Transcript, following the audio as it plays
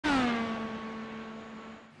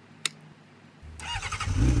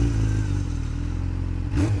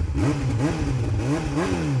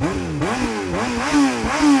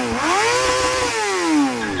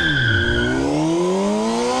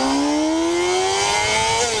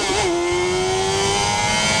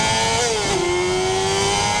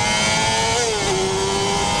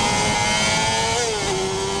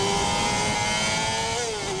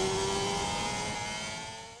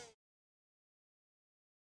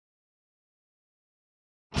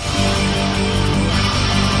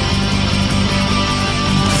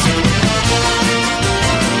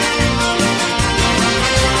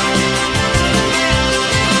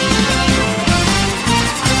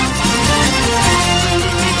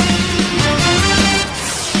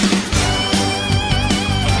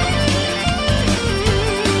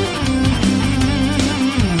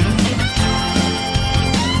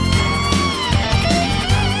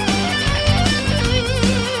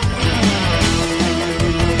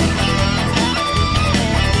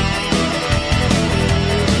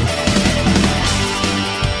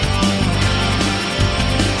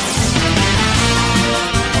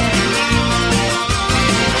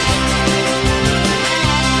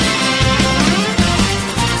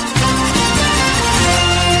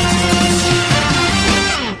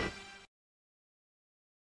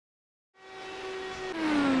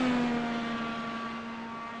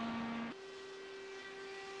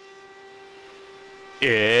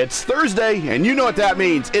It's Thursday, and you know what that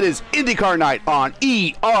means. It is IndyCar night on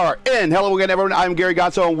ERN. Hello again, everyone. I'm Gary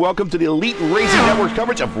Godsoe, and welcome to the Elite Racing Network's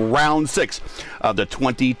coverage of Round 6 of the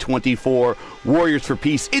 2024 Warriors for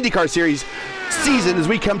Peace IndyCar Series season, as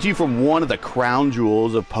we come to you from one of the crown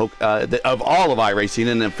jewels of all of iRacing,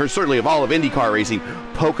 and certainly of all of IndyCar racing,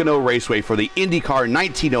 Pocono Raceway, for the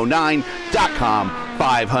IndyCar1909.com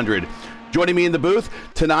 500. Joining me in the booth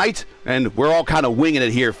tonight, and we're all kind of winging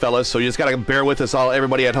it here, fellas, so you just got to bear with us all,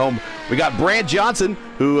 everybody at home. We got Brant Johnson,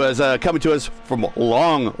 who is coming to us from a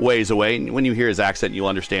long ways away, and when you hear his accent, you'll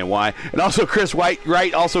understand why. And also Chris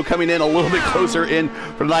Wright, also coming in a little bit closer in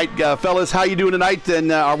for tonight. Fellas, how you doing tonight, and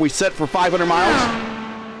are we set for 500 miles?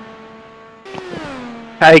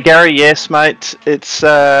 Hey, Gary, yes, mate. It's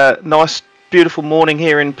nice, beautiful morning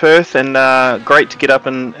here in Perth, and great to get up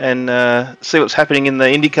and see what's happening in the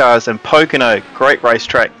IndyCars and Pocono. Great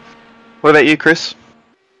racetrack. What about you, Chris?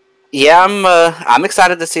 Yeah, I'm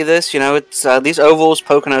excited to see this. You know, it's these ovals.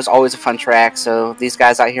 Pocono is always a fun track. So these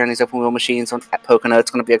guys out here in these open wheel machines at Pocono,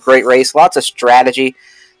 it's going to be a great race. Lots of strategy.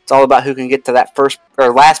 It's all about who can get to that first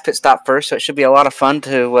or last pit stop first. So it should be a lot of fun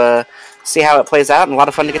to see how it plays out, and a lot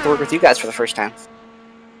of fun to get to work with you guys for the first time.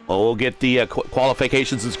 Well, we'll get the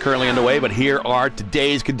qualifications is currently underway, but here are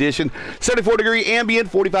today's conditions. 74-degree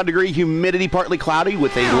ambient, 45-degree humidity, partly cloudy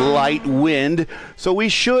with a light wind. So we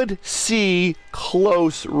should see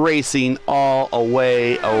close racing all the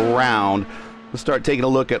way around. Let's start taking a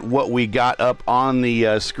look at what we got up on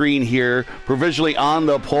the screen here. Provisionally on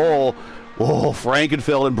the pole,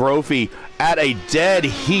 Frankenfeld and Brophy at a dead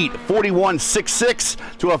heat,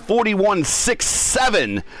 41.66 to a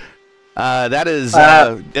 41.67. That is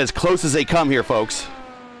as close as they come here, folks.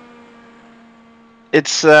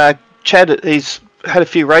 It's Chad. He's had a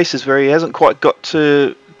few races where he hasn't quite got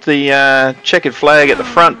to the checkered flag at the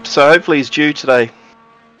front, so hopefully he's due today.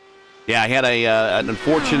 Yeah, he had an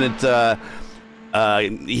unfortunate.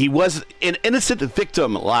 He was an innocent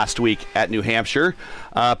victim last week at New Hampshire.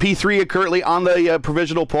 P3 currently on the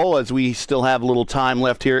provisional pole, as we still have a little time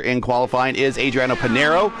left here in qualifying, is Adriano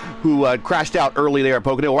Pinero, who crashed out early there at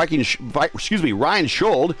Pocono. Ryan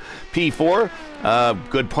Schold, P4,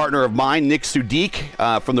 good partner of mine, Nick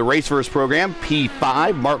Sudik from the Raceverse program.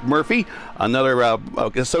 P5, Mark Murphy, another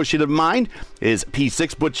associate of mine, is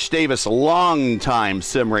P6, Butch Davis, long-time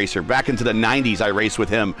sim racer. Back into the 90s, I raced with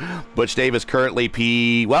him. Butch Davis currently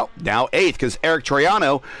now 8th, because Eric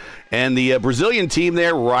Troiano and the Brazilian team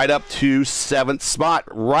there right up to 7th spot,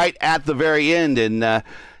 right at the very end, and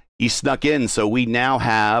he snuck in. So we now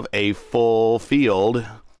have a full field.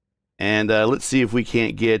 And let's see if we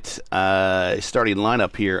can't get a starting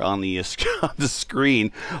lineup here on the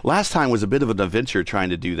screen. Last time was a bit of an adventure trying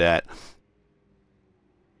to do that.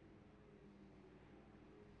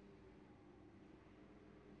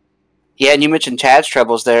 Yeah, and you mentioned Chad's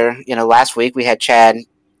troubles there. You know, last week we had Chad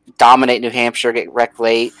dominate New Hampshire, get wrecked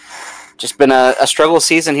late. Just been a struggle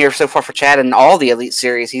season here so far for Chad in all the Elite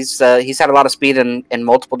Series. He's had a lot of speed in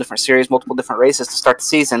multiple different series, multiple different races to start the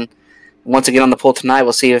season. Once again on the pole tonight,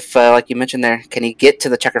 we'll see if, like you mentioned there, can he get to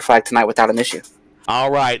the checker flag tonight without an issue.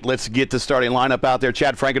 All right, let's get the starting lineup out there.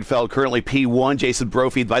 Chad Frankenfeld currently P1, Jason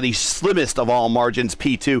Brophy by the slimmest of all margins,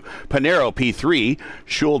 P2, Pinero P3,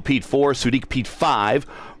 Schold P4, Sudik P5,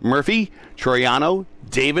 Murphy, Troiano,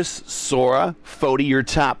 Davis, Sora, Fody, your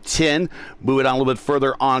top 10. Move it on a little bit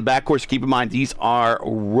further on back. Of course, keep in mind, these are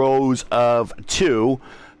rows of 2.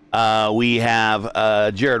 We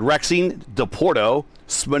have Jared Rexing, DePorto,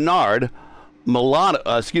 Smenard, Milano,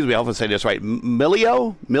 excuse me, I hope I say this right,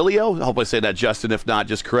 Milio, I hope I say that, Justin. If not,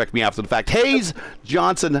 just correct me after the fact. Hayes,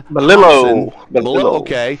 Johnson, Melillo,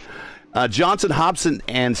 okay. Johnson, Hobson,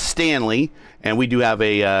 and Stanley. And we do have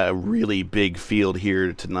a really big field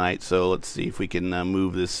here tonight, so let's see if we can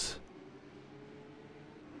move this.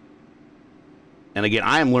 And again,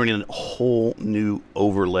 I am learning a whole new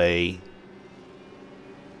overlay.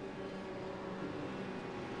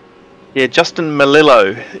 Yeah, Justin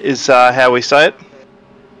Melillo is how we say it.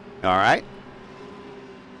 All right.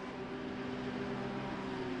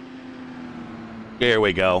 There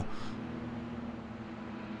we go.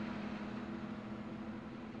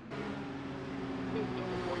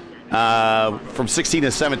 From 16th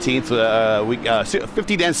and 17th, we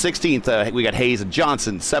 15th and 16th, we got Hayes and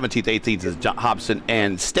Johnson. 17th, 18th is Hobson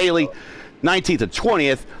and Staley. 19th and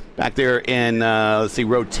 20th, back there in, let's see,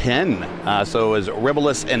 row 10. So is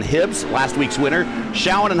Rebelus and Hibbs, last week's winner.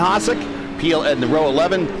 Showen and Hossack, Peel in row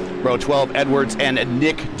 11. Row 12, Edwards and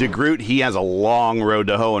Nick DeGroot. He has a long road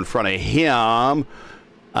to hoe in front of him.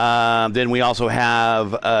 Then we also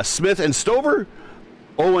have Smith and Stover.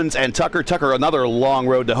 Owens and Tucker. Tucker, another long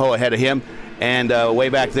road to hoe ahead of him. And way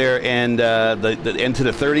back there, and the into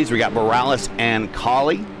the 30s, we got Morales and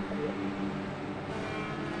Colley.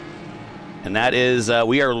 And that is,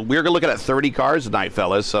 we're going to look at 30 cars tonight,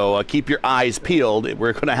 fellas. So keep your eyes peeled.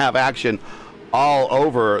 We're going to have action all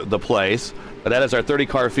over the place. But that is our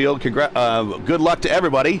 30-car field. Good luck to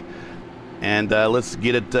everybody. And let's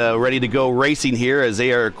get it ready to go racing here as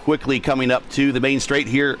they are quickly coming up to the main straight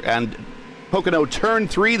here and Pocono Turn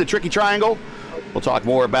 3, the Tricky Triangle. We'll talk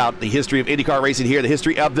more about the history of IndyCar racing here, the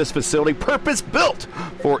history of this facility, purpose-built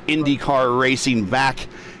for IndyCar racing back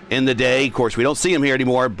in the day. Of course, we don't see him here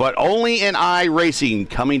anymore, but only in iRacing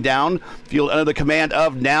coming down, field under the command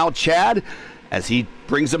of now Chad, as he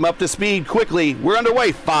brings them up to speed quickly. We're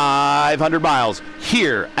underway, 500 miles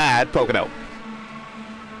here at Pocono.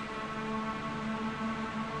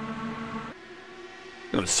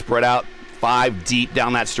 Going to spread out 5 deep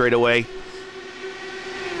down that straightaway.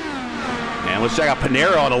 And let's check out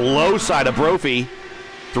Panero on the low side of Brophy.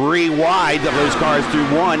 3 wide of those cars through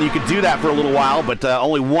 1. You could do that for a little while, but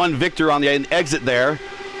only 1 victor on the exit there.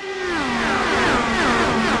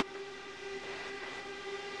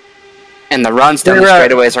 And the runs down the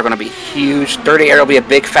straightaways are going to be huge. Dirty air will be a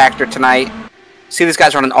big factor tonight. See these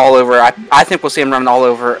guys running all over. I think we'll see them running all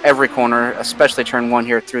over every corner, especially turn 1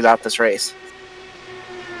 here throughout this race.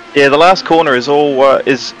 Yeah, the last corner is all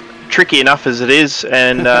is tricky enough as it is,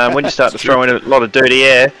 and when you start to throw in a lot of dirty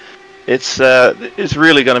air, it's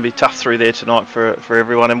really going to be tough through there tonight for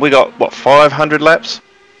everyone. And we got what, 500 laps?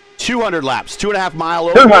 200 laps, 2.5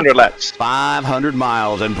 mile. 200 laps. 500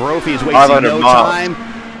 miles, and Brophy's wasting no time.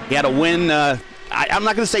 He had a win. I'm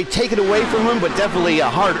not going to say take it away from him, but definitely a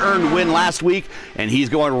hard-earned win last week, and he's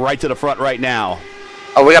going right to the front right now.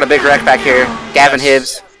 Oh, we got a big wreck back here. Gavin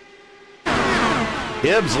Hibbs.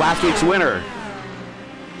 Hibbs, last week's winner.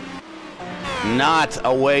 Not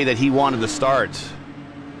a way that he wanted to start.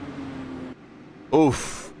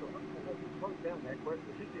 Oof.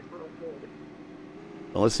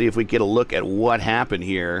 Well, let's see if we get a look at what happened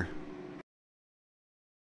here.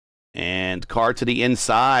 And car to the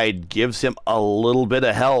inside gives him a little bit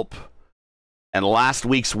of help. And last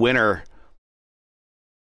week's winner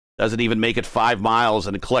doesn't even make it 5 miles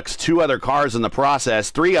and collects 2 other cars in the process,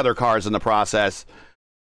 3 other cars in the process,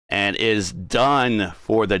 and is done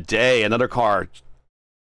for the day. Another car.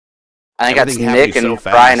 I think that's Nick and so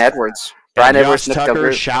Brian Edwards. Brian Edwards, Nick Tucker,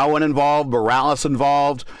 Shawan involved, Morales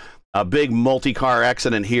involved. A big multi-car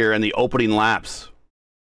accident here in the opening laps.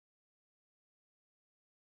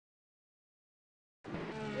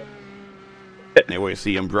 There we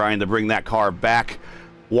see him trying to bring that car back,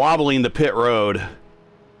 wobbling the pit road.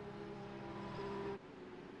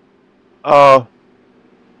 Oh,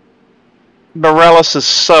 Morales is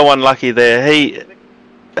so unlucky there.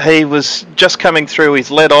 He was just coming through. He's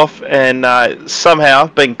let off and somehow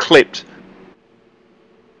been clipped.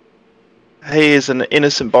 He is an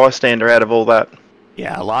innocent bystander out of all that.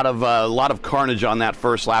 Yeah, a lot of carnage on that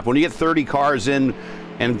first lap. When you get 30 cars in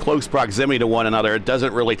close proximity to one another, it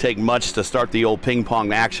doesn't really take much to start the old ping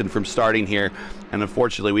pong action from starting here. And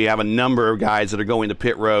unfortunately, we have a number of guys that are going to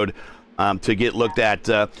pit road to get looked at.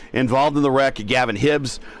 Involved in the wreck: Gavin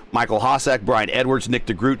Hibbs, Michael Hossack, Brian Edwards, Nick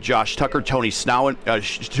DeGroot, Josh Tucker, Tony Shawan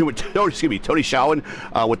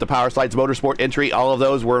with the Power Slides Motorsport entry. All of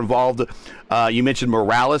those were involved. You mentioned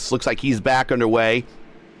Morales. Looks like he's back underway.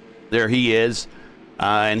 There he is.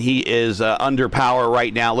 And he is under power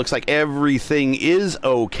right now. Looks like everything is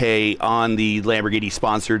okay on the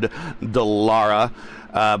Lamborghini-sponsored Dallara.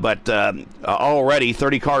 But already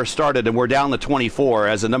 30 cars started, and we're down to 24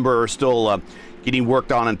 as a number are still getting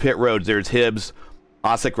worked on pit roads. There's Hibbs,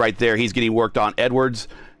 Osick right there. He's getting worked on. Edwards,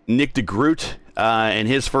 Nick DeGroot in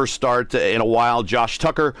his first start in a while. Josh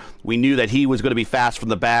Tucker, we knew that he was going to be fast from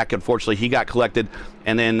the back. Unfortunately, he got collected.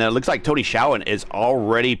 And then looks like Tony Shawan is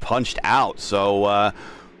already punched out. So,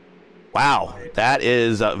 wow, that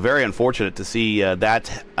is very unfortunate to see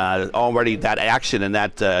that already, that action and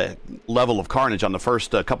that level of carnage on the first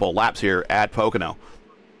couple of laps here at Pocono.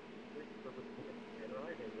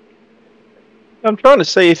 I'm trying to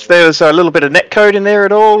see if there's a little bit of net code in there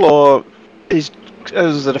at all, or is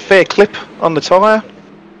it a fair clip on the tyre?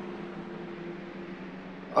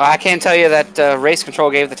 Well, I can tell you that race control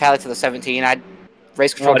gave the tally to the 17.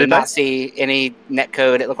 Race control did not see any net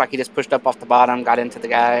code. It looked like he just pushed up off the bottom, got into the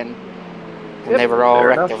guy, and they were all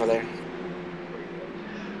wrecked over there.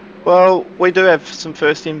 Well, we do have some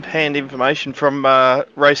first-hand information from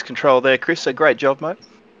race control there, Chris. So great job, mate.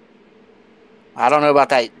 I don't know about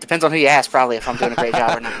that. Depends on who you ask, probably, if I'm doing a great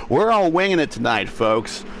job or not. We're all winging it tonight,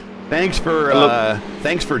 folks. Thanks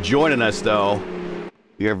for joining us, though.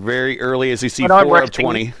 We are very early, as you see, 4 of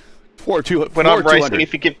 20. 4 200. When I'm racing,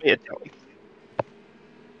 if you give me a tally.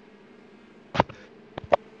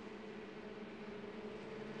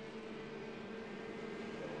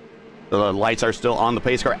 The lights are still on the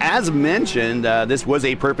pace car. As mentioned, this was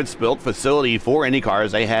a purpose-built facility for Indy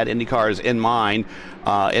cars. They had Indy cars in mind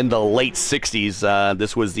in the late 60s.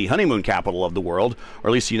 This was the honeymoon capital of the world, or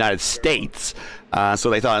at least the United States. So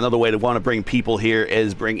they thought another way to want to bring people here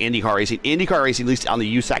is bring IndyCar racing. IndyCar racing, at least on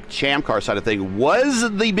the USAC Champ Car side of thing,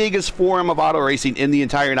 was the biggest form of auto racing in the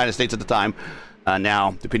entire United States at the time.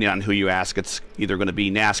 Now, depending on who you ask, it's either going to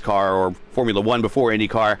be NASCAR or Formula One before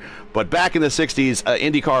IndyCar. But back in the 60s,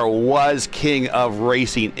 IndyCar was king of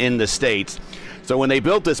racing in the States. So when they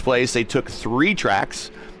built this place, they took 3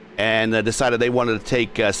 tracks and decided they wanted to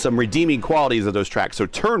take some redeeming qualities of those tracks. So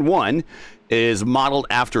Turn 1 is modeled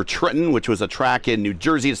after Trenton, which was a track in New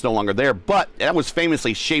Jersey. It's no longer there, but that was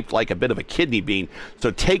famously shaped like a bit of a kidney bean.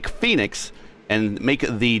 So take Phoenix and make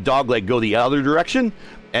the dogleg go the other direction.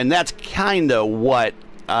 And that's kind of what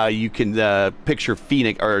you can picture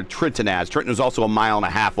Phoenix or Trenton as. Trenton was also a 1.5 mile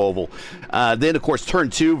oval. Then, of course, Turn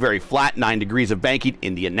 2, very flat, 9 degrees of banking,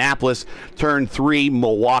 Indianapolis. Turn 3,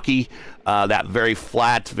 Milwaukee, that very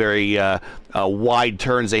flat, very wide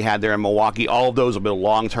turns they had there in Milwaukee. All of those have been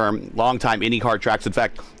long-time IndyCar tracks. In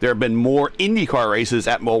fact, there have been more IndyCar races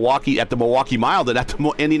at Milwaukee, at the Milwaukee Mile, than at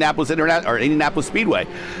the Indianapolis Speedway.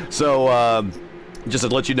 So, just to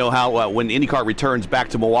let you know how when IndyCar returns back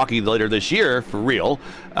to Milwaukee later this year, for real,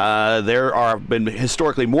 there have been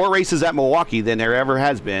historically more races at Milwaukee than there ever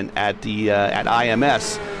has been at the at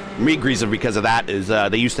IMS. Main reason because of that is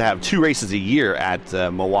they used to have 2 races a year at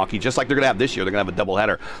Milwaukee, just like they're going to have this year. They're going to have a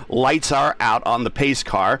doubleheader. Lights are out on the pace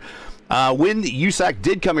car. When USAC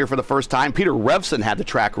did come here for the first time, Peter Revson had the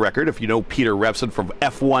track record. If you know Peter Revson from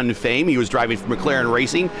F1 fame, he was driving for McLaren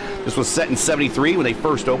Racing. This was set in '73 when they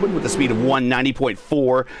first opened with a speed of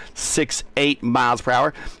 190.468 miles per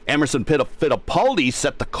hour. Emerson Fittipaldi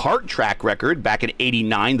set the kart track record back in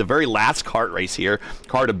 '89, the very last kart race here.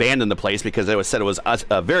 Kart abandoned the place because it was said it was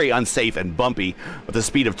very unsafe and bumpy with a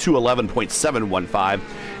speed of 211.715.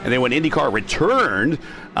 And then when IndyCar returned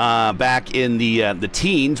back in the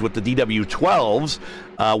teens with the DW12s,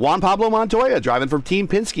 Juan Pablo Montoya, driving from Team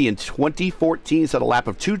Penske in 2014, set a lap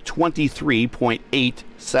of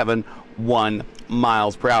 223.871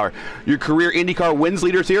 miles per hour. Your career IndyCar wins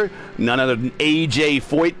leaders here, none other than A.J.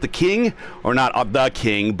 Foyt, the king, or not the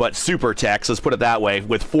king, but Super Tex, let's put it that way,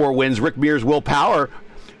 with 4 wins. Rick Mears, Will Power,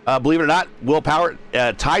 believe it or not, Will Power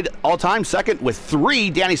tied all-time second with 3.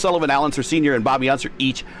 Danny Sullivan, Al Unser Sr., and Bobby Unser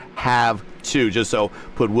each have 2. Just so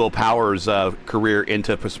put Will Power's career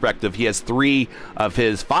into perspective, he has 3 of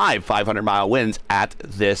his 5 500-mile wins at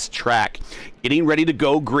this track. Getting ready to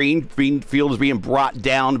go green. Field is being brought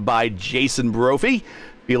down by Jason Brophy.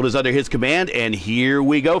 Field is under his command, and here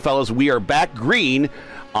we go, fellas. We are back green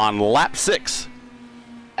on lap 6.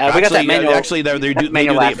 We got that manual. Actually,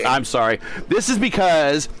 I'm sorry. This is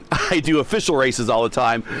because I do official races all the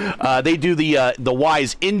time. They do the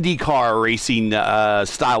Wise IndyCar racing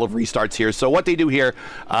style of restarts here. So what they do here,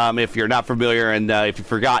 if you're not familiar and if you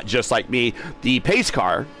forgot, just like me, the pace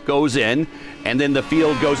car goes in, and then the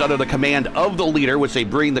field goes under the command of the leader, which they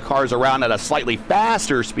bring the cars around at a slightly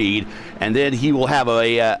faster speed, and then he will have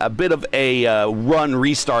a bit of a run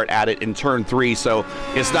restart at it in turn 3. So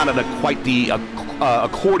it's not quite the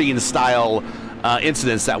accordion style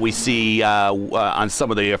incidents that we see on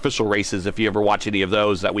some of the official races, if you ever watch any of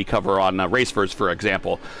those that we cover on Race First, for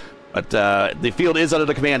example. But the field is under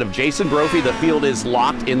the command of Jason Brophy. The field is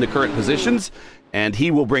locked in the current positions, and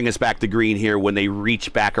he will bring us back to green here when they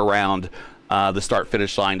reach back around the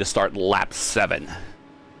start-finish line to start lap 7.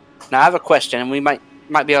 Now I have a question, and we might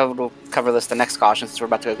be able to cover this the next caution since we're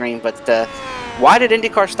about to go green, but why did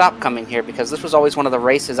IndyCar stop coming here? Because this was always one of the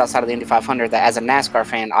races outside of the Indy 500 that, as a NASCAR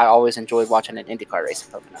fan, I always enjoyed watching an IndyCar race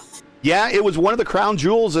in Pocono. Yeah, it was one of the crown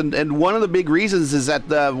jewels, and one of the big reasons is that,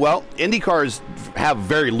 IndyCars have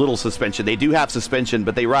very little suspension. They do have suspension,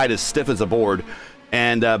 but they ride as stiff as a board.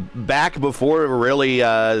 And back before really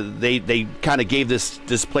they kind of gave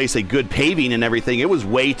this place a good paving and everything, it was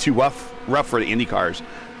way too rough for the IndyCars.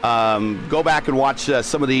 Go back and watch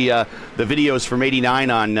some of the videos from '89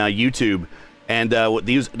 on YouTube. And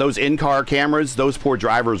those in-car cameras, those poor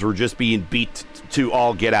drivers were just being beat to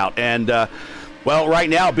all get out. And, well, right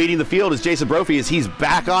now, beating the field is Jason Brophy as he's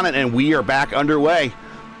back on it, and we are back underway.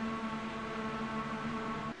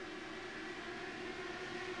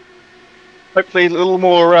 Hopefully a little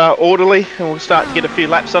more orderly, and we'll start to get a few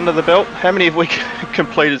laps under the belt. How many have we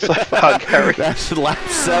completed so far, Gary? That's lap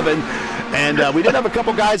 7. And we did have a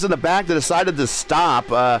couple guys in the back that decided to stop.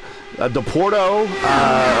 DePorto,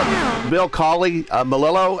 Bill Cawley,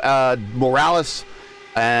 Malillo, Morales,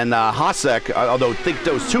 and Hasek, although I think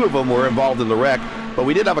those 2 of them were involved in the wreck. But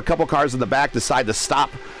we did have a couple cars in the back decide to stop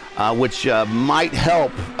which might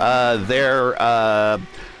help their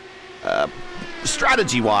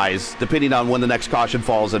strategy-wise, depending on when the next caution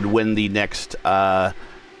falls and when the next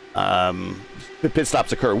pit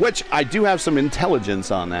stops occur, which I do have some intelligence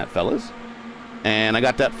on that, fellas. And I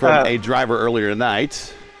got that from a driver earlier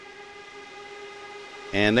tonight.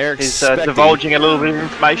 And they're expecting... divulging a little bit of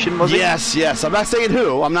information, was it? Yes. I'm not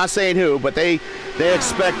saying who, but they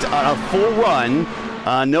expect a full run,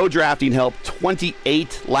 no drafting help,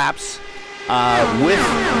 28 laps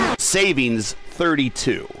with savings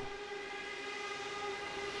 32.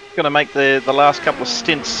 Going to make the last couple of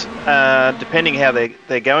stints, depending how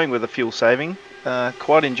they're going with the fuel saving,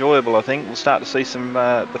 quite enjoyable. I think we'll start to see some.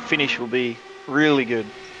 The finish will be really good.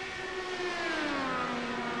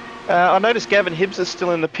 I noticed Gavin Hibbs is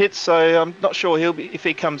still in the pits, so I'm not sure if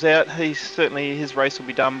he comes out. His race will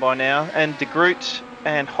be done by now. And Derik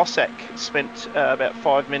and Hossack spent about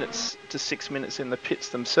 5 minutes to 6 minutes in the pits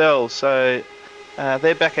themselves, so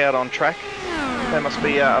they're back out on track. They must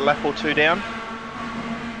be a lap or two down.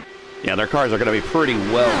 Yeah, their cars are going to be pretty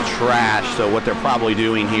well trashed, so what they're probably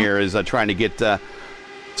doing here is trying to get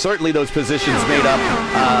certainly those positions made up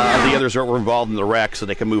of the others that were involved in the wreck so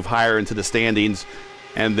they can move higher into the standings.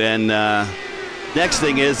 And then next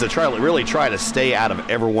thing is to really try to stay out of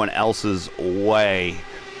everyone else's way.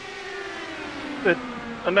 But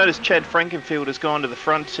I noticed Chad Frankenfield has gone to the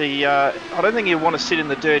front. I don't think he'll want to sit in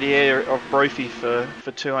the dirty air of Brophy for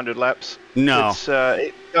 200 laps. No.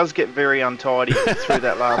 It does get very untidy through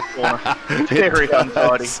that last corner. Very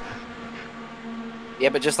untidy. Yeah,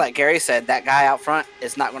 but just like Gary said, that guy out front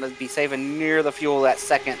is not going to be saving near the fuel that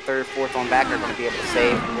second, third, fourth on back are going to be able to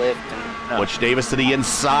save and lift. Butch Davis to the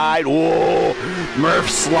inside. Whoa! Murph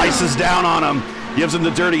slices down on him. Gives him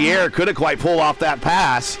the dirty air. Couldn't quite pull off that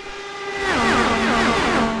pass.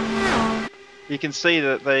 You can see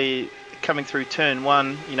that they coming through turn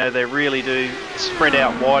one, they really do spread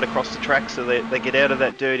out wide across the track, so they get out of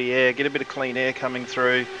that dirty air, get a bit of clean air coming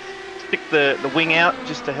through, stick the wing out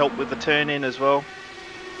just to help with the turn in as well.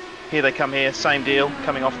 Here they come here, same deal,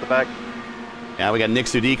 coming off the back. Now we got Nick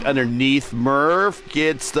Sudik underneath Murph,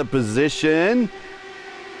 gets the position.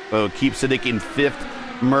 Oh, keeps Sudik in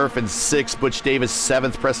 5th, Murph in 6th, Butch Davis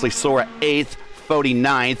 7th, Presley Sora 8th, Fody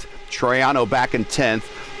 9th, Troiano back in 10th.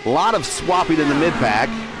 A lot of swapping in the mid-pack,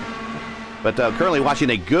 but currently watching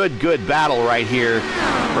a good battle right here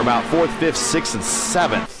for about 4th, 5th, 6th, and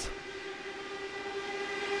 7th.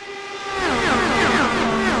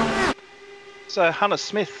 So Hunter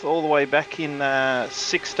Smith all the way back in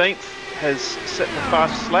 16th has set the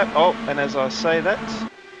fastest lap. Oh, and as I say that,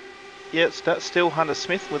 yeah, that's still Hunter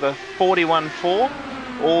Smith with a 41.4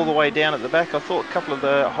 all the way down at the back. I thought a couple of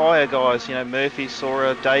the higher guys, Murphy,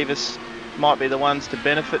 Sora, Davis, might be the ones to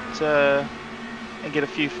benefit and get a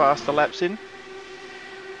few faster laps in.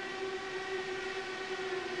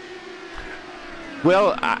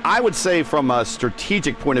 Well, I would say from a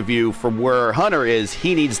strategic point of view, from where Hunter is,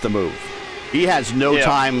 he needs to move. He has no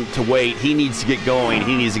time to wait. He needs to get going.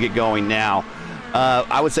 He needs to get going now.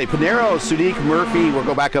 I would say Pinero, Sudik, Murphy, we'll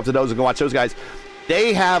go back up to those and go watch those guys.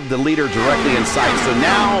 They have the leader directly in sight. So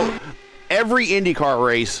now every IndyCar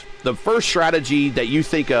race, the first strategy that you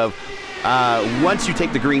think of once you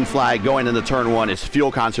take the green flag going into turn one is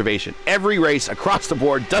fuel conservation. Every race across the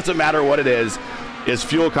board, doesn't matter what it is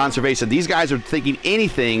fuel conservation. These guys are thinking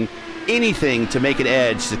anything to make an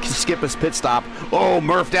edge, to skip a pit stop. Oh,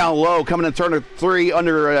 Murph down low, coming in turn 3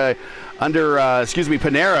 under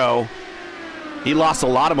Pinero. He lost a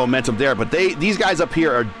lot of momentum there, but these guys up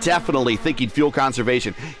here are definitely thinking fuel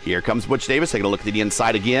conservation. Here comes Butch Davis, taking a look at the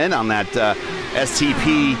inside again on that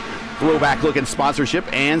STP throwback-looking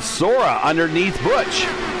sponsorship, and Sora underneath Butch.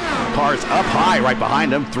 Cars up high right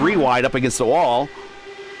behind him, 3 wide up against the wall.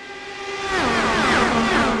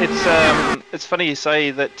 It's funny you say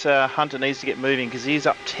that Hunter needs to get moving because he's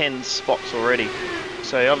up 10 spots already.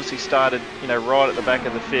 So he obviously started, right at the back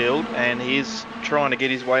of the field, and he's trying to get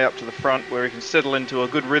his way up to the front where he can settle into a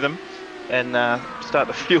good rhythm and start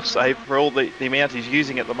to fuel save for all the amount he's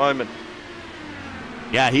using at the moment.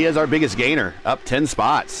 Yeah, he is our biggest gainer, up 10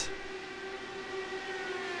 spots.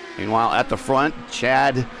 Meanwhile, at the front,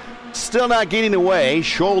 Chad still not getting away.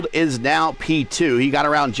 Schold is now P2. He got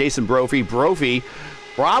around Jason Brophy. Brophy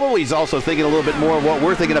probably is also thinking a little bit more of what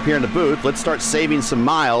we're thinking up here in the booth. Let's start saving some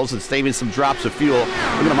miles and saving some drops of fuel. Look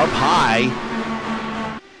at him up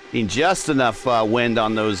high. Getting just enough wind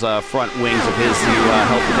on those front wings of his to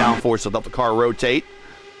help the downforce to help the car rotate.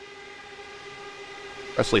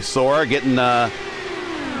 Presley Sora getting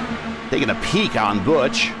taking a peek on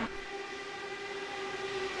Butch.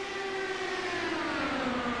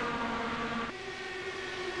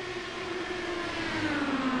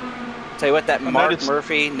 Tell you what, that Mark noticed...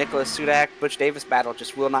 Murphy, Nicholas Sudak, Butch Davis battle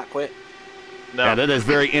just will not quit. No. Yeah, that is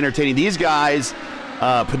very entertaining. These guys,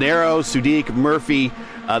 Panero, Sudik, Murphy,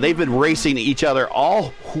 they've been racing each other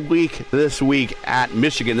all week this week at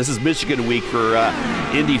Michigan. This is Michigan week for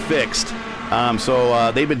Indy Fixed.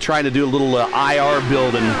 So they've been trying to do a little IR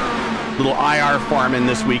building, little IR farming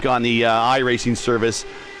this week on the iRacing service.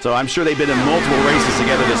 So I'm sure they've been in multiple races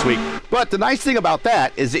together this week. But the nice thing about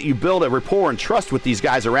that is that you build a rapport and trust with these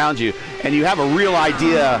guys around you, and you have a real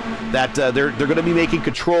idea that they're going to be making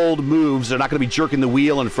controlled moves. They're not going to be jerking the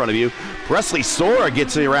wheel in front of you. Presley Sora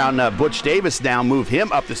gets around Butch Davis now, move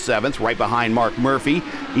him up to 7th, right behind Mark Murphy.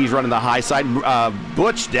 He's running the high side.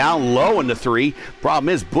 Butch down low in the 3. Problem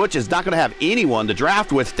is, Butch is not going to have anyone to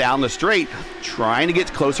draft with down the straight, trying to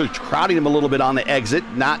get closer, crowding him a little bit on the exit,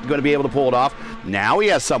 not going to be able to pull it off. Now he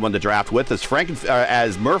has someone to draft with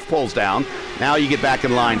as Murph pulls down. Now you get back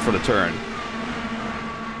in line for the turn.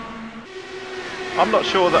 I'm not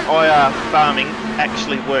sure that IR farming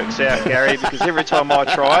actually works out, Gary, because every time I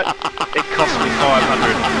try it, it costs me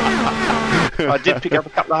 500. I did pick up a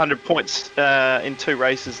couple of 100 points in 2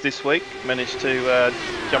 races this week. Managed to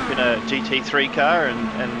jump in a GT3 car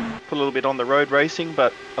and put a little bit on the road racing,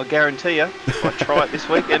 but I guarantee you, if I try it this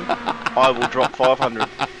weekend, I will drop 500.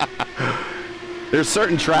 There's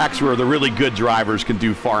certain tracks where the really good drivers can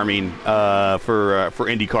do farming for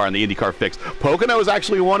IndyCar and the IndyCar Fix. Pocono is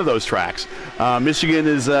actually one of those tracks. Michigan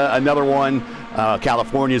is another one.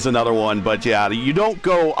 California is another one. But yeah, you don't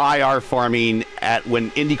go IR farming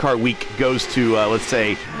when IndyCar week goes to, let's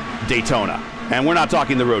say, Daytona. And we're not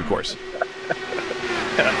talking the road course.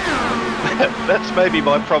 That's maybe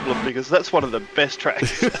my problem, because that's one of the best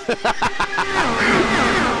tracks.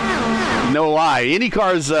 No lie,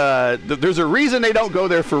 IndyCars. There's a reason they don't go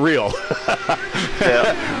there for real.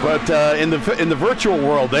 Yeah. But in the virtual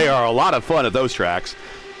world, they are a lot of fun at those tracks.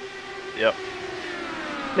 Yep.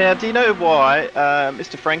 Now, do you know why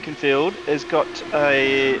Mr. Frankenfield has got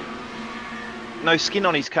no skin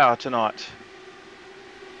on his car tonight?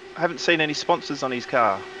 I haven't seen any sponsors on his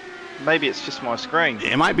car. Maybe it's just my screen.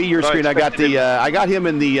 It might be your screen. I got him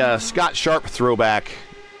in the Scott Sharp throwback.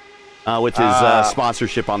 With his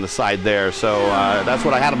sponsorship on the side there. So that's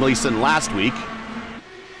what I had him leasing last week.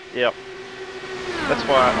 Yep. That's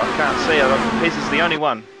why I can't see it. His is the only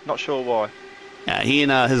one. Not sure why. Yeah, he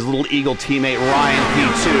and his little Eagle teammate Ryan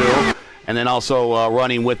P2, and then also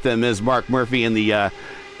running with them is Mark Murphy in the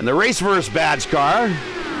Raceverse badge car.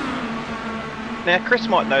 Now, Chris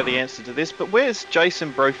might know the answer to this, but where's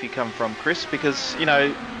Jason Brophy come from, Chris? Because, you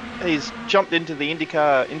know, he's jumped into the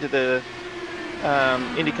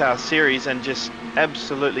IndyCar Series and just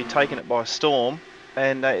absolutely taken it by storm,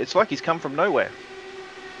 and it's like he's come from nowhere.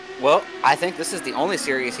 Well, I think this is the only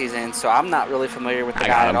series he's in, so I'm not really familiar with the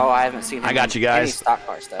guy at all. I haven't seen him in any stock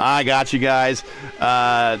car stuff. I got you guys.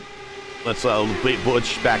 Let's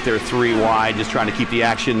Butch back there 3 wide, just trying to keep the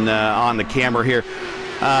action on the camera here.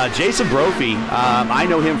 Jason Brophy, I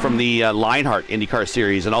know him from the Lionheart IndyCar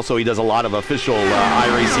Series, and also he does a lot of official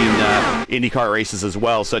iRacing IndyCar races as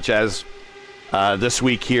well, such as this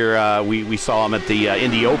week here, we saw him at the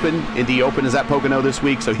Indy Open. Indy Open is at Pocono this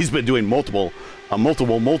week, so he's been doing multiple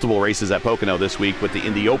races at Pocono this week with the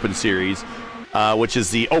Indy Open Series, which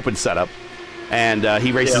is the open setup. And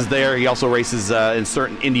he races there. He also races in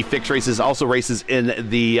certain Indy Fix races, also races in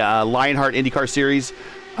the Lionheart IndyCar Series,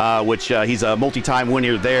 which he's a multi-time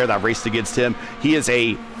winner there. I've raced against him. He is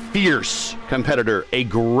a fierce competitor, a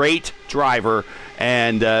great driver.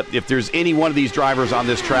 And if there's any one of these drivers on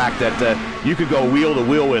this track that you could go wheel to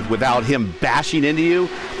wheel with without him bashing into you,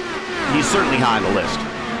 he's certainly high on the list.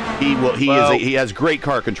 He has great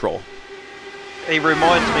car control. He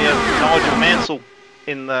reminds me of Nigel Mansell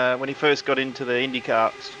when he first got into the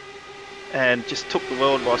IndyCars and just took the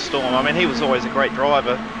world by storm. I mean, he was always a great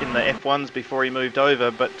driver in the F1s before he moved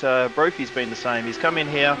over, but Brophy's been the same. He's come in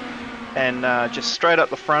here and just straight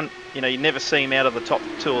up the front. You know, you never see him out of the top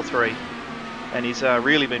 2 or 3. And he's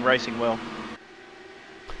really been racing well.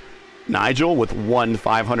 Nigel with one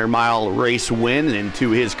 500-mile race win, and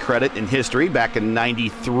to his credit in history, back in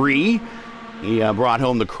 '93, he brought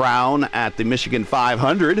home the crown at the Michigan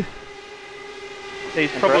 500. He's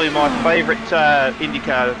probably my favourite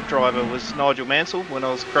IndyCar driver was Nigel Mansell when I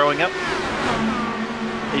was growing up.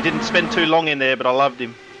 He didn't spend too long in there, but I loved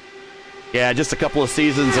him. Yeah, just a couple of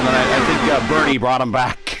seasons, and then I think Bernie brought him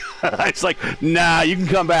back. It's like, nah, you can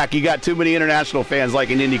come back. You got too many international fans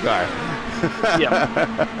like in IndyCar.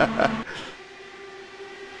 Yeah.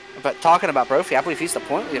 But talking about Brophy, I believe he's the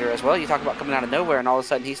point leader as well. You talk about coming out of nowhere, and all of a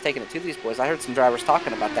sudden he's taking it to these boys. I heard some drivers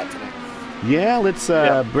talking about that today. Yeah, let's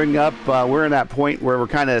bring up, we're in that point where we're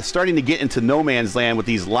kind of starting to get into no man's land with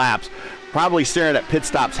these laps. Probably staring at pit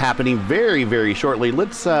stops happening very, very shortly.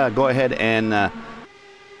 Let's go ahead and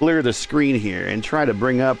clear the screen here and try to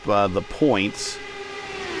bring up the points.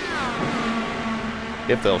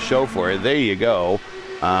 If they'll show for it. There you go.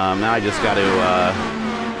 Now I just got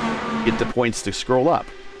to get the points to scroll up.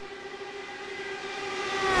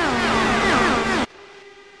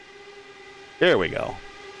 There we go.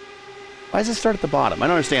 Why does it start at the bottom? I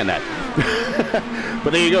don't understand that.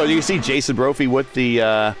 But there you go. You can see Jason Brophy with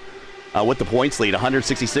the points lead,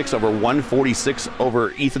 166 over 146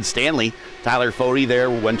 over Ethan Stanley. Tyler Fody there,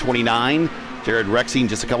 129. Jared Rexing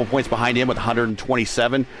just a couple points behind him with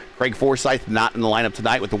 127. Craig Forsyth not in the lineup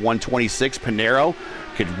tonight with the 126. Pinero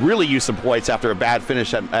could really use some points after a bad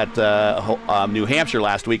finish at New Hampshire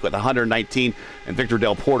last week with 119. And Victor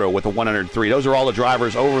Del Porto with the 103. Those are all the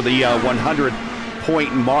drivers over the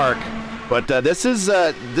 100-point mark. But this is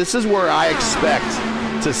where I expect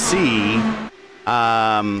to see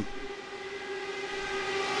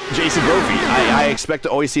Jason Brophy. I expect to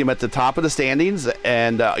always see him at the top of the standings,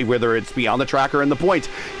 and whether it's beyond the track or in the points.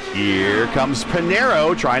 Here comes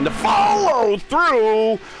Pinero trying to follow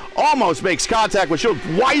through. Almost makes contact with Schultz.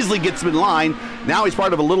 Wisely gets him in line. Now he's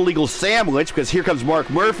part of a little legal sandwich because here comes Mark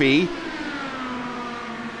Murphy.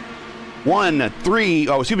 1,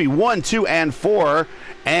 2, and 4.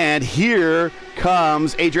 And here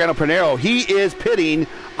comes Adriano Pinero. He is pitting,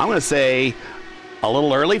 I'm going to say, a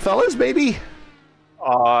little early, fellas, maybe?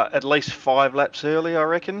 At least 5 laps early, I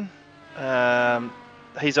reckon.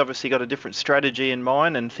 He's obviously got a different strategy in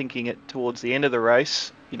mind and thinking it towards the end of the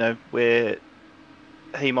race, you know, where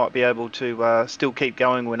he might be able to still keep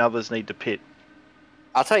going when others need to pit.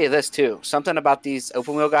 I'll tell you this, too. Something about these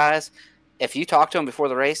open wheel guys, if you talk to them before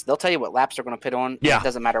the race, they'll tell you what laps they're going to pit on. Yeah. It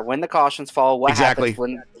doesn't matter when the cautions fall, what happens.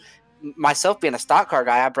 When myself being a stock car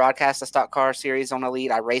guy, I broadcast a stock car series on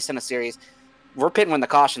Elite. I race in a series. We're pitting when the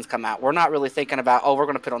cautions come out. We're not really thinking about, we're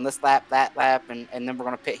going to pit on this lap, that lap, and then we're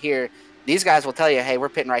going to pit here. These guys will tell you, hey, we're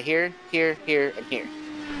pitting right here, here, here, and here.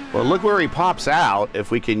 Well, look where he pops out. If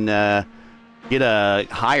we can get a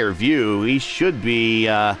higher view, he should be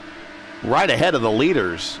right ahead of the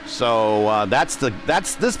leaders. So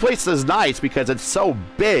this place is nice because it's so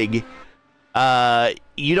big.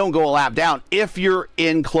 You don't go a lap down if you're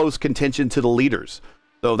in close contention to the leaders.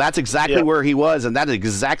 So that's exactly where he was, and that is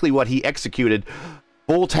exactly what he executed.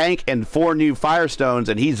 Full tank and 4 new Firestones,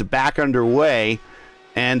 and he's back underway.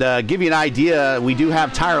 And give you an idea, we do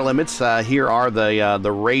have tire limits. Here are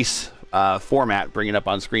the race format, bring it up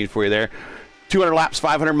on screen for you there. 200 laps,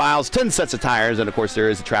 500 miles, 10 sets of tires, and of course there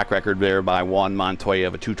is a track record there by Juan Montoya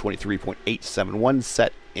of a 223.871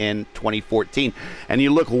 set in 2014. And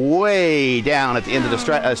you look way down at the end of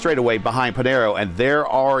the straightaway behind Pinero, and there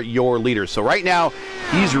are your leaders. So right now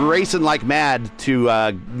he's racing like mad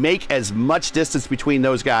to make as much distance between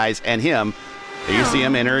those guys and him. You see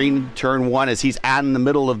him entering turn 1 as he's out in the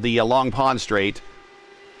middle of the Long Pond Straight.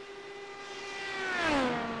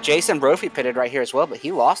 Jason Brophy pitted right here as well, but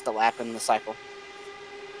he lost a lap in the cycle.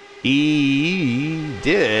 He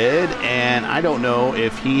did, and I don't know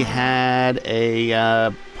if he had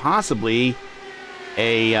a possibly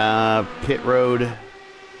a pit road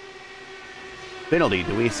penalty.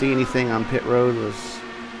 Do we see anything on pit road?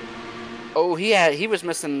 Oh, he was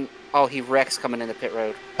missing. Oh, he wrecks coming into pit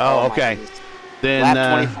road. Oh, okay. Then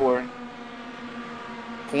lap 24.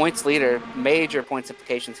 Points leader, major points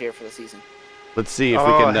implications here for the season. Let's see if we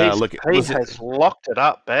can look at. He has locked it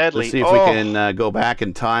up badly. Let's see if we can go back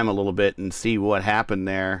in time a little bit and see what happened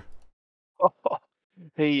there.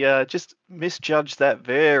 He just misjudged that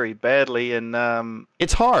very badly, and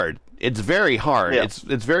it's hard. It's very hard. Yeah. It's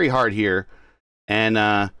very hard here,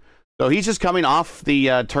 and so he's just coming off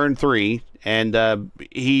the turn 3, and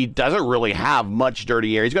he doesn't really have much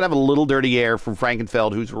dirty air. He's gonna have a little dirty air from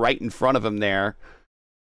Frankenfeld, who's right in front of him there.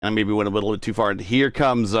 And maybe went a little bit too far. Here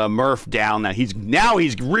comes Murph down. Now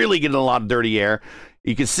he's really getting a lot of dirty air.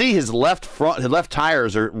 You can see his left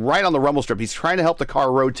tires are right on the rumble strip. He's trying to help the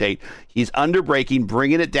car rotate. He's under braking,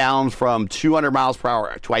 bringing it down from 200 miles per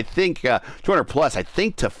hour to, I think, 200 plus, I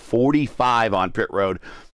think, to 45 on pit road.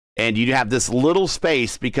 And you have this little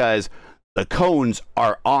space because the cones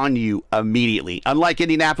are on you immediately. Unlike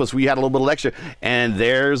Indianapolis, where you had a little bit of extra. And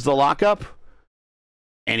there's the lockup.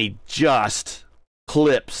 And he just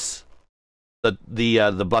clips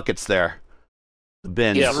the buckets there, the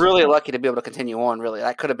bins. He's really lucky to be able to continue on. Really,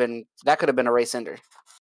 that could have been a race ender.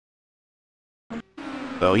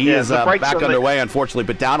 So he is back underway, unfortunately,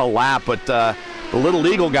 but down a lap. But the Little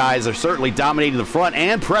Eagle guys are certainly dominating the front,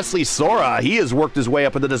 and Presley Sora, he has worked his way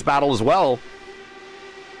up into this battle as well.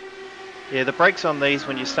 Yeah, the brakes on these,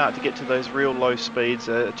 when you start to get to those real low speeds,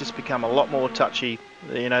 just become a lot more touchy.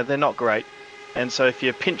 You know, they're not great. And so if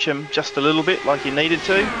you pinch them just a little bit like you needed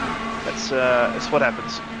to, that's what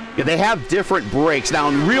happens. Yeah, they have different brakes. Now,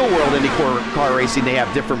 in real-world IndyCar car racing, they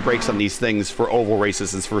have different brakes on these things for oval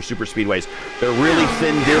races and for super speedways. They're really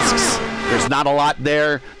thin discs. There's not a lot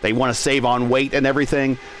there. They want to save on weight and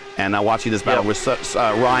everything. And watching this battle with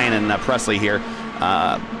Ryan and Presley here,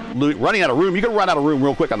 running out of room. You can run out of room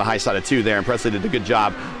real quick on the high side of 2 there, and Presley did a good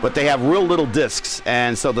job. But they have real little discs,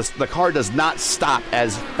 and so the car does not stop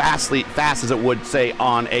as fast as it would, say,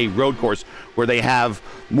 on a road course where they have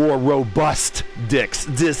more robust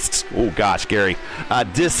discs. Oh, gosh, Gary.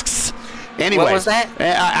 Discs. Anyway, what was that?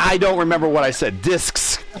 I don't remember what I said.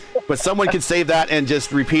 Discs. But someone could save that and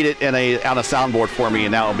just repeat it on a soundboard for me,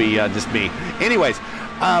 and that'll be just me. Anyways,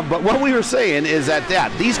 but what we were saying is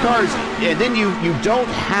that these cars, and then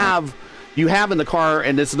you have in the car,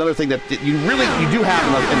 and it's another thing that you do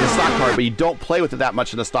have in the stock car, but you don't play with it that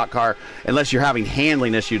much in the stock car unless you're having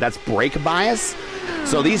handling issue. That's brake bias.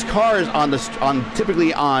 So these cars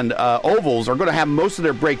typically on ovals are going to have most of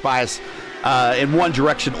their brake bias in one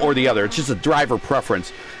direction or the other. It's just a driver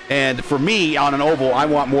preference. And for me, on an oval, I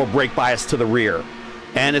want more brake bias to the rear.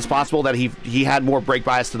 And it's possible that he had more brake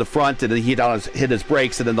bias to the front, and then he hit his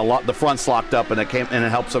brakes, and then the front's locked up, and it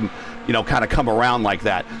helps him, kind of come around like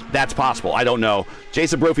that. That's possible. I don't know.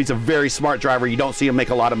 Jason Brophy's a very smart driver. You don't see him make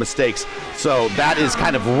a lot of mistakes, so that is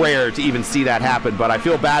kind of rare to even see that happen. But I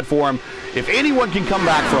feel bad for him. If anyone can come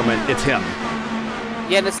back from it, it's him.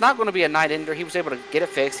 Yeah, and it's not going to be a night ender. He was able to get it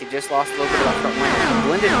fixed. He just lost a little bit of that front wing. He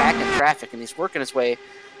blended back in traffic, and he's working his way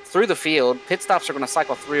through the field. Pit stops are going to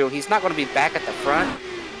cycle through. He's not going to be back at the front,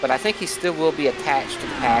 but I think he still will be attached to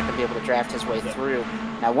the pack and be able to draft his way through.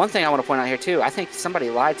 Now, one thing I want to point out here, too, I think somebody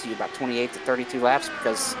lied to you about 28 to 32 laps,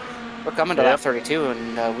 because we're coming to lap 32,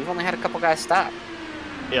 and we've only had a couple guys stop.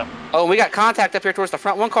 Yeah. Oh, we got contact up here towards the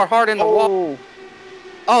front. One car hard in the wall.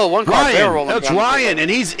 Oh, one car barrel rolling. That's Ryan,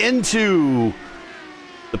 and he's into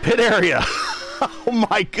the pit area. Oh,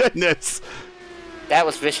 my goodness. That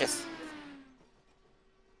was vicious.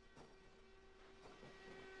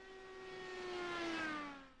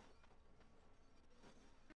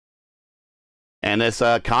 And this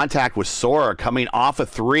contact with Sora coming off of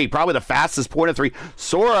 3, probably the fastest point of 3.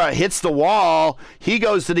 Sora hits the wall. He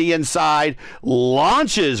goes to the inside,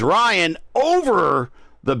 launches Ryan over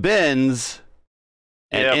the bends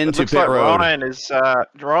and into pit road.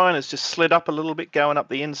 Ryan has just slid up a little bit going up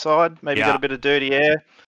the inside. Maybe got a bit of dirty air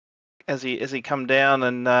as he come down,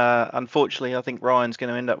 and unfortunately, I think Ryan's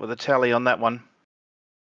going to end up with a tally on that one.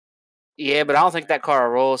 Yeah, but I don't think that car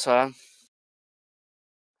will roll, so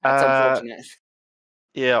that's unfortunate.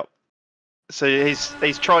 Yeah, so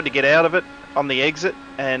he's tried to get out of it on the exit,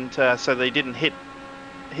 and so they didn't hit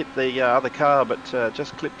the other car, but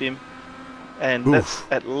just clipped him, and that's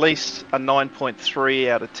at least a 9.3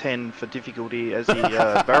 out of 10 for difficulty as he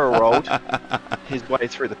barrel rolled his way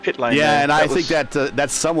through the pit lane. Yeah, and I think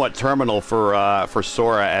that's somewhat terminal for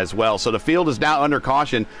Sora as well. So the field is now under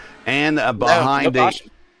caution, and behind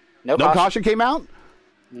no caution came out.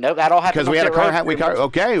 Nope, that all happened because we had a car.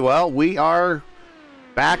 Okay, well, we are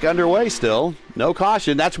back underway still. No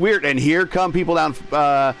caution. That's weird. And here come people down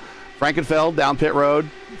Frankenfeld, down pit road.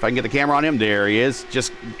 If I can get the camera on him, there he is.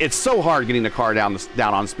 It's so hard getting the car down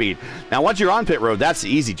on speed. Now, once you're on pit road, that's the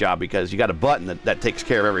easy job because you got a button that takes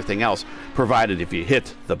care of everything else, provided if you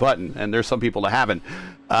hit the button. And there's some people that haven't.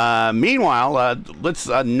 Meanwhile, let's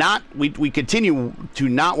we continue to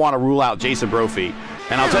not want to rule out Jason Brophy.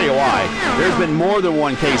 And I'll tell you why. There's been more than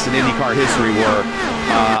one case in IndyCar history where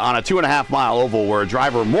on a 2.5-mile oval where a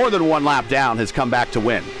driver more than one lap down has come back to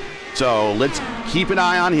win. So let's keep an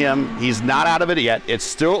eye on him. He's not out of it yet. It's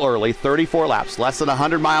still early, 34 laps, less than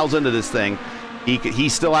 100 miles into this thing. He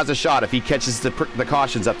still has a shot if he catches the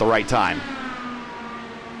cautions at the right time.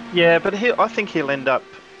 Yeah, but I think he'll end up,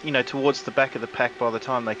 towards the back of the pack by the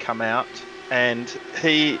time they come out. And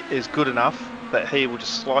he is good enough that he will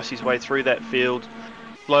just slice his way through that field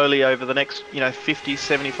slowly over the next, 50,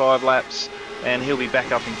 75 laps, and he'll be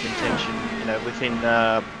back up in contention, within,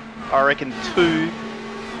 I reckon,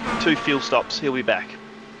 two field stops, he'll be back.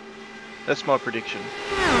 That's my prediction.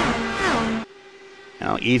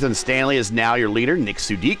 Now, Ethan Stanley is now your leader. Nick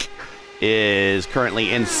Sudik is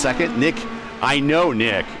currently in second. Nick, I know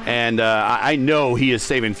Nick, and I know he is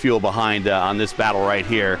saving fuel behind on this battle right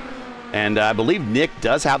here. And I believe Nick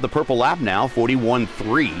does have the purple lap now,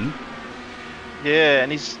 41.3. Yeah,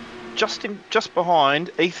 and he's just behind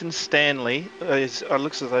Ethan Stanley.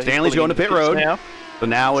 Looks as though Stanley's going to pit road now. So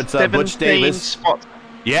now it's Butch Davis. Spots.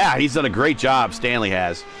 Yeah, he's done a great job. Stanley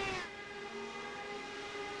has.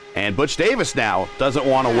 And Butch Davis now doesn't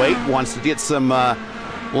want to wait, wants to get some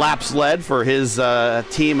laps led for his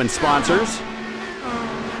team and sponsors.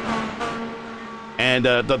 And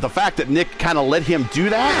the fact that Nick kind of let him do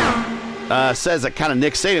that says that kind of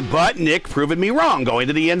Nick saved it. But Nick proving me wrong, going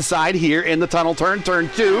to the inside here in the tunnel turn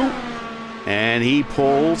 2. And he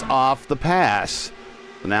pulls off the pass.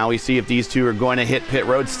 So now we see if these two are going to hit pit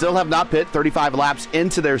road. Still have not pit, 35 laps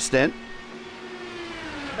into their stint.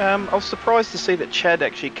 I was surprised to see that Chad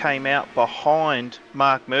actually came out behind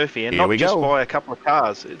Mark Murphy and Here not just by a couple of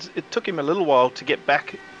cars. It took him a little while to get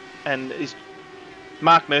back, and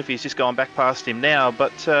Mark Murphy's just gone back past him now.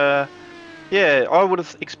 But yeah, I would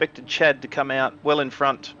have expected Chad to come out well in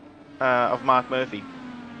front of Mark Murphy.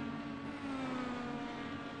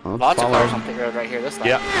 Lots of cars on pit road right here this time.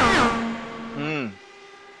 Yeah.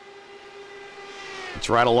 It's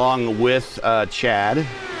right along with Chad.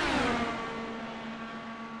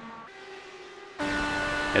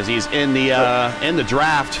 As he's in the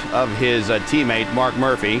draft of his teammate Mark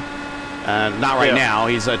Murphy. Not right now.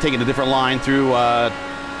 He's taking a different line through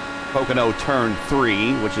Pocono Turn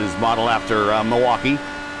 3, which is modeled after Milwaukee.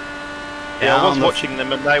 Yeah, I was watching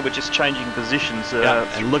them, and they were just changing positions.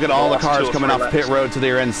 And look at all the cars coming off pit road to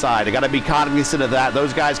their inside. They got to be cognizant of that.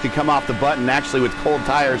 Those guys can come off the button, actually, with cold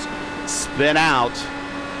tires, spin out,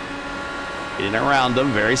 getting around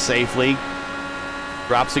them very safely.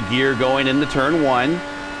 Drops a gear going into Turn 1.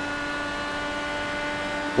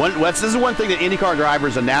 This is one thing that IndyCar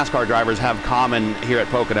drivers and NASCAR drivers have common here at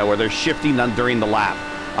Pocono, where they're shifting during the lap.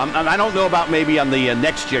 I don't know about maybe on the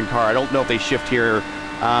next-gen car. I don't know if they shift here,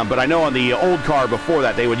 but I know on the old car before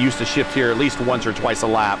that, they would used to shift here at least once or twice a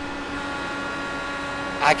lap.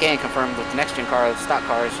 I can confirm with the next-gen car, stock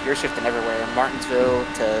cars, you're shifting everywhere. Martinsville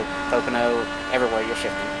to Pocono, everywhere you're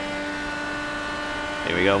shifting.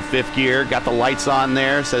 Here we go, 5th gear, got the lights on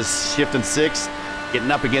there, says shifting 6,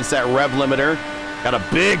 getting up against that rev limiter. Got a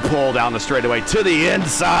big pull down the straightaway to the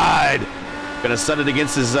inside. Gonna set it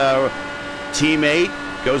against his teammate.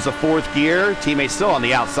 Goes the 4th gear. Teammate's still on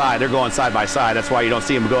the outside. They're going side by side. That's why you don't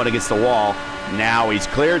see him going against the wall. Now he's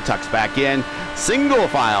cleared, tucks back in. Single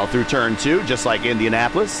file through Turn 2, just like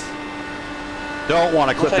Indianapolis. Don't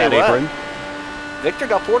want to clip that apron. Victor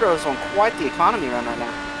Del Porto is on quite the economy run right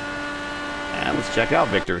now. And let's check out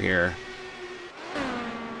Victor here.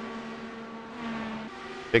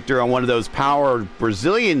 Victor on one of those power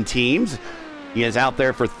Brazilian teams. He is out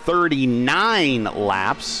there for 39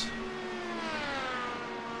 laps.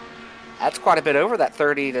 That's quite a bit over that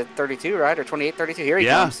 30 to 32, right? Or 28, 32. Here he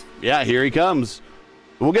comes. Yeah, here he comes.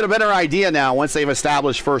 We'll get a better idea now once they've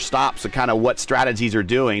established first stops of kind of what strategies are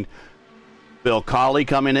doing. Bill Cawley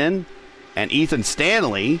coming in, and Ethan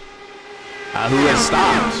Stanley, who has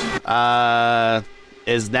stopped,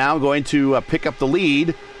 is now going to pick up the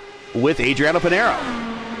lead with Adriano Pinheiro.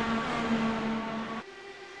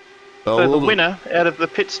 So the winner out of the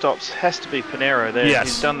pit stops has to be Pinheiro there. Yes.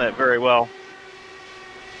 He's done that very well.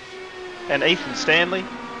 And Ethan Stanley,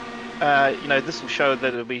 this will show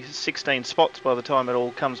that it'll be 16 spots by the time it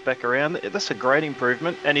all comes back around. That's a great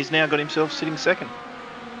improvement, and he's now got himself sitting 2nd.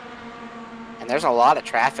 And there's a lot of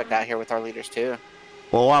traffic out here with our leaders too.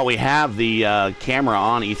 Well, while we have the camera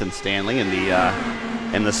on Ethan Stanley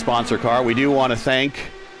and the sponsor car, we do want to thank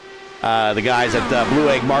the guys at Blue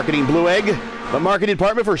Egg Marketing. Blue Egg, the marketing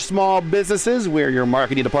department for small businesses. We're your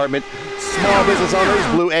marketing department. Small business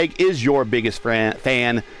owners, Blue Egg is your biggest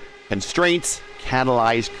fan. Constraints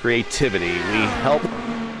catalyze creativity. We help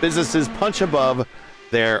businesses punch above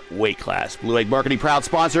their weight class. Blue Egg Marketing, proud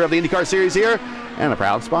sponsor of the IndyCar Series here, and a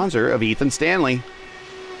proud sponsor of Ethan Stanley.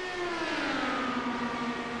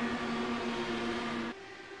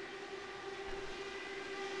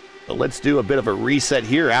 So let's do a bit of a reset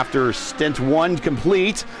here after stint 1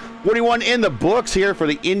 complete. 41 in the books here for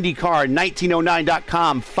the IndyCar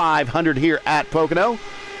 1909.com 500 here at Pocono.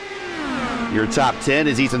 Your top 10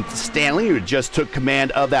 is Ethan Stanley, who just took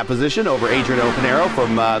command of that position over Adriano Pinheiro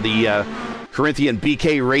from the Corinthian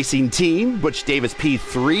BK Racing team. Butch Davis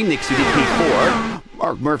P3, Nick Sudin P4,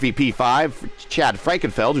 Mark Murphy P5, Chad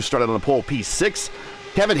Frankenfeld, who started on the pole, P6,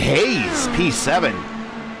 Kevin Hayes P7.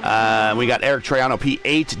 We got Eric Troiano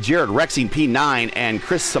P8, Jared Rexing P9, and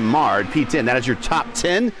Chris Samard P10. That is your top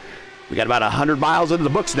 10. We got about 100 miles into the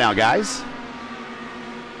books now, guys.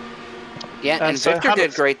 Yeah, and so Victor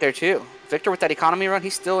did great there too. Victor with that economy run,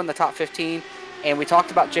 he's still in the top 15. And we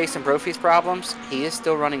talked about Jason Brophy's problems. He is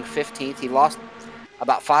still running 15th. He lost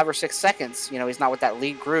about 5 or 6 seconds. You know, he's not with that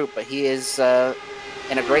lead group, but he is in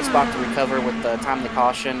a great spot to recover with the timely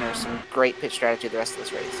caution or some great pit strategy the rest of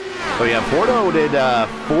this race. So yeah, Porto did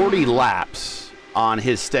 40 laps on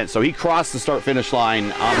his stint. So he crossed the start-finish line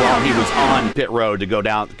while he was on pit road to go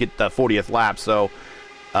down, get the 40th lap. So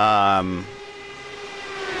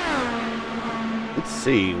let's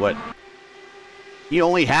see what... He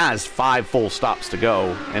only has 5 full stops to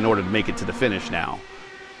go in order to make it to the finish now.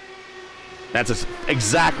 That's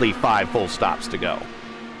exactly 5 full stops to go.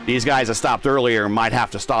 These guys that stopped earlier might have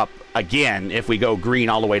to stop again if we go green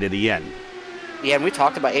all the way to the end. Yeah, and we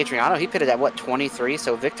talked about Adriano. He pitted at, what, 23?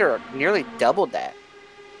 So Victor nearly doubled that.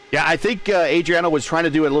 Yeah, I think Adriano was trying to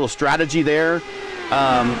do a little strategy there.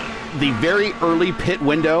 The very early pit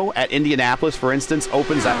window at Indianapolis, for instance,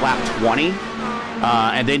 opens at lap 20.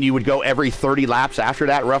 And then you would go every 30 laps after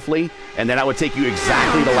that, roughly. And then that would take you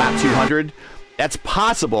exactly to lap 200. That's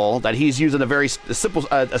possible that he's using a very simple,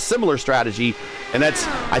 a similar strategy. And that's,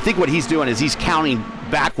 I think what he's doing is he's counting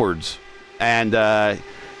backwards and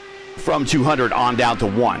from 200 on down to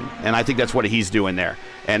 1. And I think that's what he's doing there.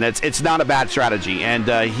 And it's not a bad strategy. And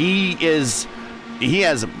he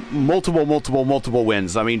has multiple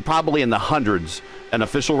wins. I mean, probably in the hundreds in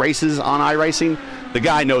official races on iRacing. The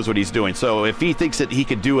guy knows what he's doing. So if he thinks that he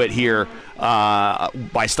could do it here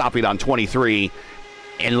by stopping on 23,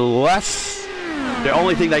 unless the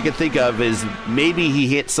only thing I can think of is maybe he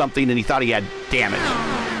hit something and he thought he had damage.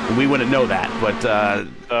 And we wouldn't know that. But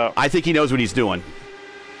I think he knows what he's doing.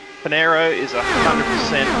 Pinero is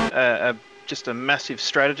 100% just a massive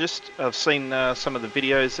strategist. I've seen some of the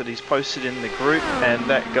videos that he's posted in the group, and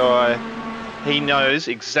that guy, he knows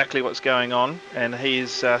exactly what's going on, and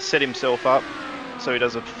he's set himself up so he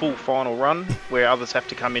does a full final run where others have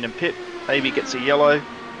to come in and pit. Maybe gets a yellow,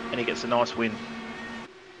 and he gets a nice win.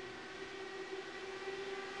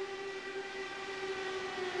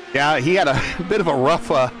 Yeah, he had a bit of a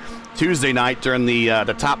rough Tuesday night during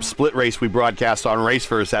the top split race we broadcast on Race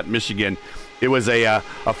First at Michigan. It was a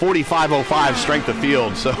 45.05 strength of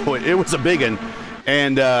field, so it was a big one.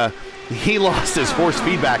 And he lost his force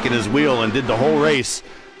feedback in his wheel and did the whole race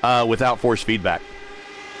without force feedback.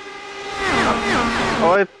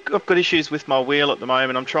 I've got issues with my wheel at the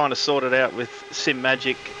moment. I'm trying to sort it out with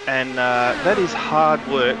SimMagic, and that is hard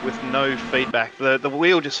work with no feedback. The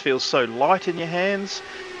wheel just feels so light in your hands,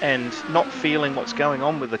 and not feeling what's going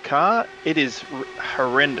on with the car, it is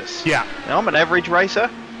horrendous. Yeah. Now, I'm an average racer.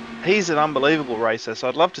 He's an unbelievable racer, so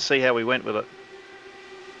I'd love to see how we went with it.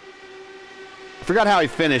 I forgot how he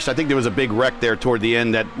finished. I think there was a big wreck there toward the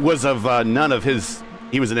end that was of none of his...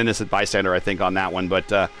 He was an innocent bystander, I think, on that one.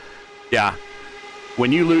 But, yeah,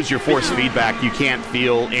 when you lose your force feedback, you can't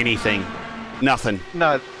feel anything. Nothing.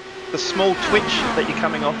 No, the small twitch that you're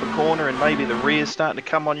coming off a corner and maybe the rear's starting to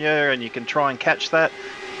come on you and you can try and catch that.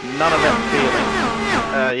 None of that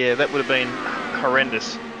feeling. Yeah, that would have been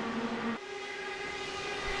horrendous.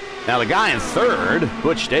 Now, the guy in third,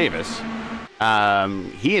 Butch Davis,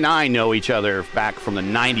 he and I know each other back from the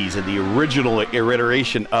 90s in the original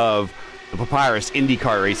iteration of the Papyrus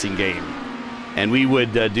IndyCar racing game. And we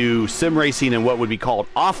would do sim racing in what would be called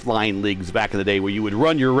offline leagues back in the day, where you would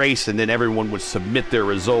run your race and then everyone would submit their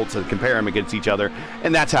results and compare them against each other,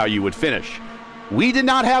 and that's how you would finish. We did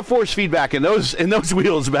not have force feedback in those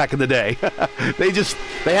wheels back in the day. they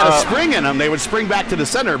had a spring in them. They would spring back to the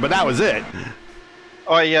center, but that was it.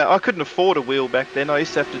 I couldn't afford a wheel back then. I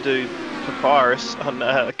used to have to do Papyrus on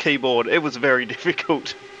a keyboard. It was very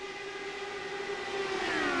difficult.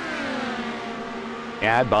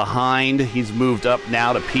 And behind, he's moved up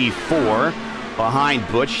now to P4. Behind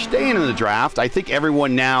Butch, staying in the draft. I think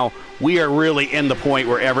everyone now, we are really in the point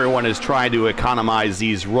where everyone is trying to economize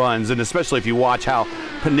these runs, and especially if you watch how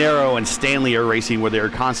Pinero and Stanley are racing, where they're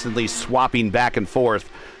constantly swapping back and forth.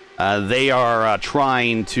 They are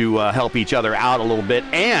trying to help each other out a little bit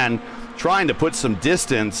and trying to put some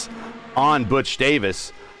distance on Butch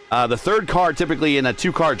Davis. The third car, typically in a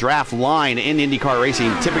two-car draft line in IndyCar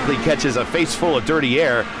racing, typically catches a face full of dirty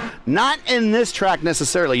air. Not in this track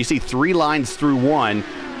necessarily. You see 3 lines through 1.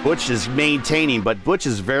 Butch is maintaining, but Butch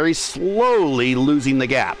is very slowly losing the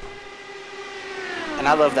gap. And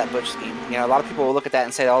I love that Butch scheme. You know, a lot of people will look at that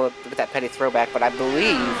and say, "Oh, look at that petty throwback," but I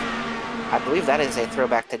believe that is a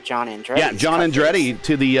throwback to John Andretti. Yeah, John Andretti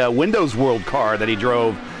to the Windows World car that he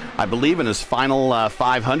drove, I believe, in his final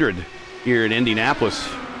 500 here in Indianapolis.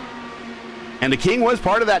 And the King was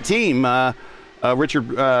part of that team.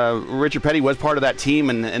 Richard Petty was part of that team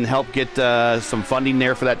and helped get some funding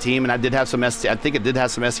there for that team. And I did have some, I think it did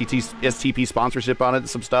have some STP sponsorship on it,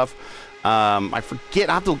 some stuff. I forget.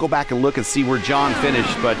 I have to go back and look and see where John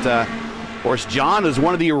finished. But of course, John is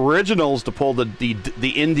one of the originals to pull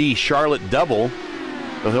the Indy Charlotte double.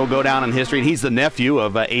 So he'll go down in history. And he's the nephew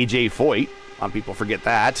of AJ Foyt. A lot of people forget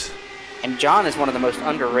that. And John is one of the most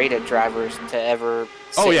underrated drivers to ever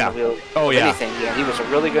sit in the wheel of anything. Yeah, he was a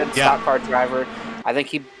really good stock car driver. I think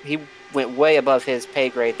he went way above his pay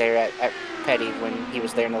grade there at Petty when he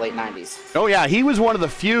was there in the late 90s. Oh, yeah. He was one of the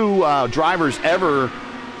few drivers ever,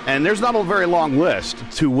 and there's not a very long list,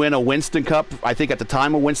 to win a Winston Cup. I think at the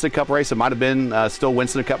time of Winston Cup race, it might have been still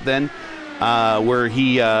Winston Cup then, where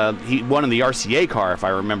he won in the RCA car, if I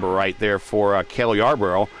remember right, there for Cale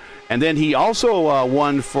Yarborough. And then he also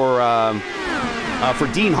won for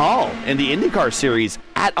Dean Hall in the IndyCar Series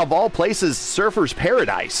at, of all places, Surfer's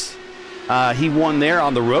Paradise. He won there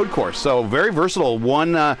on the road course. So very versatile.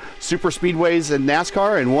 Won super speedways in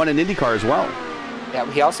NASCAR and won in IndyCar as well. Yeah,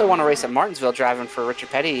 he also won a race at Martinsville driving for Richard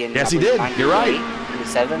Petty. Yes, he did. You're right.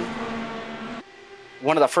 97.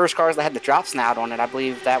 One of the first cars that had the drop snout on it. I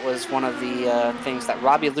believe that was one of the things that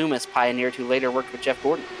Robbie Loomis pioneered, who later worked with Jeff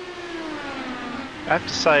Gordon. I have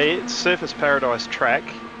to say, Surface Paradise track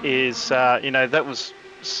is, that was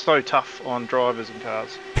so tough on drivers and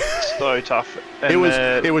cars. So tough. And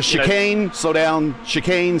it was chicane, slow down,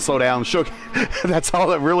 chicane, slow down, That's all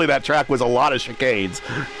that track was, a lot of chicanes.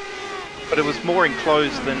 But it was more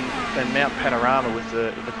enclosed than Mount Panorama with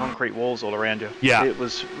the concrete walls all around you. Yeah. It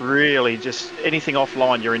was really just anything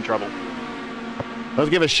offline, you're in trouble. Let's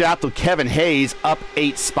give a shout to Kevin Hayes, up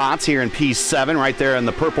 8 spots here in P7, right there in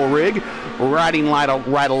the purple rig, riding right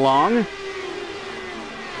along.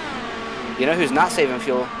 You know who's not saving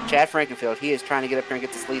fuel? Chad Frankenfield. He is trying to get up here and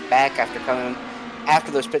get this lead back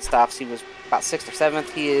after those pit stops. He was about 6th or 7th.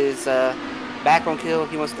 He is back on kill.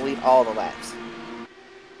 He wants to lead all the laps.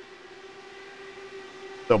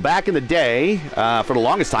 So back in the day, for the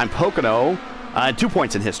longest time, Pocono, 2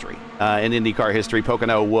 points in history. In IndyCar history,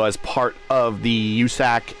 Pocono was part of the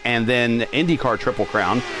USAC and then IndyCar Triple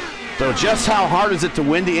Crown. So just how hard is it to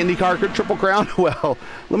win the IndyCar Triple Crown? Well,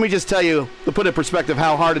 let me just tell you, to put in perspective,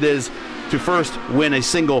 how hard it is to first win a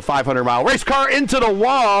single 500-mile race car into the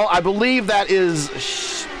wall. I believe that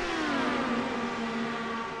is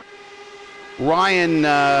Ryan.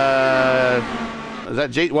 Is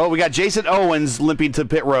that well, we got Jason Owens limping to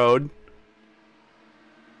pit road.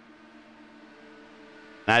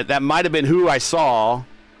 That might have been who I saw.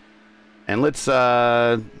 And let's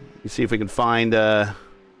see if we can find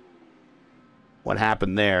what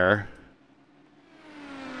happened there.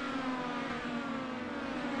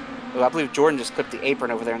 Well, I believe Jordan just clipped the apron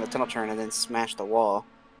over there in the tunnel turn and then smashed the wall.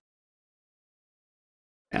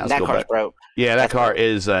 Yeah, that car's broke. Yeah, that car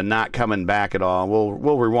is not coming back at all.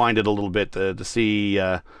 We'll rewind it a little bit to see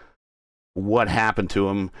what happened to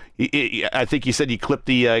him. I think you said he clipped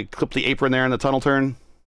the apron there in the tunnel turn.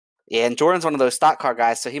 Yeah, and Jordan's one of those stock car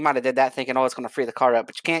guys, so he might have did that thinking, oh, it's going to free the car up,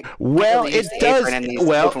 but you can't. Well, really it does.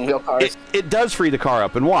 Well, open wheel cars. It does free the car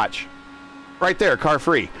up, and watch, right there, car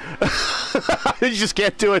free. You just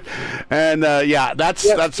can't do it, and that's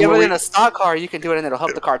but in a stock car, you can do it, and it'll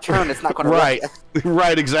help the car turn. It's not going to right,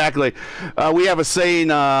 right, exactly. We have a saying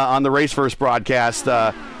on the Race First broadcast: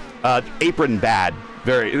 apron bad.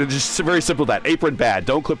 Very simple. That apron bad.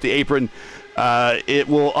 Don't clip the apron. It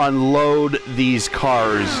will unload these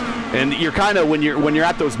cars, and you're kind of when you're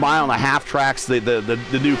at those 1.5-mile tracks,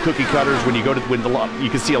 the new cookie cutters. When you go to you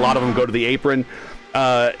can see a lot of them go to the apron.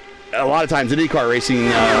 A lot of times in IndyCar racing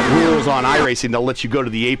rules on iRacing, they'll let you go to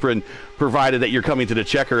the apron, provided that you're coming to the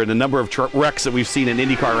checker. And the number of wrecks that we've seen in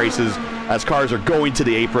IndyCar races as cars are going to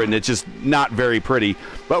the apron, it's just not very pretty.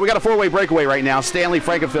 But we got a 4-way breakaway right now: Stanley,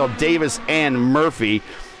 Frankenfield, Davis, and Murphy.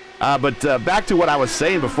 But back to what I was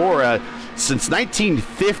saying before. Since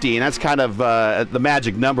 1950, and that's kind of the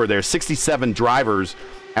magic number there, 67 drivers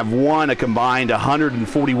have won a combined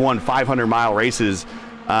 141 500-mile races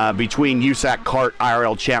between USAC Kart,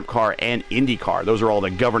 IRL Champ Car, and IndyCar. Those are all the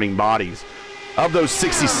governing bodies. Of those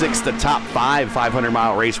 66, the top 5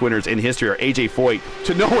 500-mile race winners in history are A.J. Foyt.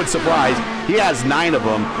 To no one's surprise, he has 9 of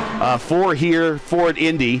them, 4 here, 4 at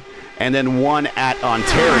Indy, and then 1 at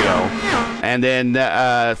Ontario. And then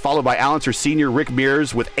followed by Allenser Sr., Rick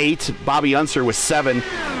Mears with 8, Bobby Unser with 7.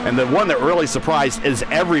 And the one that really surprised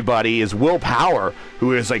everybody is Will Power,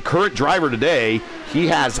 who is a current driver today. He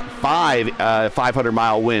has 5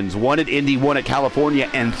 500-mile wins, 1 at Indy, 1 at California,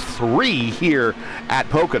 and 3 here at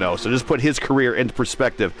Pocono. So just put his career into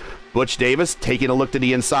perspective. Butch Davis taking a look to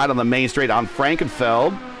the inside on the main straight on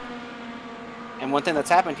Frankenfeld. And one thing that's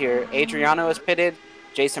happened here, Adriano is pitted.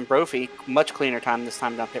 Jason Brophy, much cleaner time this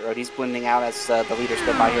time down pit road. He's blending out as the leaders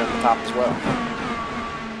go by here on the top as well.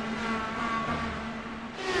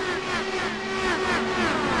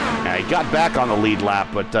 Yeah, he got back on the lead lap,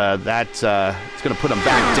 but that's going to put him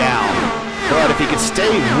back down. But if he can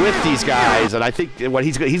stay with these guys, and I think what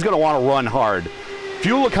he's going to want to run hard.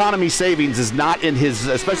 fuel economy savings is not in his,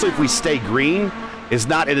 especially if we stay green, is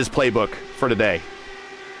not in his playbook for today.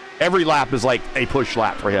 Every lap is like a push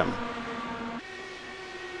lap for him.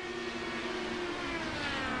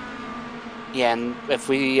 Yeah, and if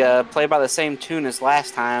we play by the same tune as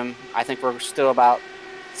last time, I think we're still about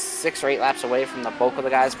 6 or 8 laps away from the bulk of the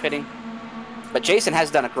guys pitting. But Jason has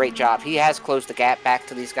done a great job. He has closed the gap back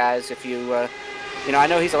to these guys. If you, you know, I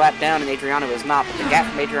know he's a lap down and Adriano is not, but the gap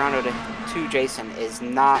from Adriano to Jason is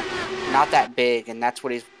not that big, and that's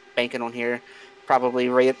what he's banking on here. Probably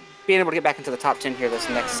being able to get back into the top 10 here this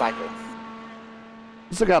next cycle.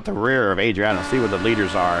 Let's look out the rear of Adriano, see where the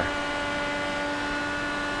leaders are.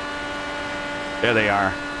 There they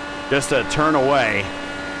are. Just a turn away.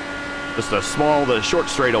 Just a short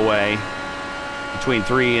straight away between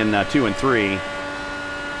 2 and 3.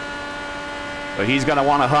 So he's going to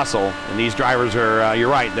want to hustle. And these drivers are, you're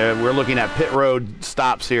right, we're looking at pit road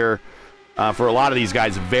stops here for a lot of these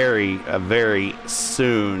guys very, very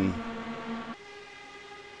soon.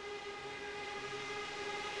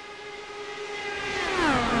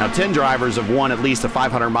 Now, 10 drivers have won at least a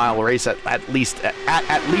 500-mile race at least 3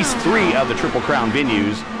 of the Triple Crown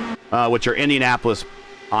venues, which are Indianapolis,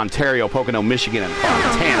 Ontario, Pocono, Michigan, and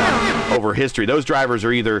Fontana over history. Those drivers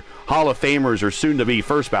are either Hall of Famers or soon-to-be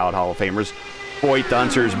first-ballot Hall of Famers. Foyt,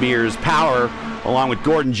 Dunsers, Mears, Power, along with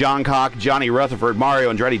Gordon Johncock, Johnny Rutherford,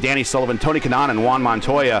 Mario Andretti, Danny Sullivan, Tony Kanaan, and Juan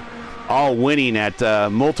Montoya, all winning at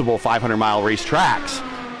multiple 500-mile race tracks.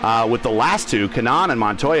 With the last two, Kanaan and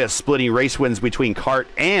Montoya, splitting race wins between kart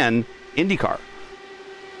and IndyCar.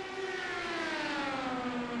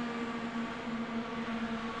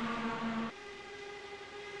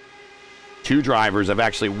 Two drivers have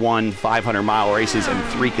actually won 500-mile races in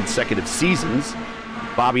 3 consecutive seasons.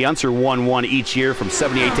 Bobby Unser won one each year from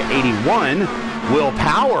 78 to 81. Will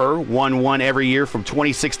Power won one every year from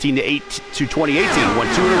 2016 to 2018.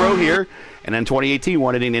 Won 2 in a row here, and then 2018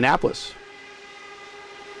 won at Indianapolis.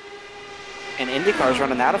 And IndyCar's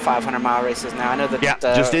running out of 500-mile races now. I know that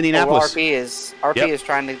just Indianapolis. RP is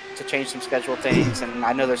trying to change some schedule things, and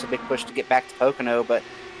I know there's a big push to get back to Pocono, but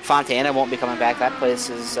Fontana won't be coming back. That place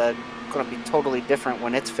is going to be totally different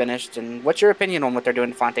when it's finished. And what's your opinion on what they're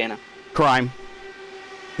doing to Fontana? Crime.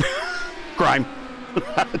 Crime.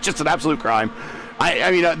 Just an absolute crime.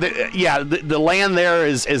 I mean, the land there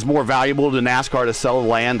is more valuable to NASCAR to sell the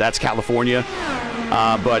land. That's California.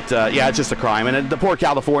 Yeah, it's just a crime. And the poor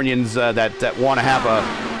Californians that want to have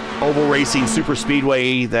a oval racing super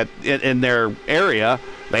speedway that in their area.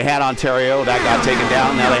 They had Ontario, that got taken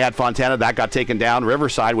down. Now they had Fontana, that got taken down.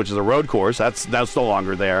 Riverside, which is a road course, that's no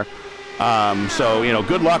longer there. So, you know,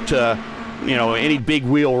 good luck to, you know, any big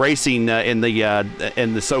wheel racing in the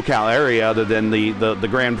SoCal area other than the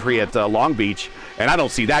Grand Prix at Long Beach. And I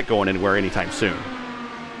don't see that going anywhere anytime soon.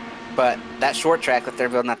 But that short track that they're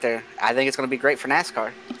building out there, I think it's going to be great for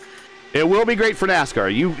NASCAR. It will be great for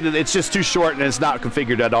NASCAR. It's just too short and it's not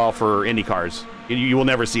configured at all for Indy cars. You will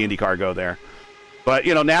never see IndyCar go there. But,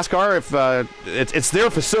 you know, NASCAR, if it's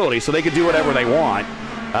their facility, so they can do whatever they want.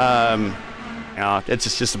 You know,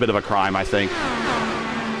 it's just a bit of a crime, I think.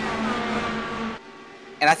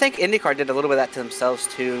 And I think IndyCar did a little bit of that to themselves,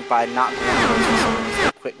 too, by not going to those facilities.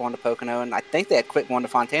 They quit going to Pocono, and I think they had quit going to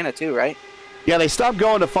Fontana, too, right? Yeah, they stopped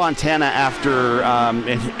going to Fontana after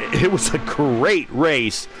it was a great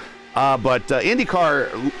race. But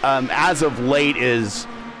IndyCar, as of late, is,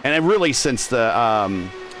 and really since the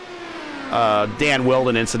Dan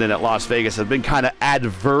Weldon incident at Las Vegas, has been kind of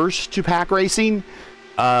adverse to pack racing.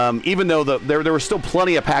 Even though there was still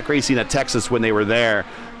plenty of pack racing at Texas when they were there.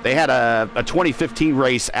 They had a 2015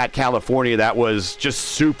 race at California that was just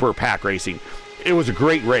super pack racing. It was a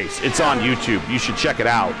great race. It's on YouTube. You should check it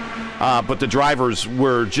out. But the drivers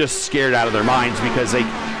were just scared out of their minds because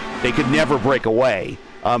they could never break away.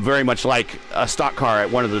 Very much like a stock car at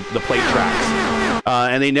one of the plate tracks.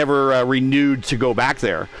 And they never renewed to go back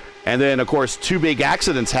there. And then, of course, 2 big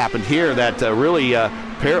accidents happened here that really,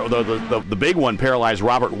 the big one paralyzed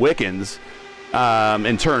Robert Wickens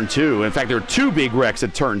in Turn 2. In fact, there were 2 big wrecks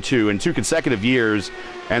at Turn 2 in 2 consecutive years,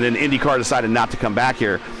 and then IndyCar decided not to come back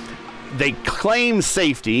here. They claim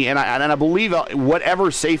safety, and I believe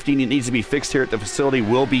whatever safety needs to be fixed here at the facility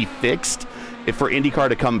will be fixed for IndyCar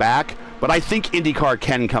to come back. But I think IndyCar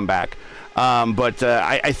can come back.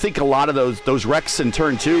 I think a lot of those wrecks in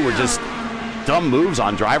Turn 2 were just dumb moves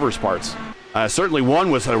on drivers' parts. Certainly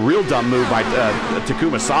one was a real dumb move by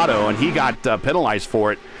Takuma Sato, and he got penalized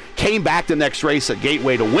for it. Came back the next race at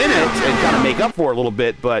Gateway to win it and kind of make up for it a little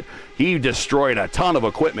bit, but he destroyed a ton of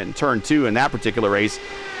equipment in Turn 2 in that particular race.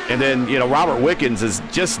 And then, you know, Robert Wickens is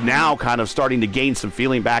just now kind of starting to gain some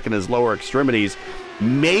feeling back in his lower extremities.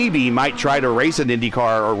 maybe might try to race an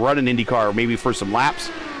IndyCar or run an IndyCar maybe for some laps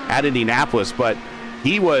at Indianapolis, but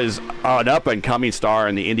he was an up-and-coming star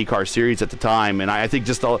in the IndyCar Series at the time, and I think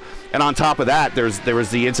and on top of that, there was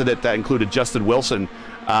the incident that included Justin Wilson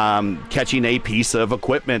catching a piece of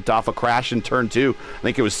equipment off a crash in Turn 2. I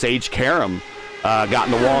think it was Sage Karam got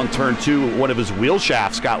in the wall in Turn 2. One of his wheel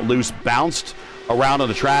shafts got loose, bounced around on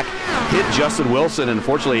the track, hit Justin Wilson, and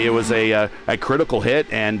unfortunately it was a critical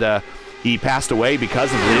hit, and he passed away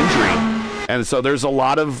because of the injury. And so there's a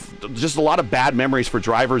lot of bad memories for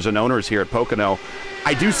drivers and owners here at Pocono.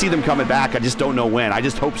 I do see them coming back. I just don't know when. I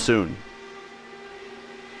just hope soon.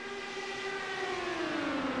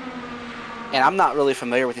 And I'm not really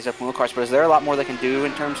familiar with these open wheel cars, but is there a lot more they can do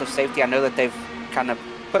in terms of safety? I know that they've kind of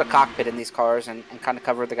put a cockpit in these cars and kind of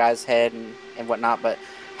covered the guy's head and whatnot, but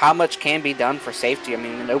how much can be done for safety? I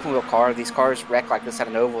mean, in an open wheel car, these cars wreck like this at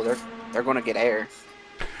an oval, they're going to get air.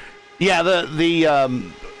 Yeah,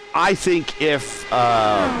 I think if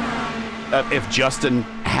Justin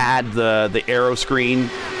had the aero screen,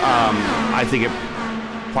 I think it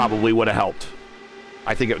probably would have helped.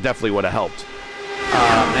 I think it definitely would have helped.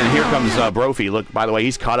 And here comes Brophy. Look, by the way,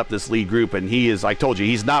 he's caught up this lead group, and he is, I told you,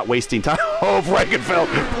 he's not wasting time. Oh, Frankenfeld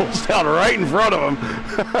pulls down right in front of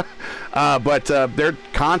him. But they're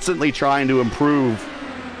constantly trying to improve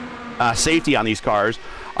safety on these cars.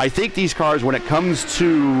 I think these cars, when it comes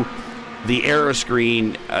to the aero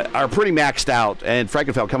screen, are pretty maxed out. And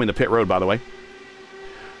Frankenfeld coming to pit road, by the way.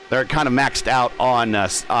 They're kind of maxed out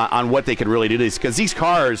on what they can really do. Because these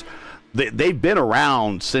cars, they've been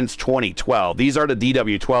around since 2012. These are the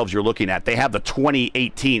DW12s you're looking at. They have the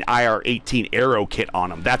 2018 IR18 aero kit on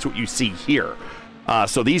them. That's what you see here.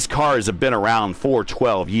 So these cars have been around for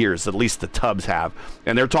 12 years, at least the tubs have.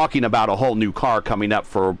 And they're talking about a whole new car coming up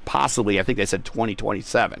for possibly, I think they said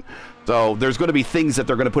 2027. So there's going to be things that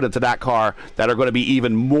they're going to put into that car that are going to be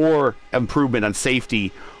even more improvement on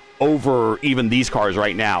safety over even these cars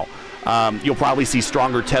right now. You'll probably see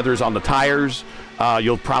stronger tethers on the tires.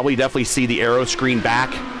 You'll probably definitely see the aero screen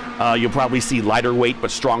back. You'll probably see lighter weight but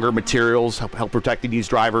stronger materials help protecting these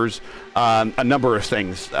drivers. A number of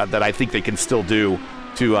things that I think they can still do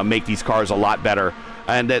to make these cars a lot better.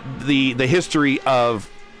 And that the history of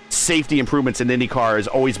safety improvements in IndyCar has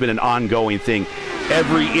always been an ongoing thing.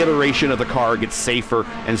 Every iteration of the car gets safer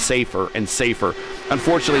and safer and safer.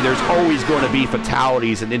 Unfortunately, there's always going to be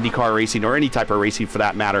fatalities in IndyCar racing, or any type of racing for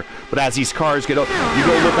that matter. But as these cars get old, you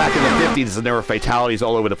go look back in the 50s and there were fatalities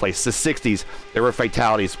all over the place. The 60s, there were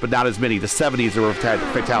fatalities, but not as many. The 70s, there were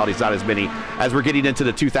fatalities, not as many. As we're getting into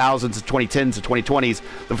the 2000s, the 2010s, the 2020s,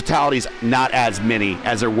 the fatalities, not as many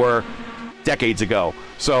as there were decades ago.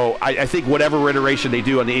 So I think whatever iteration they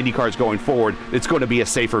do on the IndyCars going forward, it's going to be a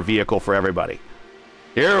safer vehicle for everybody.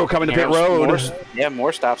 Here, coming to pit road.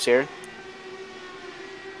 More stops here.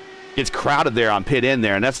 It's crowded there on pit in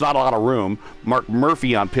there, and that's not a lot of room. Mark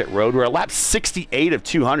Murphy on pit road. We're at lap 68 of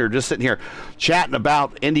 200, just sitting here chatting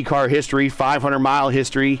about IndyCar history, 500-mile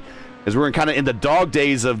history, as we're kind of in the dog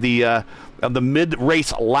days of the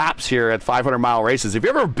mid-race laps here at 500-mile races. If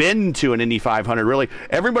you've ever been to an Indy 500, really,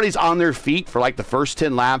 everybody's on their feet for like the first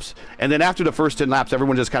 10 laps, and then after the first 10 laps,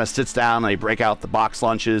 everyone just kind of sits down and they break out the box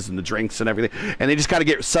lunches and the drinks and everything, and they just kind of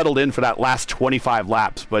get settled in for that last 25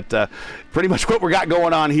 laps. But pretty much what we got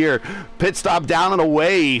going on here. Pit stop down and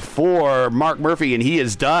away for Mark Murphy, and he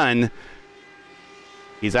is done.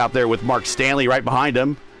 He's out there with Mark Stanley right behind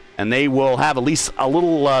him. And they will have at least a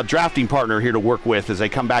little drafting partner here to work with as they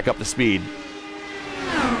come back up to speed.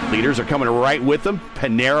 Leaders are coming right with them.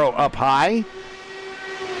 Pinero up high.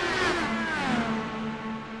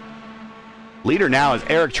 Leader now is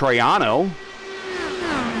Eric Troiano.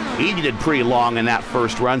 He did pretty long in that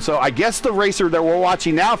first run. So I guess the racer that we're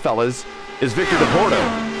watching now, fellas, is Victor DePorto.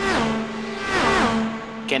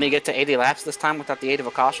 Can he get to 80 laps this time without the aid of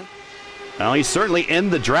a caution? Well, he's certainly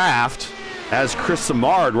in the draft. Has Chris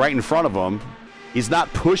Samard right in front of him. He's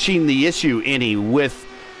not pushing the issue any with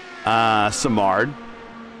Samard.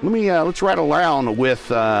 Let's ride around with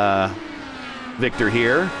Victor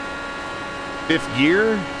here. 5th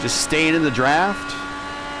year, just staying in the draft.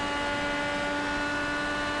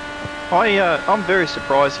 I'm very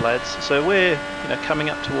surprised, lads. So we're coming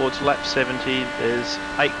up towards lap 70. There's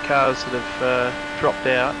 8 cars that have dropped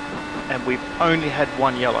out, and we've only had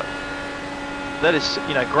 1 yellow. That is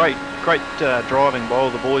great driving by all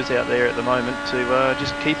the boys out there at the moment to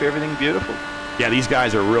just keep everything beautiful. Yeah, these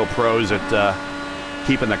guys are real pros at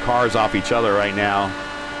keeping the cars off each other right now.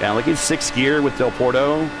 Yeah, look at 6th gear with Del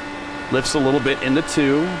Porto. Lifts a little bit into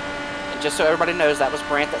 2. And just so everybody knows, that was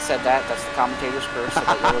Brant that said that. That's the commentator's curse. So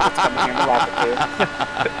that coming here and watch it too.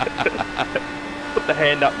 Put the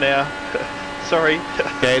hand up now. Sorry.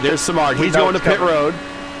 Okay, there's Samard. He's going to pit road.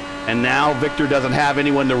 And now Victor doesn't have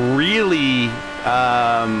anyone to really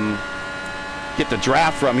get the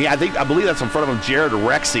draft from. I believe that's in front of him, Jared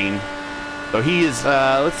Rexing. So he is,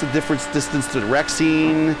 what's the difference distance to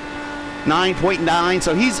Rexing? 9.9.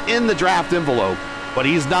 So he's in the draft envelope, but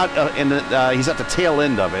he's not he's at the tail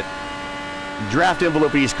end of it. Draft envelope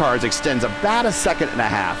of these cars extends about a second and a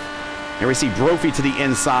half. Here we see Brophy to the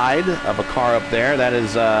inside of a car up there. That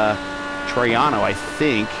is Troiano, I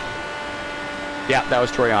think. Yeah, that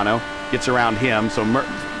was Troiano. Gets around him. So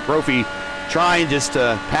Brophy trying just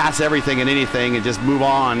to pass everything and anything and just move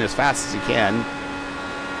on as fast as he can.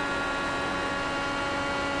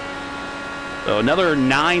 So another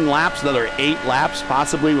 9 laps, another 8 laps,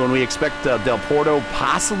 possibly when we expect Del Porto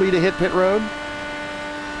possibly to hit pit road.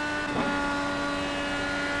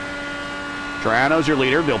 Troiano's your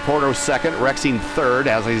leader. Del Porto's second. Rexing third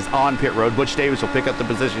as he's on pit road. Butch Davis will pick up the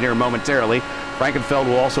position here momentarily. Frankenfeld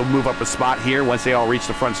will also move up a spot here once they all reach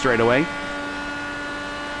the front straightaway.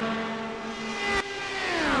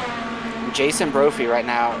 Jason Brophy right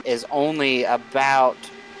now is only about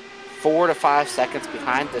 4 to 5 seconds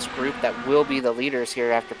behind this group that will be the leaders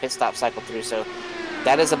here after pit stop cycle through. So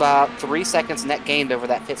that is about 3 seconds net gained over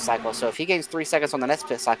that pit cycle. So if he gains 3 seconds on the next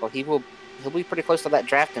pit cycle, he'll be pretty close to that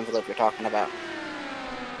draft envelope you're talking about.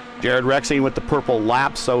 Jared Rexing with the purple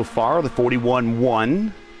lap so far, the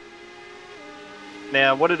 41-1.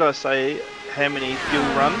 Now, what did I say? How many fuel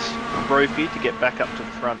runs for Brophy to get back up to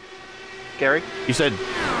the front? Gary? You said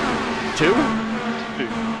 2? 2.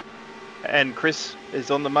 And Chris is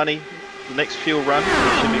on the money. The next fuel run, he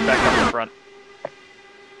should be back up the front.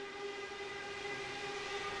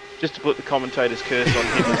 Just to put the commentator's curse on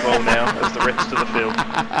him as well now as the rest of the field.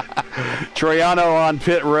 Troiano on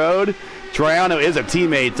pit road. Troiano is a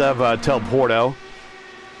teammate of Del Porto.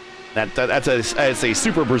 That's a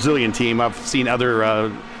super Brazilian team. I've seen other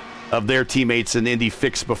of their teammates in Indy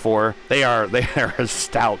Fix before. They are a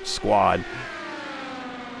stout squad.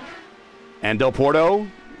 And Del Porto,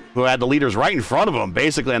 who had the leaders right in front of him,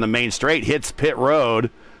 basically on the main straight, hits pit road,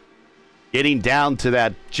 getting down to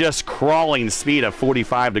that just crawling speed of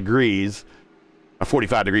 45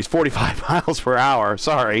 miles per hour.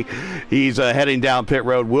 Sorry. He's heading down pit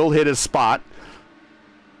road, will hit his spot.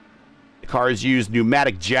 The cars use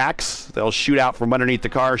pneumatic jacks. They'll shoot out from underneath the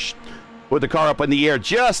car, put the car up in the air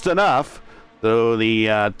just enough so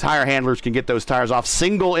the tire handlers can get those tires off.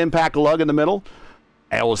 Single impact lug in the middle.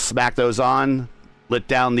 I will smack those on, let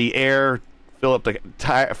down the air, fill up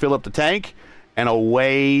the tank, and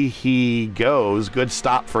away he goes. Good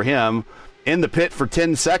stop for him. In the pit for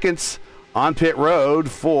 10 seconds on pit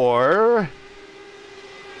road for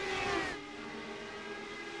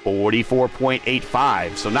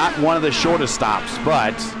 44.85. So not one of the shortest stops,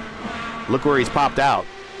 but look where he's popped out.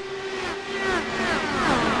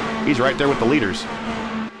 He's right there with the leaders.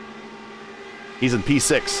 He's in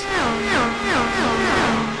P6.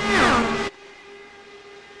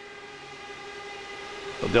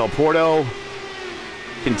 So Del Porto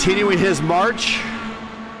continuing his march.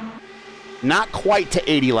 Not quite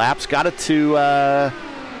to 80 laps. Got it to,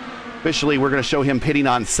 officially, we're going to show him pitting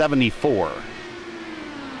on 74.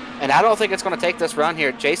 And I don't think it's going to take this run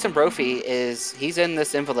here. Jason Brophy he's in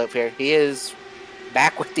this envelope here. He is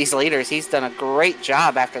back with these leaders. He's done a great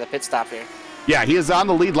job after the pit stop here. Yeah, he is on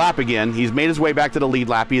the lead lap again. He's made his way back to the lead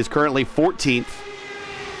lap. He is currently 14th.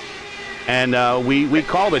 And we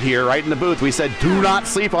called it here right in the booth. We said, do not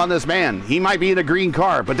sleep on this man. He might be in a green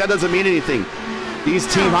car, but that doesn't mean anything. These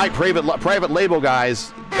Team Hype private label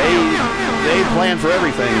guys, they plan for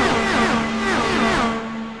everything.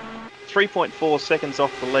 3.4 seconds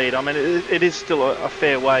off the lead. I mean, it is still a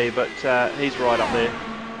fair way, but he's right up there.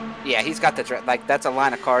 Yeah, he's got that's a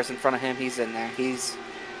line of cars in front of him. He's in there. He's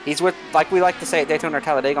with, like we like to say at Daytona or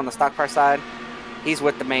Talladega on the stock car side, he's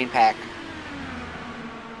with the main pack.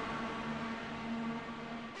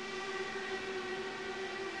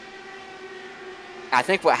 I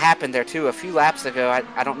think what happened there, too, a few laps ago,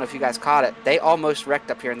 I don't know if you guys caught it, they almost wrecked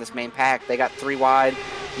up here in this main pack. They got 3 wide,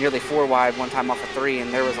 nearly 4 wide one time off of 3,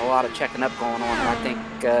 and there was a lot of checking up going on. And I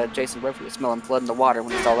think Jason Brophy was smelling blood in the water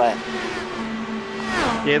when he saw that.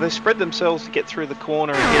 Yeah, they spread themselves to get through the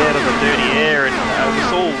corner and get out of the dirty air, and it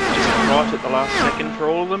was all just right at the last second for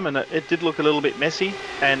all of them, and it did look a little bit messy.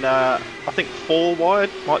 And I think 4 wide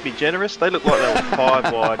might be generous. They looked like they were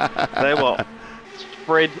 5 wide. They were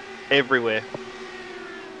spread everywhere.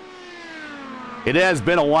 It has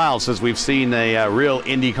been a while since we've seen a real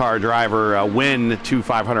IndyCar driver win 2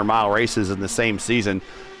 500-mile races in the same season.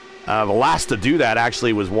 The last to do that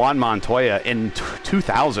actually was Juan Montoya in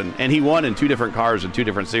 2000, and he won in 2 different cars in 2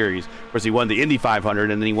 different series. Of course, he won the Indy 500,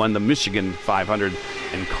 and then he won the Michigan 500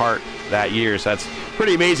 in kart that year. So that's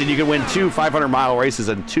pretty amazing. You can win 2 500-mile races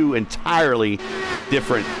in 2 entirely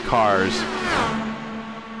different cars.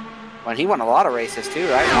 Well, he won a lot of races too,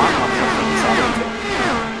 right?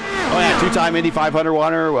 Oh yeah, 2-time Indy 500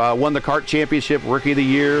 winner, won the kart championship, Rookie of the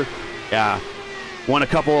Year. Yeah, won a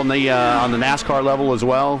couple on the NASCAR level as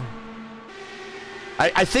well.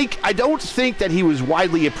 I don't think that he was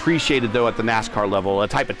widely appreciated though at the NASCAR level, a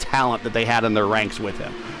type of talent that they had in their ranks with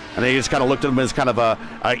him. And they just kind of looked at him as kind of a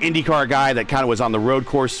IndyCar guy that kind of was on the road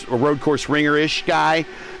course ringer-ish guy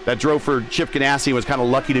that drove for Chip Ganassi and was kind of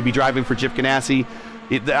lucky to be driving for Chip Ganassi.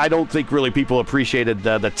 I don't think really people appreciated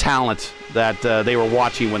the talent that they were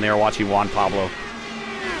watching when they were watching Juan Pablo.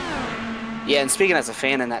 Yeah, and speaking as a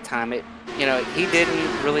fan in that time, he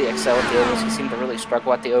didn't really excel at the ovals. He seemed to really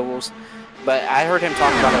struggle at the ovals. But I heard him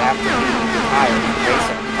talk about it after he retired from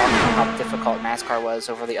racing, talking about how difficult NASCAR was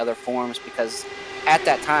over the other forms, because at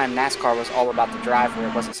that time, NASCAR was all about the driver.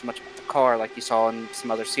 It wasn't so much about the car like you saw in some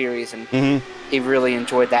other series. And he really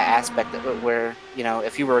enjoyed that aspect of it where,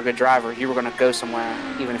 if you were a good driver, you were going to go somewhere,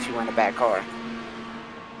 even if you were in a bad car.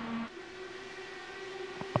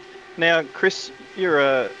 Now, Chris, you're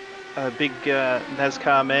a big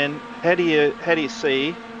NASCAR man. How do you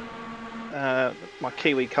see my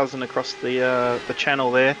Kiwi cousin across the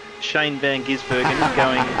channel there, Shane Van Gisbergen,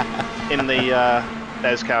 going in the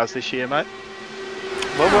NASCARs this year, mate?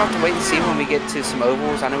 Well, we'll have to wait and see when we get to some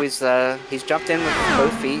ovals. I know he's jumped in with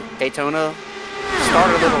both feet. Daytona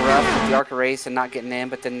started a little rough with the ARCA race and not getting in,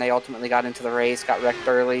 but then they ultimately got into the race, got wrecked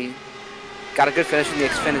early. Got a good finish in the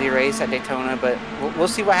Xfinity race at Daytona, but we'll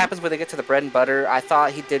see what happens when they get to the bread and butter. I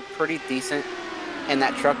thought he did pretty decent in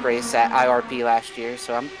that truck race at IRP last year,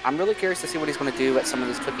 so I'm really curious to see what he's going to do at some of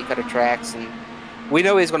these cookie-cutter tracks. And we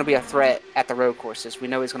know he's going to be a threat at the road courses. We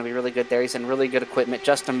know he's going to be really good there. He's in really good equipment.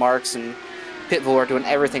 Justin Marks and Pitbull are doing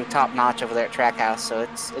everything top-notch over there at Trackhouse, so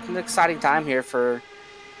it's an exciting time here for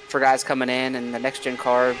guys coming in, and the next-gen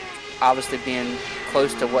car obviously being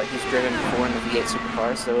close to what he's driven before in the V8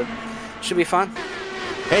 Supercars, so it should be fun.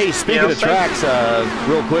 Hey, speaking of tracks,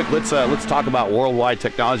 real quick, let's talk about Worldwide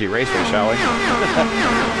Technology Raceway, shall we?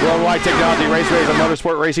 Worldwide Technology Raceway is a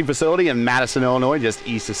motorsport racing facility in Madison, Illinois, just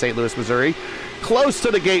east of St. Louis, Missouri. Close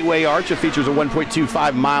to the Gateway Arch, it features a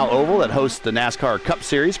 1.25-mile oval that hosts the NASCAR Cup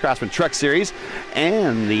Series, Craftsman Truck Series,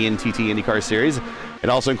 and the NTT IndyCar Series. It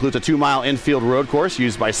also includes a 2-mile infield road course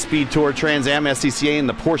used by Speed Tour, Trans Am, SCCA, and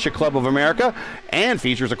the Porsche Club of America, and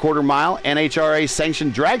features a 1/4-mile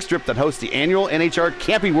NHRA-sanctioned drag strip that hosts the annual NHR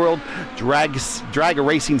Camping World Drag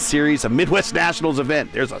Racing Series, a Midwest Nationals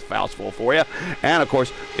event. There's a mouthful for you. And, of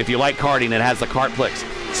course, if you like karting, it has the Kartplex,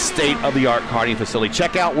 state-of-the-art karting facility.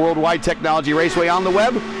 Check out Worldwide Technology Raceway on the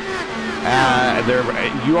web. Their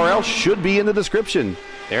URL should be in the description.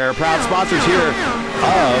 They're proud sponsors here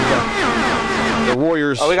of the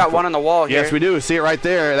Warriors. Oh, we got one on the wall here. Yes, we do. See it right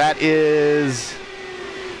there. That is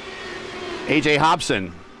AJ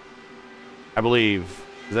Hobson, I believe.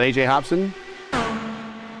 Is that AJ Hobson?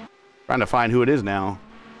 Trying to find who it is now.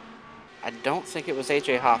 I don't think it was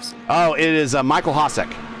AJ Hobson. Oh, it is Michael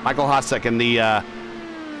Hosek. Michael Hosek in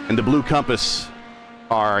the Blue Compass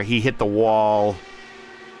car. He hit the wall.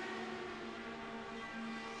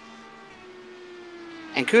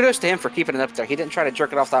 And kudos to him for keeping it up there. He didn't try to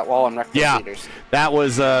jerk it off that wall and wreck the leaders. That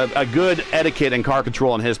was a good etiquette and car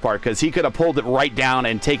control on his part, because he could have pulled it right down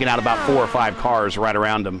and taken out about 4 or 5 cars right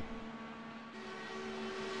around him.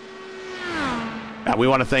 We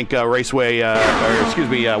want to thank Worldwide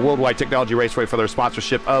Technology Raceway for their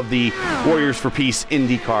sponsorship of the Warriors for Peace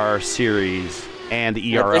IndyCar Series and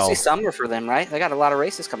the ERL. Busy summer for them, right? They got a lot of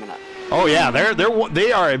races coming up. Oh yeah,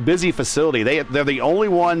 they are a busy facility. They're the only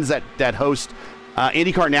ones that host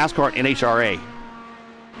IndyCar, NASCAR, and NHRA.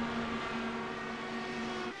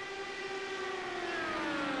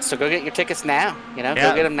 So go get your tickets now. Go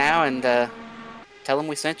get them now and tell them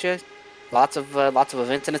we sent you. Lots of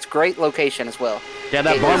events, and it's a great location as well. Yeah,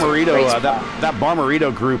 that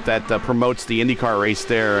Barmarito group that promotes the IndyCar race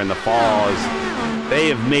there in the fall they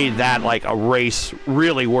have made that like a race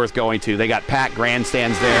really worth going to. They got packed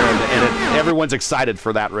grandstands there, and everyone's excited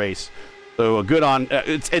for that race. So good on.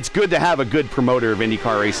 It's good to have a good promoter of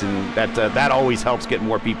IndyCar racing. That always helps get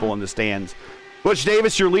more people in the stands. Butch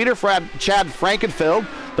Davis, your leader. Chad Frankenfeld,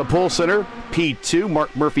 the pole center, P2.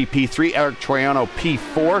 Mark Murphy, P3. Eric Troiano,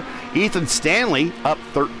 P4. Ethan Stanley up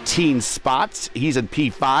 13 spots. He's in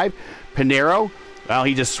P5. Pinero, well,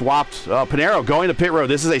 he just swapped. Pinero going to pit road.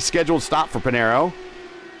 This is a scheduled stop for Pinero.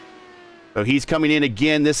 So he's coming in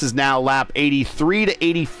again. This is now lap 83 to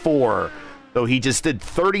 84. So he just did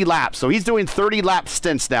 30 laps. So he's doing 30 lap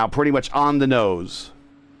stints now, pretty much on the nose.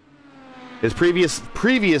 His previous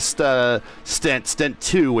stint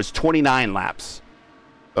 2, was 29 laps.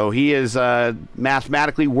 So he is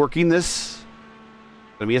mathematically working this.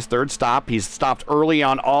 Going to be his third stop. He's stopped early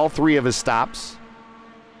on all 3 of his stops.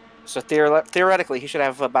 So theoretically, he should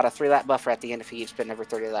have about a 3-lap buffer at the end if he keeps spinning every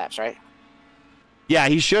 30 laps, right? Yeah,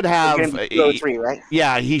 he should have. Go 3, right?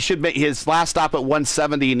 Yeah, he should make his last stop at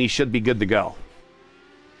 170, and he should be good to go.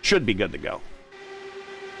 Should be good to go.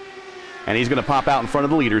 And he's going to pop out in front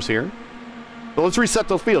of the leaders here. So let's reset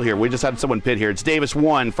the field here. We just had someone pit here. It's Davis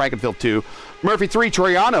 1, Frankenfield 2, Murphy 3,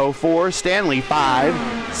 Troiano 4, Stanley 5,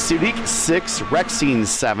 Sudik 6, Rexine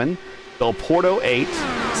 7, Del Porto 8,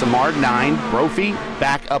 Samard 9, Brophy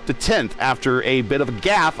back up to 10th after a bit of a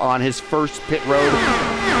gaffe on his first pit road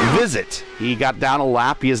visit. He got down a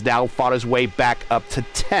lap. He has now fought his way back up to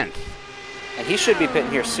 10th. And he should be pitting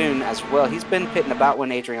here soon as well. He's been pitting about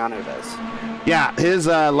when Adriano does. Yeah, his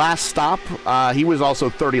last stop, he was also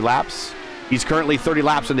 30 laps. He's currently 30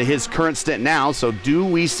 laps into his current stint now, so do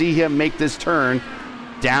we see him make this turn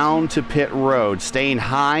down to pit road, staying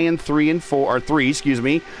high in 3, excuse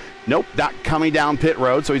me. Nope, not coming down pit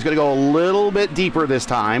road, so he's going to go a little bit deeper this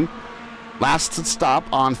time. Last stop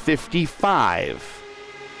on 55.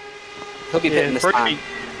 He'll be pitting this time.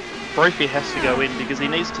 Brophy has to go in because he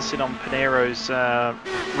needs to sit on Pinero's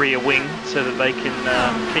rear wing so that they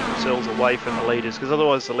can keep themselves away from the leaders, because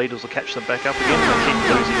otherwise the leaders will catch them back up again and they'll keep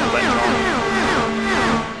losing all that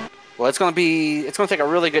time. Well, it's going to take a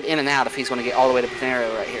really good in and out if he's going to get all the way to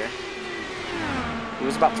Pinero right here. He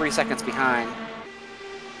was about 3 seconds behind.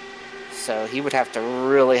 So he would have to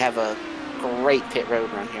really have a great pit road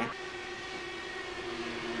run here.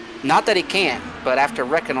 Not that he can't, but after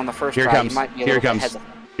wrecking on the first try, he might be a little bit hesitant.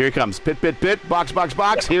 Here he comes. Pit, pit, pit. Box, box,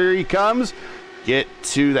 box. Here he comes. Get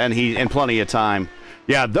to that. And he in plenty of time.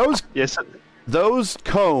 Yeah, those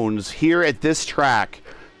cones here at this track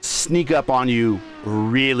sneak up on you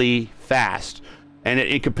really fast. And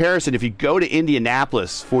in comparison, if you go to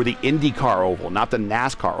Indianapolis for the IndyCar Oval, not the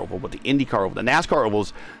NASCAR Oval, but the IndyCar Oval, the NASCAR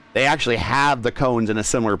Ovals, they actually have the cones in a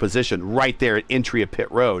similar position right there at entry of pit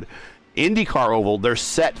road. IndyCar Oval, they're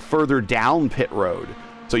set further down pit road.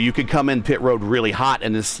 So you could come in pit road really hot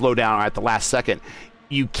and then slow down at the last second.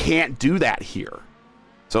 You can't do that here.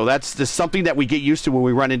 So that's just something that we get used to when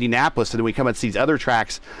we run Indianapolis, and then we come and see these other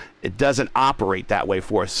tracks. It doesn't operate that way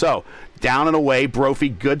for us. So down and away, Brophy,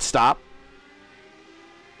 good stop.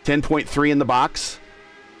 10.3 in the box.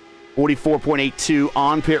 44.82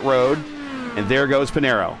 on pit road. And there goes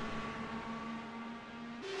Pinero.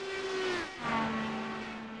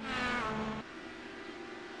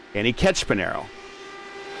 Can he catch Pinero?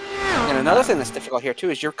 And another thing that's difficult here, too,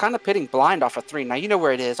 is you're kind of pitting blind off of 3. Now, you know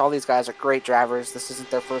where it is. All these guys are great drivers. This isn't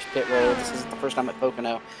their first pit road. This isn't the first time at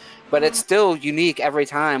Pocono. But it's still unique every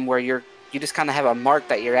time where you just kind of have a mark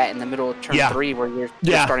that you're at in the middle of turn 3 where you're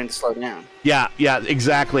starting to slow down. Yeah,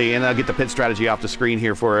 exactly. And I'll get the pit strategy off the screen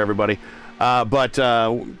here for everybody. But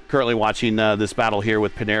currently watching this battle here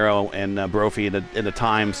with Pinero and Brophy in the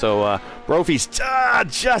time. So Brophy's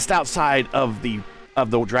just outside of the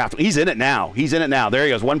draft. He's in it now. There he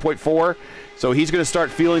goes, 1.4. So he's going to start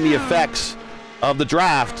feeling the effects of the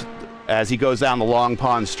draft as he goes down the Long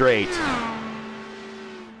Pond Straight.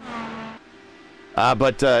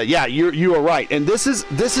 Yeah, you are right. And this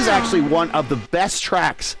is actually one of the best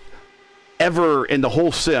tracks ever in the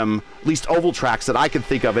whole sim, at least oval tracks that I can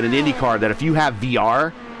think of in an IndyCar, that if you have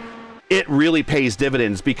VR, it really pays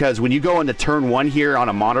dividends, because when you go into turn 1 here on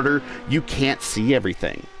a monitor, you can't see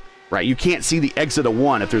everything. Right, you can't see the exit of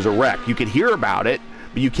 1 if there's a wreck. You can hear about it,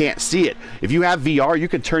 but you can't see it. If you have VR, you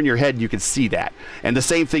can turn your head and you can see that. And the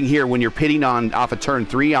same thing here when you're pitting off of turn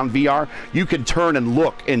 3 on VR, you can turn and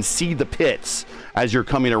look and see the pits as you're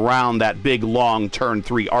coming around that big, long turn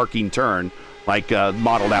 3 arcing turn, like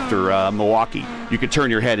modeled after Milwaukee. You can turn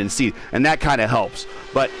your head and see, and that kind of helps.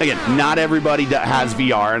 But again, not everybody has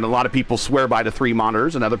VR, and a lot of people swear by the 3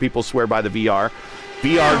 monitors, and other people swear by the VR.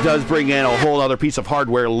 VR does bring in a whole other piece of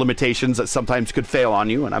hardware limitations that sometimes could fail on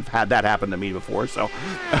you, and I've had that happen to me before. So,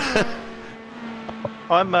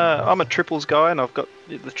 I'm a triples guy, and I've got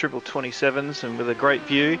the triple 27s, and with a great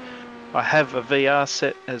view. I have a VR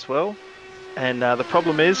set as well, and the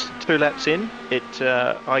problem is 2 laps in,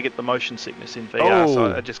 I get the motion sickness in VR,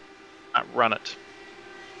 so I just can't run it.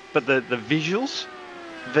 But the visuals,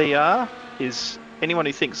 VR is, anyone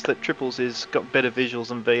who thinks that triples is got better visuals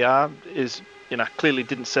than VR is, clearly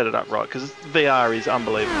didn't set it up right, because VR is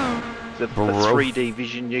unbelievable. The 3D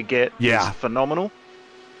vision you get is phenomenal.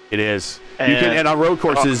 It is. And on road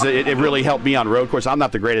courses, it really helped me on road course. I'm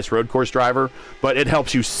not the greatest road course driver, but it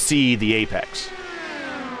helps you see the apex.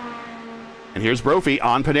 And here's Brophy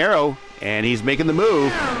on Panero, and he's making the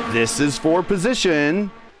move. This is for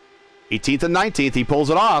position. 18th and 19th, he pulls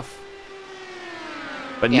it off.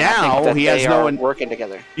 But now he has no one working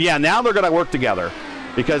together. Yeah, now they're going to work together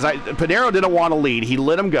because Panero didn't want to lead. He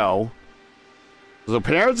let him go. So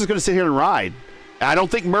Panero's just going to sit here and ride. I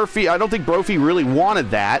don't think Brophy really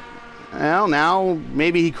wanted that. Well, now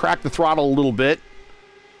maybe he cracked the throttle a little bit.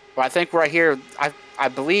 Well, I think right here, I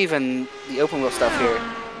believe in the open wheel stuff here.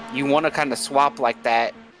 You want to kind of swap like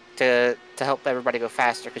that to help everybody go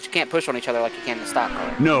faster because you can't push on each other like you can in the stock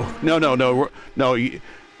car. No.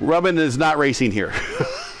 Rubbin is not racing here.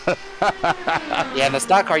 Yeah, in the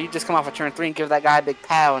stock car, you just come off of turn 3 and give that guy a big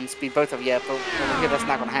pow and speed both of you up. But here, that's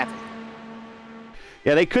not going to happen.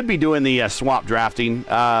 Yeah, they could be doing the swap drafting.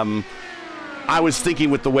 I was thinking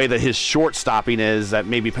with the way that his short stopping is that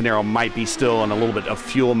maybe Panero might be still in a little bit of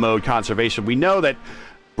fuel mode conservation. We know that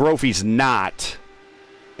Brophy's not,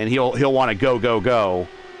 and he'll want to go.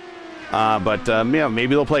 But yeah,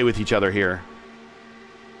 maybe they'll play with each other here.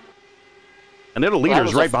 And then the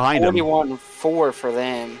leader's right behind him. 41.4 for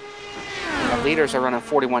them. And the leaders are running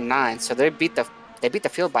 41.9, so they beat the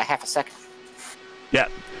field by half a second. Yeah.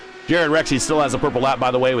 Jared Rexy still has a purple lap,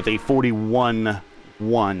 by the way, with a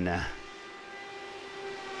 41.1.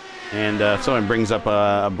 And if someone brings up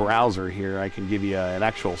a browser here, I can give you an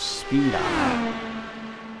actual speed on it.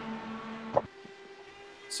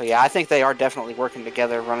 So yeah, I think they are definitely working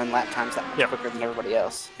together, running lap times that much quicker than everybody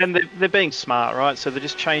else. And they're being smart, right? So they're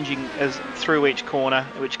just changing through each corner,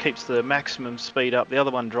 which keeps the maximum speed up. The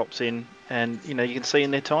other one drops in, and you can see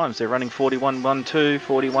in their times they're running 41.12,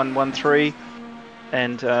 41.13,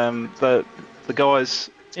 and the guys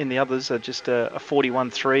in the others are just a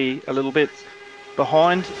 41.3, a little bit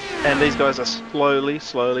behind, and these guys are slowly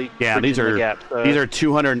bridging the gap. These are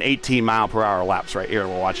 218 mile per hour laps right here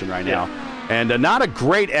we're watching right now. And not a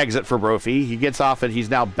great exit for Brophy. He gets off and he's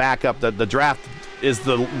now back up. The draft is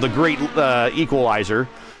the great equalizer.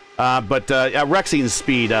 But Rexing's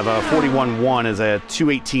speed of 41.1 is a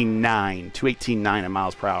 218.9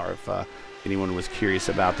 miles per hour, if anyone was curious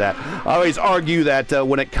about that. I always argue that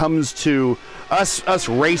when it comes to us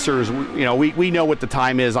racers, we know what the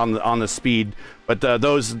time is on the speed, but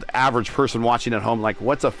those average person watching at home, like,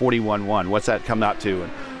 what's a 41.1? What's that come out to?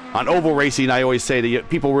 And on oval racing, I always say that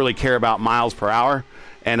people really care about miles per hour,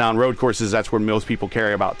 and on road courses, that's where most people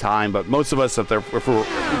care about time. But most of us, if we're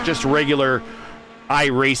just regular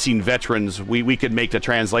iRacing veterans, we could make the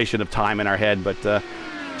translation of time in our head. But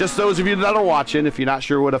just those of you that are watching, if you're not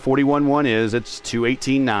sure what a 41.1 is, it's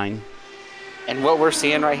 218.9. And what we're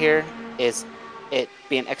seeing right here is it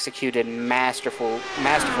being executed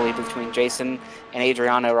masterfully between Jason and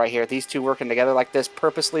Adriano right here. These two working together like this,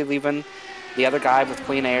 purposely leaving the other guy with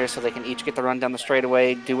clean air so they can each get the run down the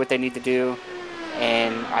straightaway, do what they need to do.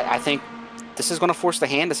 And I think this is going to force the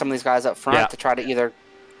hand of some of these guys up front to try to either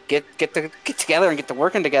get together and get to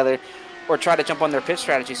working together, or try to jump on their pit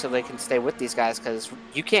strategy so they can stay with these guys, because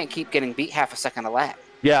you can't keep getting beat half a second a lap.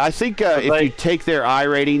 Yeah, I think if you take their I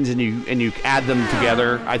ratings and you add them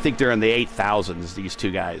together, I think they're in the 8,000s, these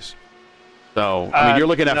two guys. So, I mean, you're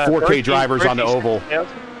looking at 4K drivers on the oval.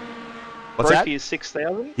 6,000. What's that? Is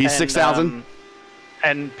 6,000. He's 6,000?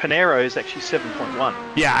 And Panero is actually 7.1.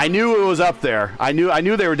 Yeah, I knew it was up there. I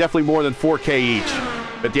knew they were definitely more than 4K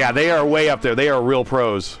each. But yeah, they are way up there. They are real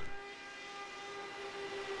pros.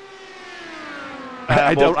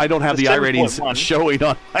 I don't have the iRatings showing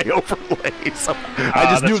on my overlay, so I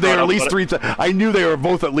just knew they were at least 3,000. I knew they were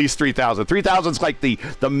both at least 3,000. 3,000 is like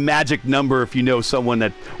the magic number if you know someone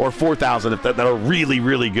that, or 4,000 that are really,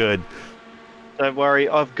 really good. Don't worry,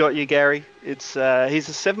 I've got you, Gary. It's he's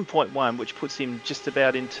a 7.1, which puts him just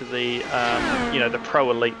about into the the pro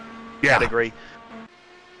elite category.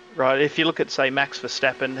 Right. If you look at, say, Max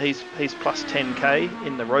Verstappen, he's plus 10k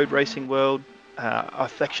in the road racing world. I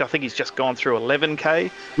think he's just gone through 11k.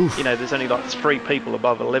 Oof. There's only like 3 people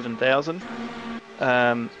above 11,000.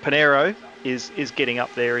 Panero is getting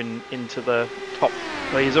up there into the top.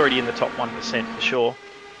 Well, he's already in the top 1% for sure.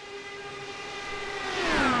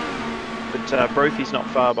 But Brophy's not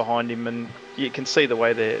far behind him, and you can see the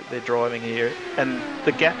way they're driving here. And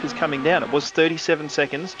the gap is coming down. It was 37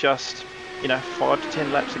 seconds just 5 to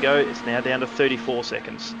 10 laps ago. It's now down to 34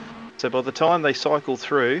 seconds. So by the time they cycle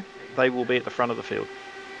through, they will be at the front of the field.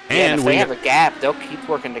 And if they have a gap, they'll keep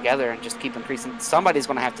working together and just keep increasing. Somebody's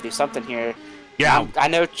going to have to do something here. Yeah. I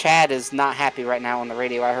know Chad is not happy right now on the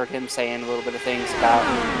radio. I heard him saying a little bit of things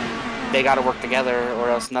about they got to work together or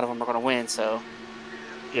else none of them are going to win. So.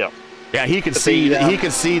 Yeah. Yeah, he could see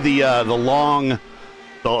the long.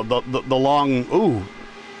 Ooh,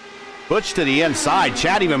 Butch to the inside.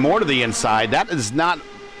 Chad even more to the inside. That is not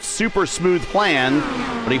super smooth plan,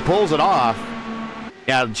 but he pulls it off.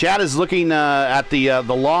 Yeah, Chad is looking at the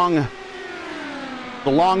long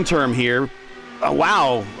term here. Oh,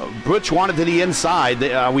 wow, Butch wanted to the inside.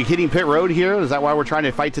 Are we hitting pit road here? Is that why we're trying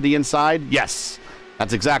to fight to the inside? Yes,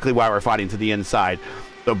 that's exactly why we're fighting to the inside.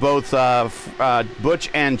 So both Butch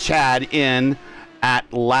and Chad in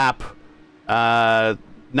at lap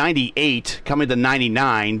 98, coming to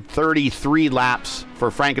 99, 33 laps for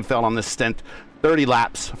Frankenfeld on this stint, 30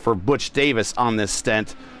 laps for Butch Davis on this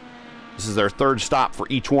stint. This is their third stop for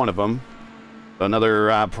each one of them. So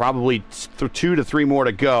another probably 2 to 3 more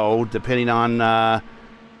to go, depending on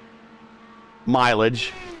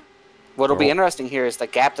mileage. What'll be interesting here is the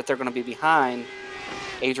gap that they're going to be behind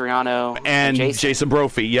Adriano and Jason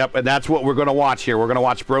Brophy. Yep, and that's what we're going to watch here. We're going to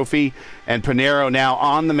watch Brophy and Pinero now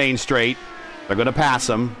on the main straight. They're going to pass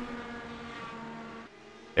them.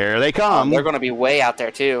 There they come. They're going to be way out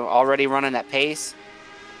there, too. Already running that pace.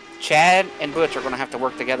 Chad and Butch are going to have to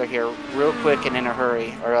work together here real quick and in a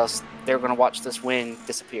hurry, or else they're going to watch this win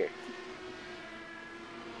disappear.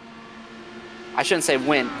 I shouldn't say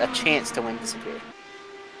win. A chance to win disappear.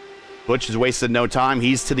 Butch has wasted no time.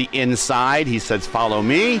 He's to the inside. He says, follow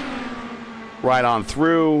me. Right on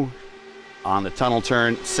through. On the tunnel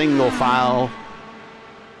turn. Single file.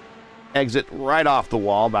 Exit right off the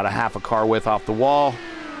wall. About a half a car width off the wall.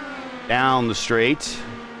 Down the straight.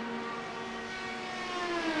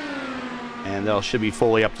 And they should be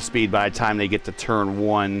fully up to speed by the time they get to turn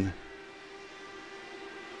 1.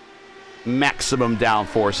 Maximum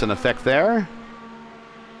downforce in effect there.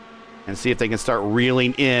 And see if they can start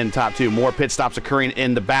reeling in top 2. More pit stops occurring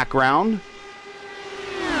in the background.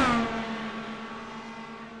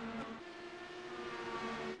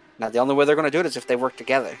 Now, the only way they're going to do it is if they work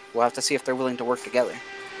together. We'll have to see if they're willing to work together.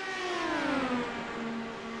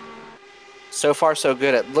 So far, so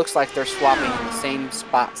good. It looks like they're swapping in the same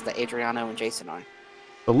spots that Adriano and Jason are.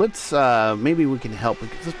 But let's, maybe we can help.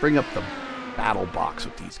 Let's bring up the battle box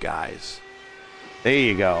with these guys. There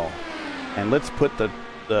you go. And let's put the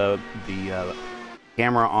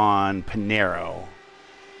camera on Pinero.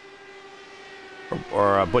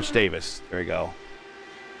 Or Butch Davis. There we go.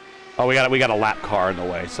 Oh, we got a lap car in the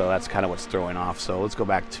way, so that's kind of what's throwing off. So let's go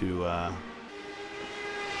back to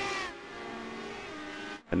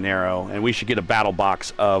Pinero, and we should get a battle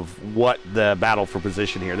box of what the battle for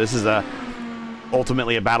position here. This is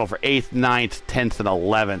ultimately a battle for 8th, 9th, 10th, and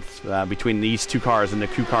 11th between these 2 cars and the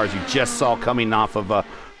 2 cars you just saw coming off of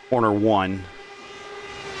corner 1.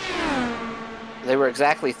 They were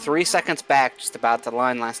exactly 3 seconds back just about the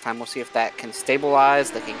line last time. We'll see if that can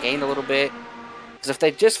stabilize, they can gain a little bit. Because if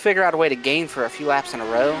they just figure out a way to gain for a few laps in a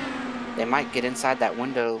row, they might get inside that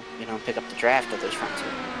window, and pick up the draft of those front 2.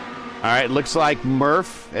 All right, looks like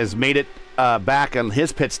Murph has made it back on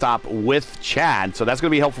his pit stop with Chad, so that's going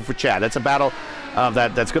to be helpful for Chad. That's a battle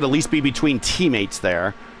that's going to at least be between teammates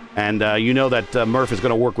there. And you know that Murph is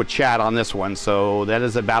going to work with Chad on this one, so that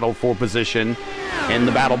is a battle for position in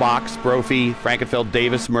the battle box. Brophy, Frankenfeld,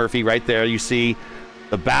 Davis, Murphy right there. You see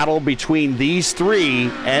the battle between these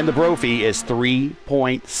 3 and the Brophy is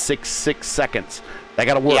 3.66 seconds. They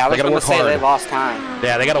got to work. Yeah, I was going to work hard. They lost time.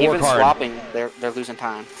 Yeah, they got to work hard. Even swapping, they're losing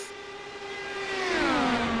time.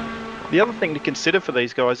 The other thing to consider for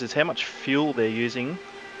these guys is how much fuel they're using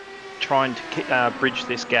trying to bridge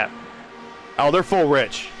this gap. Oh, they're full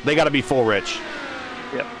rich. They got to be full rich.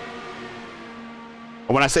 Yep.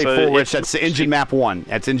 When I say full rich, that's engine map 1.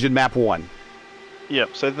 That's engine map 1. Yep.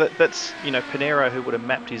 So that's Pinero, who would have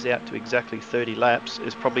mapped his out to exactly 30 laps,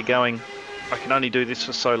 is probably going, I can only do this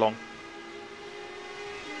for so long.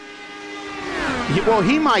 Well,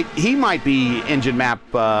 he might be engine map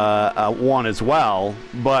 1 as well,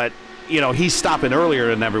 but he's stopping earlier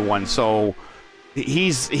than everyone, so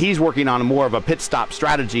he's working on more of a pit stop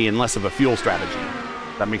strategy and less of a fuel strategy.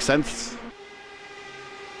 Does that make sense?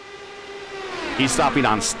 He's stopping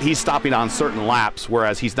on certain laps,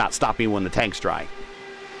 whereas he's not stopping when the tank's dry.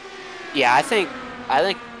 Yeah, I think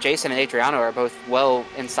Jason and Adriano are both well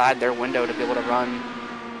inside their window to be able to run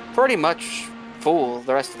pretty much full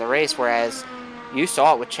the rest of the race, whereas you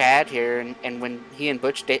saw it with Chad here, and when he and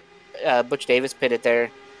Butch Davis pitted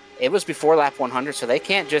there, it was before lap 100, so they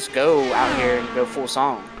can't just go out here and go full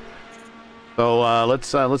song. So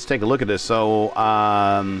let's take a look at this. So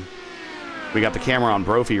we got the camera on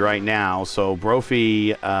Brophy right now. So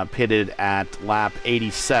Brophy pitted at lap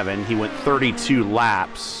 87. He went 32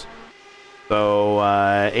 laps. So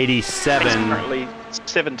 87. He's currently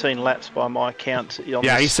 17 laps by my count.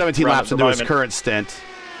 Yeah, he's 17 laps into his current stint.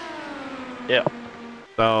 Yeah.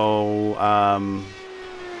 So,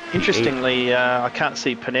 interestingly, I can't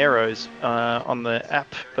see Pinero's on the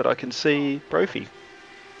app, but I can see Brophy.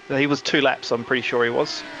 He was 2 laps, I'm pretty sure he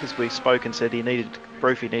was, because we spoke and said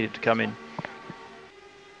Brophy needed to come in.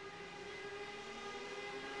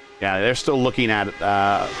 yeah, they're still looking at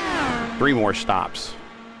 3 more stops.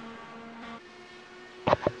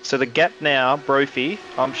 So the gap now, Brophy,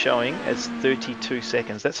 I'm showing as 32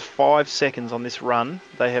 seconds. That's 5 seconds on this run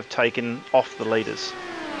they have taken off the leaders.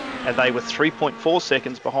 And they were 3.4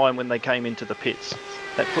 seconds behind when they came into the pits.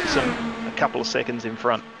 That puts them a couple of seconds in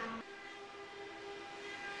front.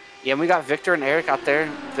 Yeah, and we got Victor and Eric out there.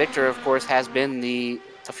 Victor, of course, has been the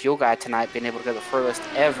fuel guy tonight, being able to go the furthest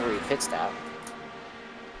every pit stop.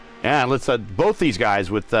 Yeah, let's both these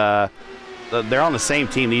guys with they're on the same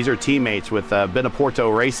team. These are teammates with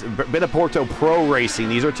Beneporto Pro Racing.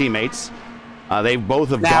 These are teammates. They both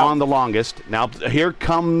have gone the longest. Now here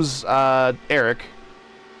comes Eric.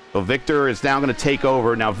 So Victor is now going to take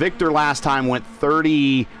over. Now Victor last time went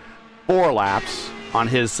 34 laps on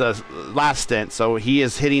his last stint, so he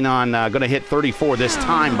is hitting on going to hit 34 this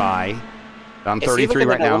time by on 33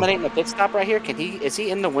 right now. Eliminating the pit stop right here. Is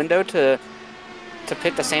he in the window to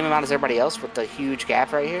pit the same amount as everybody else with the huge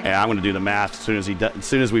gap right here? Yeah, I'm going to do the math as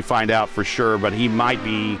soon as we find out for sure. But he might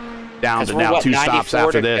be down to now 2 stops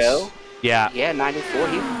after this. Go? Yeah. Yeah, 94.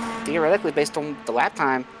 He theoretically, based on the lap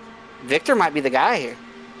time, Victor might be the guy here.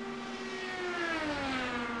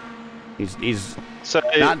 He's so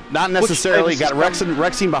not necessarily got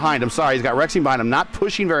Rexing behind him. Sorry, he's got Rexing behind him. Not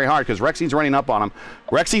pushing very hard because Rexing's running up on him.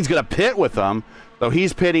 Rexing's going to pit with him, so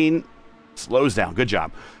he's pitting. Slows down. Good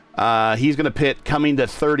job. He's going to pit coming to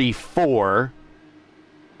 34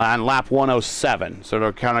 on lap 107. So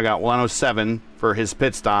they're kind of got 107 for his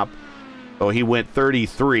pit stop. So he went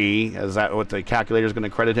 33. Is that what the calculator is going to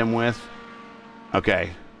credit him with?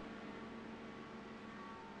 Okay.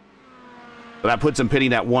 So that puts him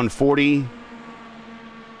pitting at 140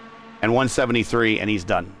 and 173, and he's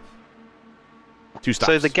done. 2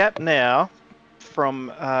 stops. So the gap now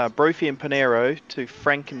from Brophy and Pinero to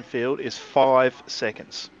Frankenfield is 5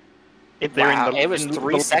 seconds. It was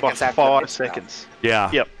 3 seconds after 5 seconds.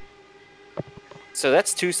 Yeah. Yep. So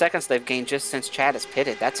that's 2 seconds they've gained just since Chad has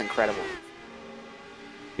pitted. That's incredible.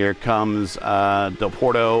 Here comes Del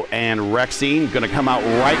Porto and Rexing. Going to come out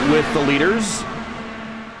right with the leaders.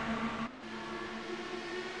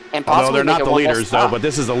 And although they're not the leaders, though, but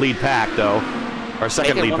this is a lead pack, though. Our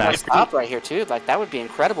second lead pack. Stop right here, too. Like, that would be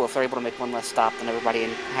incredible if they're able to make one less stop than everybody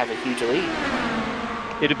and have a huge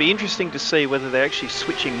lead. It'd be interesting to see whether they're actually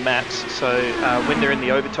switching maps. So when they're in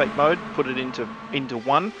the overtake mode, put it into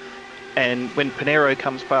 1. And when Pinero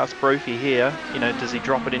comes past Brophy here, does he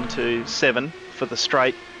drop it into 7 for the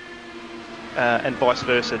straight? And vice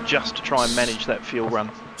versa, just to try and manage that fuel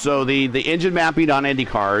run. So the engine mapping on Indy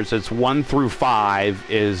cars, it's 1 through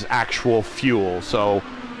 5 is actual fuel. So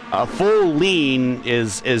full lean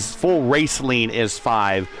is full race lean is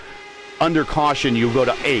 5. Under caution, you go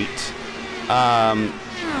to 8.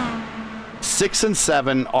 6 and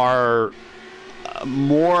 7 are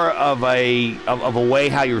more of a way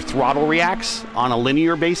how your throttle reacts on a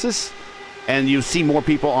linear basis. And you see more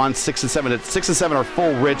people on 6 and 7. 6 and 7 are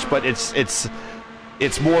full rich, but it's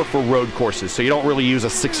more for road courses. So you don't really use a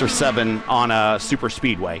 6 or 7 on a super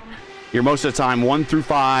speedway. You're most of the time 1 through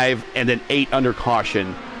 5 and then 8 under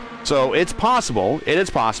caution. So it is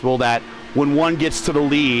possible that when one gets to the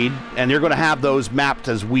lead, and they're going to have those mapped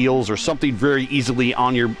as wheels or something very easily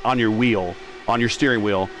on your wheel, on your steering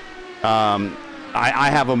wheel. I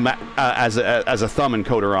have them as a thumb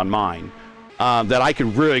encoder on mine. That I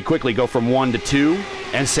can really quickly go from 1 to 2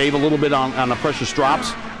 and save a little bit on the precious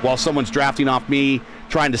drops while someone's drafting off me,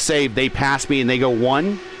 trying to save. They pass me and they go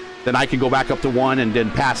 1, then I can go back up to 1 and then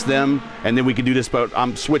pass them, and then we can do this. But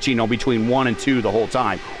I'm switching between 1 and 2 the whole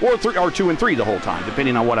time, or 2 and 3 the whole time,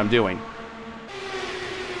 depending on what I'm doing.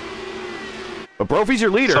 But Brophy's your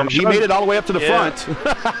leader. So he made it all the way up to the front.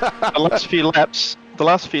 The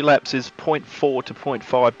last few laps is 0.4 to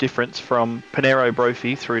 0.5 difference from Pinero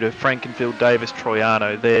Brophy through to Frankenfield, Davis,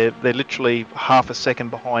 Troiano. They're literally half a second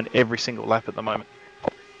behind every single lap at the moment.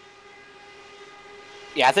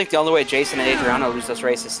 Yeah, I think the only way Jason and Adriano lose this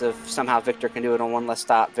race is if somehow Victor can do it on 1 less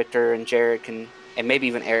stop. Victor and Jared can, and maybe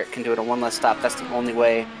even Eric can do it on 1 less stop. That's the only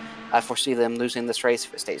way I foresee them losing this race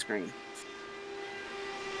if it stays green.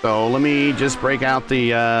 So let me just break out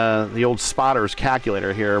the old spotters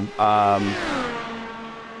calculator here.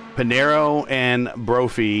 Pinero and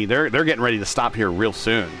Brophy, they're getting ready to stop here real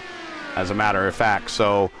soon, as a matter of fact.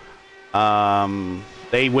 So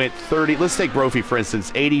they went 30. Let's take Brophy, for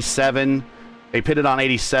instance, 87. They pitted on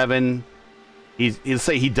 87. he'll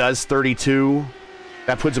say he does 32.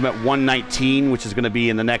 That puts him at 119, which is going to be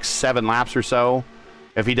in the next 7 laps or so.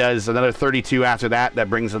 If he does another 32 after that, that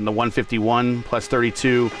brings him to 151 plus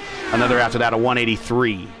 32. Another after that, a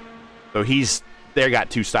 183. So they got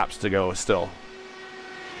 2 stops to go still.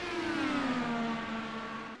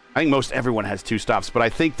 I think most everyone has 2 stops, but I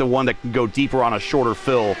think the one that can go deeper on a shorter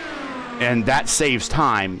fill, and that saves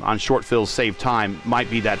time, on short fills save time, might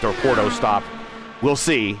be that Porto stop. We'll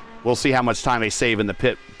see. We'll see how much time they save in the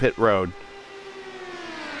pit road.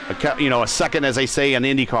 A second, as they say in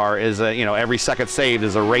IndyCar, is every second saved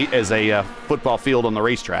is a football field on the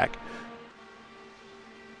racetrack.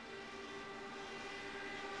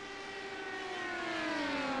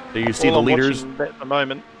 So you see the leaders at the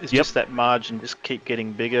moment is just that margin just keep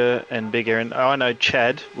getting bigger and bigger, and I know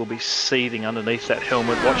Chad will be seething underneath that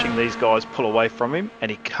helmet watching these guys pull away from him,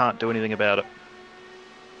 and he can't do anything about it.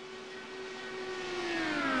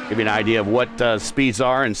 Give you an idea of what speeds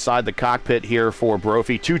are inside the cockpit here for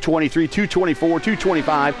Brophy. 223, 224,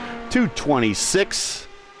 225, 226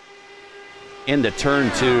 into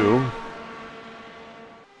turn 2.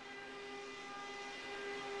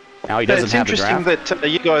 Now he doesn't have the draft. It's interesting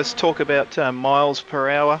that you guys talk about miles per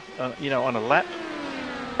hour, on a lap.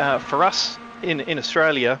 For us in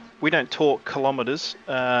Australia, we don't talk kilometres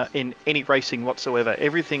in any racing whatsoever.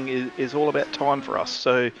 Everything is all about time for us.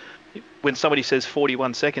 So when somebody says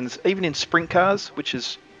 41 seconds, even in sprint cars, which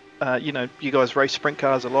is, you guys race sprint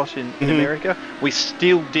cars a lot in America, we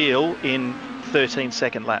still deal in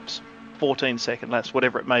 13-second laps, 14-second laps,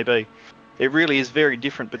 whatever it may be. It really is very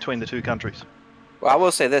different between the 2 countries. Well, I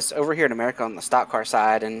will say this, over here in America on the stock car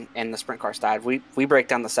side and the sprint car side, we break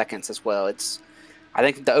down the seconds as well. I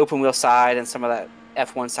think the open wheel side and some of that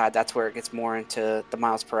F1 side, that's where it gets more into the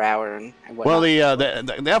miles per hour and whatnot. Well,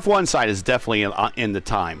 the F1 side is definitely in the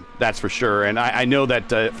time, that's for sure. And I know that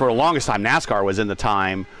for the longest time, NASCAR was in the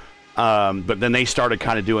time, but then they started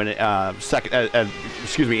kind of doing in the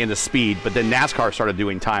speed, but then NASCAR started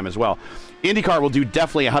doing time as well. IndyCar will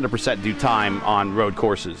definitely 100% do time on road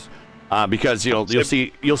courses. Because you'll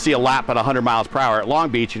see a lap at 100 miles per hour at Long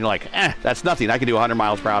Beach, and you're like, that's nothing. I can do 100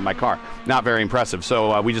 miles per hour in my car. Not very impressive.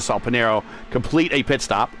 So we just saw Pinero complete a pit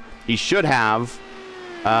stop. He should have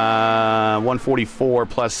 144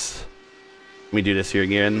 plus. Let me do this here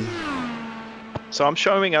again. So I'm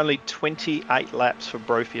showing only 28 laps for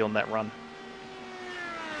Brophy on that run.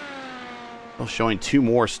 Well, showing 2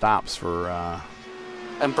 more stops for.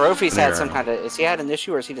 And Brophy's had some kind of. Is he had an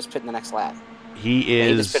issue, or is he just pitting the next lap? He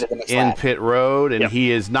is in pit road, and he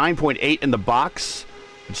is 9.8 in the box,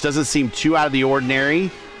 which doesn't seem too out of the ordinary.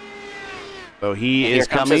 So he is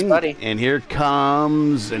coming, and here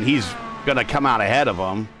comes, and he's going to come out ahead of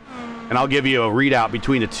him. And I'll give you a readout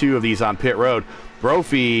between the 2 of these on pit road.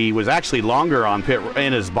 Brophy was actually longer on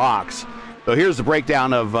in his box. So here's the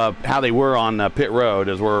breakdown of how they were on pit road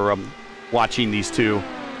as we're watching these 2.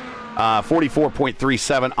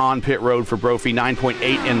 44.37 on pit road for Brophy,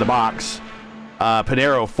 9.8 in the box.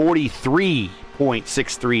 Pinero,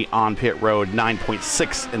 43.63 on pit road,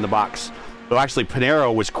 9.6 in the box. So actually,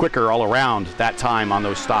 Pinero was quicker all around that time on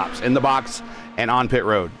those stops, in the box and on pit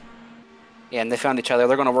road. Yeah, and they found each other.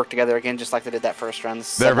 They're going to work together again, just like they did that first run.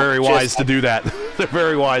 They're very wise to do that. They're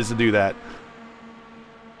very wise to do that.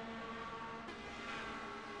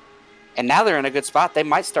 And now they're in a good spot. They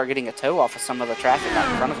might start getting a tow off of some of the traffic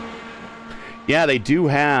out in front of them. Yeah, they do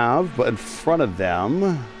have, but in front of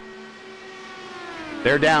them,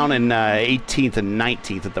 they're down in 18th and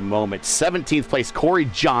 19th at the moment. 17th place, Corey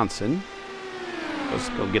Johnson. Let's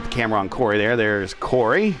go get the camera on Corey there. There's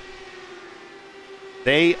Corey.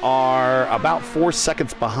 They are about 4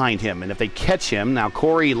 seconds behind him. And if they catch him, now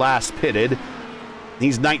Corey last pitted.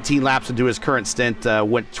 He's 19 laps into his current stint,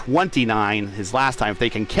 went 29 his last time. If they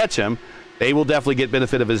can catch him, they will definitely get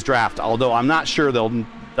benefit of his draft. Although I'm not sure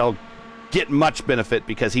they'll get much benefit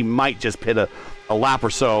because he might just pit a lap or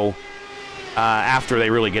so after they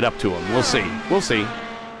really get up to him. We'll see. We'll see.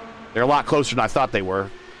 They're a lot closer than I thought they were.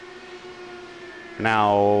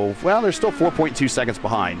 Now, well, they're still 4.2 seconds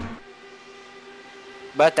behind.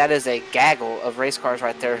 But that is a gaggle of race cars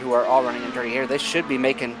right there who are all running in dirty air. They should be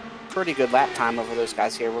making pretty good lap time over those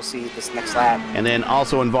guys here. We'll see this next lap. And then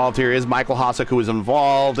also involved here is Michael Hossack, who was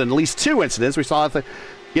involved in at least 2 incidents. We saw it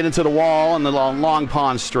get into the wall in the Long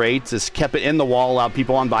Pond Straight. Just kept it in the wall, allowed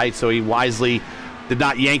people on bite, so he wisely did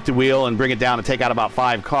not yank the wheel and bring it down and take out about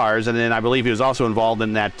 5 cars. And then I believe he was also involved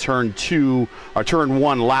in that turn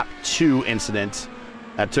 1, lap 2 incident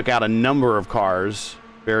that took out a number of cars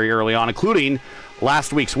very early on, including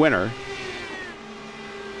last week's winner.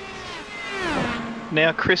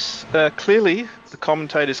 Now, Chris, clearly the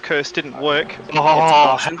commentator's curse didn't work. Oh,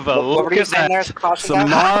 Caution. have a What look were you at saying there? that. It's a caution,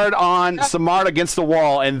 guy? Samard against the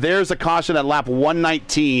wall, and there's a caution at lap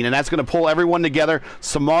 119, and that's going to pull everyone together.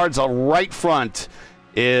 Samard's right front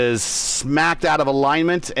is smacked out of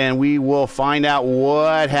alignment, and we will find out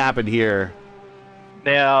what happened here.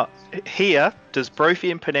 Now, here, does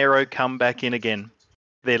Brophy and Pinero come back in again?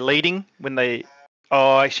 They're leading when they...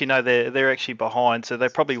 Oh, actually, no, they're actually behind, so they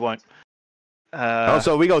probably won't.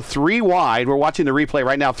 So we go 3 wide. We're watching the replay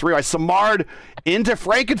right now. 3 wide. Samard into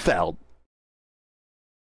Frankenfeld.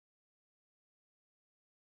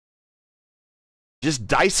 Just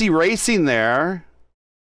dicey racing there.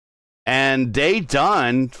 And day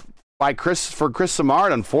done by Chris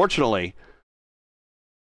Samard, unfortunately.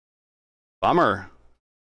 Bummer.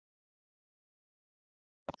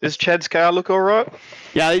 Does Chad's car look all right?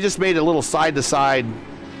 Yeah, they just made a little side-to-side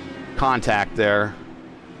contact there.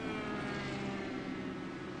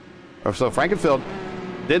 So Frankenfeld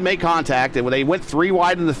did make contact, and when they went 3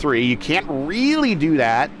 wide in the 3, you can't really do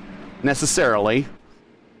that necessarily.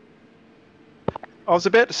 I was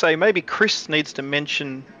about to say maybe Chris needs to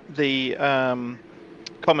mention the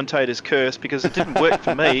commentator's curse because it didn't work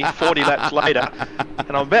for me 40 laps later.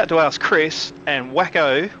 And I'm about to ask Chris, and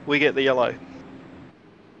wacko, we get the yellow.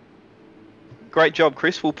 Great job,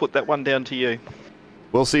 Chris. We'll put that one down to you.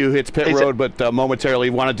 We'll see who hits pit road, but momentarily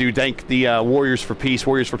want to thank the Warriors for Peace.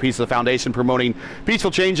 Warriors for Peace is the foundation promoting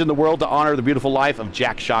peaceful change in the world to honor the beautiful life of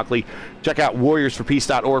Jack Shockley. Check out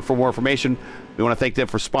warriorsforpeace.org for more information. We want to thank them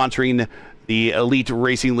for sponsoring the Elite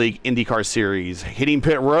Racing League IndyCar Series. Hitting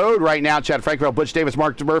pit road right now, Chad Frankenfeld, Butch Davis,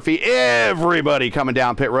 Mark Murphy, everybody coming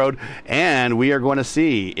down pit road. And we are going to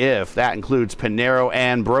see if that includes Pinero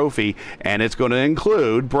and Brophy, and it's going to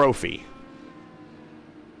include Brophy.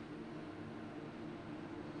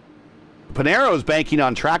 Pinero's banking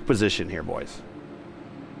on track position here, boys.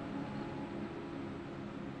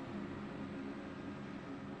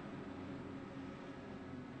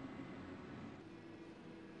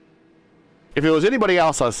 If it was anybody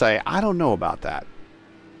else, I'd say, I don't know about that.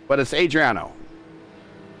 But it's Adriano.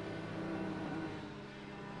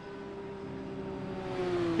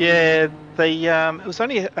 Yeah, it was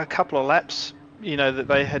only a couple of laps, you know, that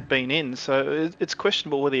they had been in, so it's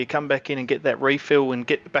questionable whether you come back in and get that refill and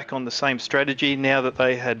get back on the same strategy now that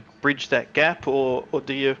they had bridged that gap, or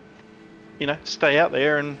do you know, stay out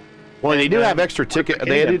there and... Well, they do have extra ticket.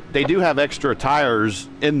 They do have extra tires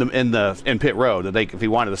in pit road that if he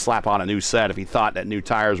wanted to slap on a new set, if he thought that new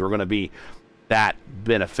tires were going to be that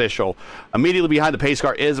beneficial. Immediately behind the pace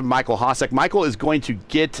car is Michael Hosek. Michael is going to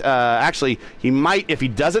get, actually, he might, if he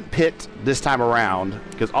doesn't pit this time around,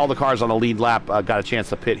 because all the cars on the lead lap got a chance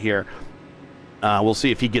to pit here. We'll see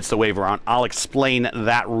if he gets the waiver on. I'll explain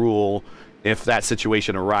that rule if that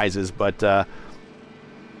situation arises, but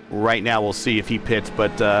right now we'll see if he pits.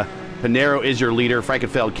 But Pinero is your leader.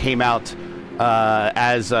 Frankenfeld came out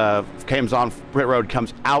comes on pit road,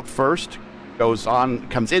 comes out first.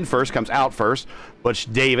 Comes in first, comes out first.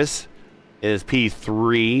 Butch Davis is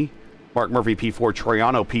P3. Mark Murphy P4.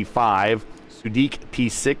 Troiano P5. Sudik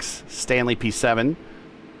P6. Stanley P7.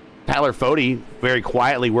 Tyler Fode very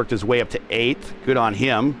quietly worked his way up to 8th. Good on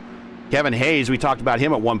him. Kevin Hayes, we talked about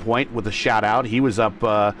him at one point with a shout out. He was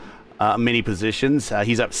up many positions.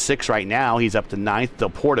 He's up 6 right now. He's up to 9th.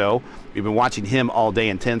 Del Porto, we've been watching him all day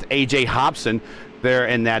in 10th. AJ Hobson there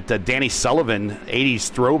in that Danny Sullivan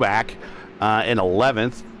 80s throwback. In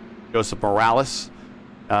 11th, Joseph Morales,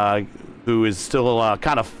 who is still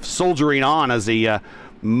kind of soldiering on as he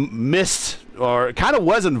missed or kind of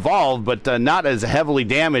was involved, but not as heavily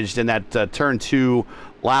damaged in that turn 2,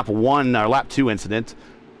 lap 1 or lap 2 incident.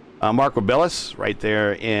 Mark Robillas right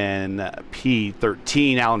there in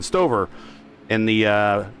P13. Alan Stover in the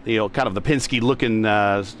kind of the Penske-looking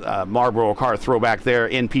Marlboro car throwback there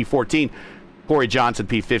in P14. Corey Johnson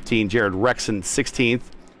P15. Jared Rexon 16th.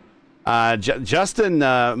 Justin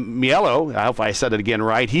Mielo, I hope I said it again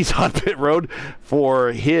right, he's on pit road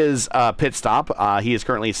for his pit stop. He is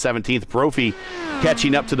currently 17th. Brophy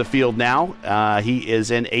catching up to the field now. He is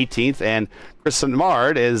in 18th, and Chris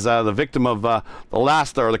Samard is the victim of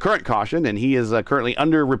the current caution, and he is currently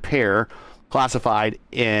under repair, classified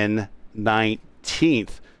in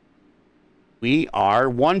 19th. We are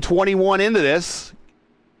 121 into this.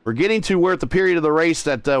 We're getting to where at the period of the race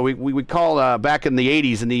that we would call back in the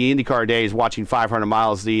 80s in the IndyCar days, watching 500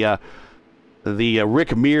 miles, the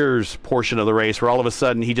Rick Mears portion of the race, where all of a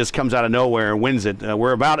sudden he just comes out of nowhere and wins it.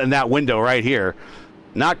 We're about in that window right here.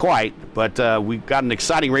 Not quite, but we've got an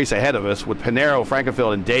exciting race ahead of us with Pinero,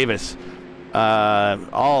 Frankenfeld, and Davis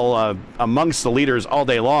all amongst the leaders all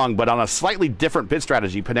day long, but on a slightly different pit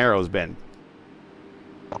strategy Pinero's been.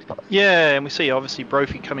 Yeah, and we see obviously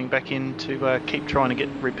Brophy coming back in to keep trying to get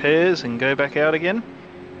repairs and go back out again.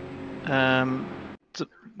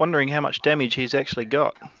 Wondering how much damage he's actually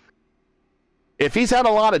got. If he's had a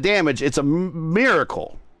lot of damage, it's a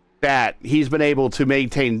miracle that he's been able to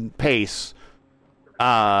maintain pace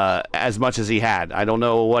as much as he had. I don't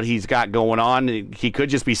know what he's got going on. He could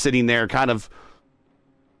just be sitting there kind of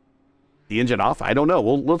the engine off. I don't know.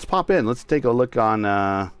 Well, let's pop in. Let's take a look on...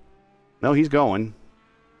 No, he's going.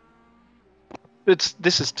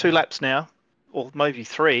 This is 2 laps now, or maybe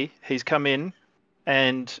 3. He's come in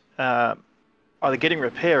and either getting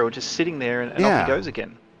repair or just sitting there and off he goes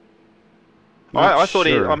again. I thought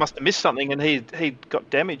I must have missed something and he got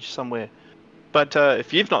damaged somewhere. But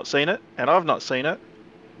if you've not seen it and I've not seen it,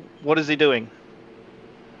 what is he doing?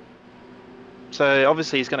 So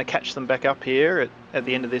obviously he's going to catch them back up here at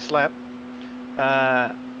the end of this lap.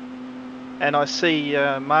 And I see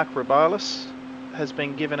Mark Rabalis has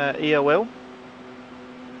been given a EOL.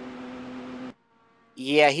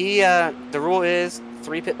 Yeah, the rule is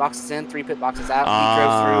 3 pit boxes in, 3 pit boxes out. He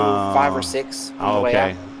drove through 5 or 6 on the way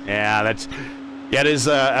out. Yeah, that is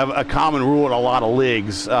a common rule in a lot of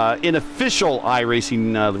leagues. In official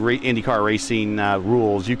iRacing, IndyCar racing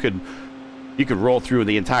rules, you could roll through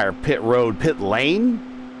the entire pit lane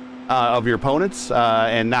of your opponents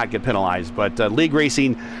and not get penalized. But league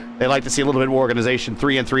racing, they like to see a little bit more organization.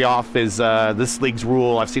 3 and 3 off is this league's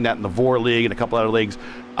rule. I've seen that in the VOR League and a couple other leagues.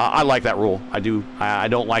 I like that rule. I do. I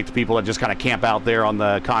don't like the people that just kind of camp out there on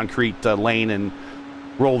the concrete lane and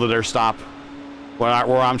roll to their stop where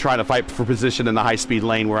I'm trying to fight for position in the high-speed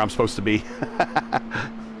lane where I'm supposed to be.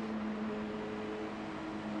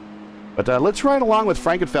 But let's ride along with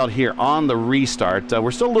Frankenfeld here on the restart.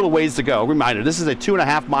 We're still a little ways to go. Reminder, this is a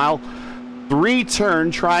 2.5-mile,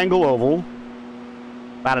 3-turn triangle oval,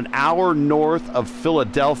 about an hour north of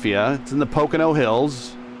Philadelphia. It's in the Pocono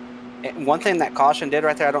Hills. One thing that caution did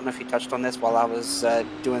right there, I don't know if you touched on this while I was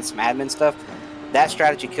doing some admin stuff, that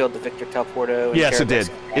strategy killed the Victor Telporto. Yes, it did.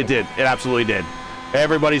 It did. It absolutely did.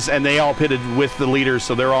 And they all pitted with the leaders,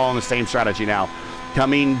 so they're all on the same strategy now.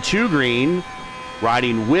 Coming to green,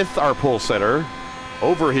 riding with our pole setter,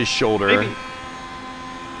 over his shoulder. Maybe.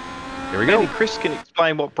 Here we go. Maybe Chris can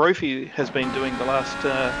explain what Brophy has been doing the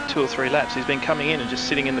last 2 or 3 laps. He's been coming in and just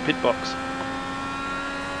sitting in the pit box.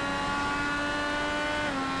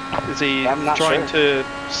 Is he trying to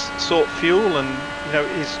sort fuel? And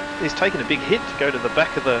he's taken a big hit to go to the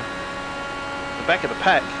back of the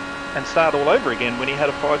pack and start all over again when he had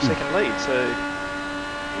a 5-second lead. So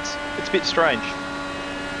it's a bit strange.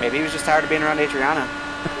 Maybe he was just tired of being around Adriana.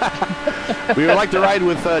 We would like to ride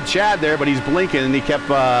with Chad there, but he's blinking and he kept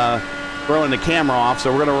throwing the camera off.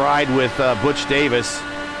 So we're going to ride with Butch Davis,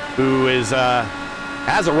 who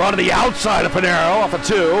has a run to the outside of Pinero off of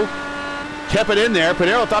 2. Kept it in there.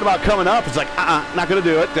 Pinero thought about coming up. It's like, not going to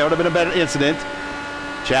do it. That would have been a better incident.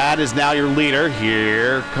 Chad is now your leader.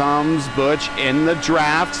 Here comes Butch in the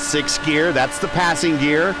draft. 6th gear. That's the passing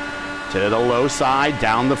gear. To the low side,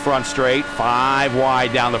 down the front straight. 5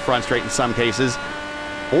 wide down the front straight in some cases.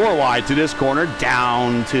 4 wide to this corner,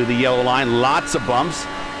 down to the yellow line. Lots of bumps.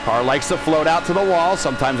 Car likes to float out to the wall.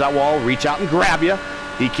 Sometimes that wall will reach out and grab you.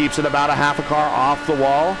 He keeps it about a half a car off the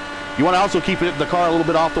wall. You want to also keep the car a little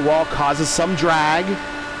bit off the wall, causes some drag.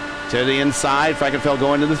 To the inside, Frankenfeld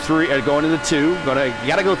going to the 3, going to the 2. You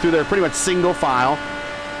got to go through there pretty much single file.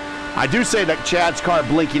 I do say that Chad's car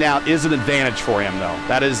blinking out is an advantage for him, though.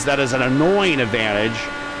 That is an annoying advantage,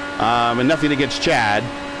 and nothing against Chad.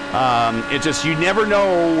 It's just you never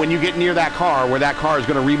know when you get near that car where that car is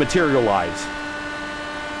going to rematerialize.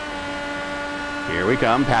 Here we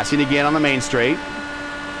come, passing again on the main straight.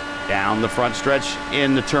 Down the front stretch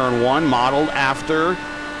into turn 1, modeled after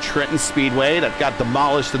Trenton Speedway that got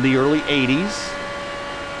demolished in the early 80s.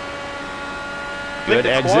 Good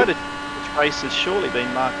exit. Which race has surely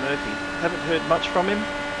been Mark Murphy. Haven't heard much from him,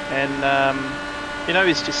 and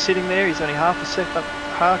he's just sitting there. He's only half a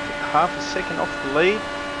second off the lead.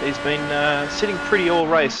 He's been sitting pretty all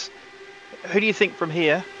race. Who do you think from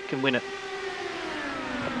here can win it?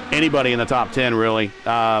 Anybody in the top 10, really.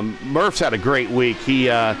 Murph's had a great week.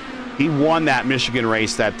 He won that Michigan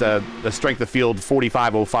race, that the Strength of Field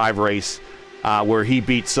 4505 race, where he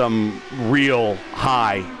beat some real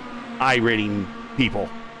high I-rating people,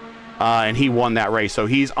 and he won that race. So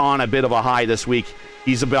he's on a bit of a high this week.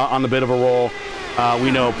 He's on a bit of a roll.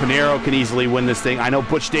 We know Pinero can easily win this thing. I know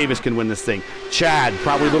Butch Davis can win this thing. Chad,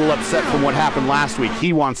 probably a little upset from what happened last week.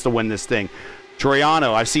 He wants to win this thing.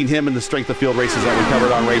 Troiano, I've seen him in the strength of field races that we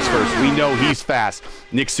covered on Race First. We know he's fast.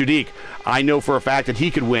 Nick Sudik, I know for a fact that he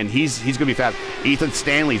could win. He's going to be fast. Ethan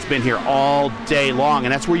Stanley's been here all day long,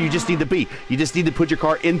 and that's where you just need to be. You just need to put your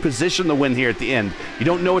car in position to win here at the end. You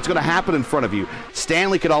don't know what's going to happen in front of you.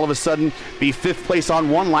 Stanley could all of a sudden be 5th place on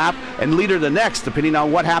one lap and leader the next, depending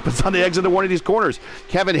on what happens on the exit of one of these corners.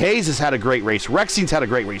 Kevin Hayes has had a great race. Rexing's had a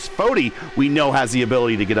great race. Fody, we know, has the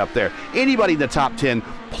ability to get up there. Anybody in the top 10,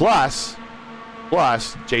 plus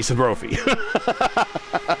Jason Brophy.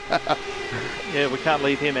 Yeah, we can't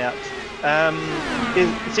leave him out.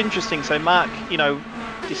 It's interesting. So Mark,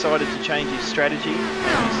 decided to change his strategy.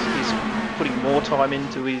 He's putting more time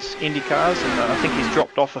into his Indy cars, and I think he's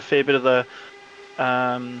dropped off a fair bit of the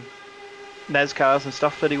NASCARs and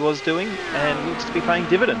stuff that he was doing, and looks to be paying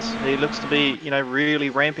dividends. He looks to be, really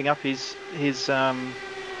ramping up his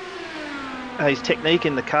technique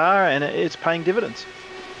in the car, and it's paying dividends.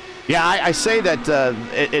 Yeah, I say that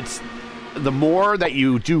it's the more that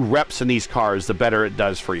you do reps in these cars, the better it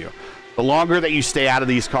does for you. The longer that you stay out of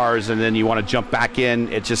these cars and then you want to jump back in,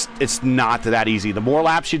 it's not that easy. The more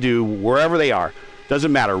laps you do, wherever they are,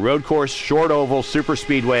 doesn't matter. Road course, short oval, super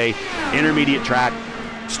speedway, intermediate track,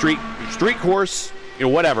 street course,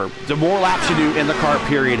 whatever. The more laps you do in the car,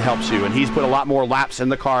 period, helps you. And he's put a lot more laps in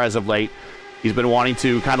the car as of late. He's been wanting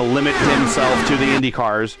to kind of limit himself to the Indy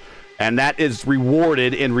cars, and that is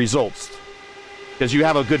rewarded in results because you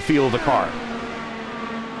have a good feel of the car.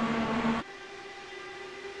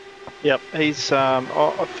 Yep, he's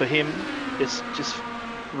for him, it's just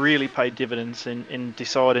really paid dividends in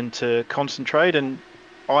deciding to concentrate. And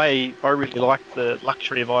I really like the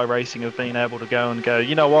luxury of iRacing of being able to go,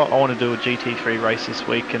 you know what, I want to do a GT3 race this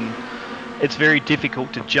week, and it's very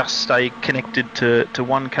difficult to just stay connected to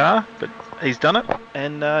one car, but he's done it,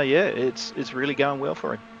 and it's really going well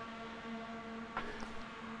for him.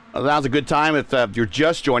 Well, now's a good time if you're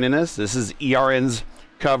just joining us. This is ERN's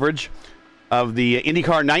coverage of the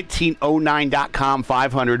IndyCar 1909.com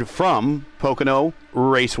 500 from Pocono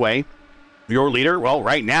Raceway. Your leader, well,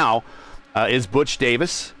 right now, is Butch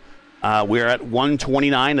Davis. We're at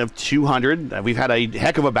 129 of 200. We've had a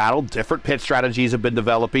heck of a battle. Different pit strategies have been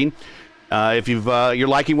developing. If you're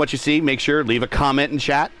liking what you see, make sure leave a comment in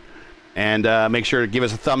chat, and make sure to give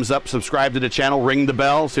us a thumbs up. Subscribe to the channel. Ring the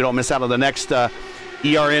bell so you don't miss out on the next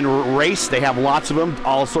ERN race. They have lots of them,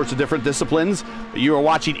 all sorts of different disciplines. You are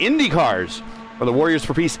watching IndyCars for the Warriors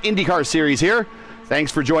for Peace IndyCar Series here.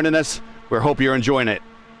 Thanks for joining us. We hope you're enjoying it.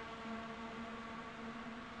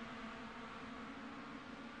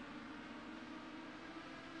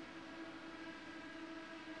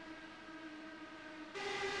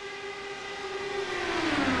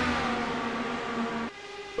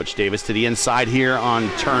 Butch Davis to the inside here on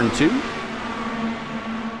turn 2.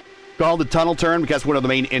 Called the tunnel turn because one of the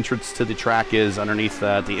main entrances to the track is underneath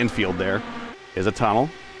the infield. There is a tunnel.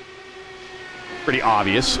 Pretty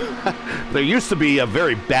obvious. There used to be a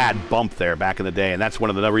very bad bump there back in the day, and that's one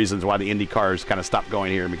of the reasons why the Indy cars kind of stopped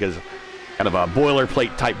going here, because kind of a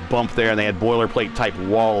boilerplate type bump there, and they had boilerplate type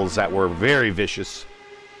walls that were very vicious.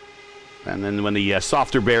 And then when the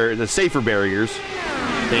safer barriers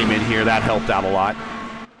came in here, that helped out a lot.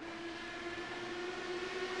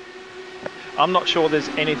 I'm not sure there's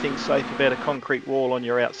anything safe about a concrete wall on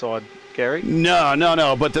your outside, Gary.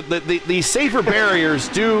 No. But the safer barriers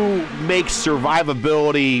do make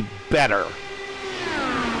survivability better.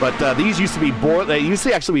 But these used to be they used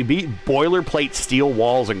to actually be boilerplate steel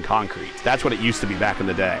walls and concrete. That's what it used to be back in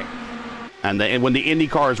the day. And when the Indy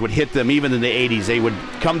cars would hit them, even in the 80s, they would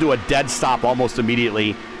come to a dead stop almost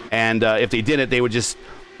immediately. And if they didn't, they would just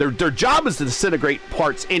their job is to disintegrate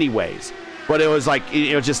parts anyways. But it was like,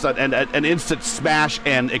 just an instant smash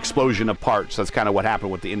and explosion of parts. That's kind of what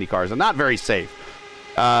happened with the Indy cars, and not very safe.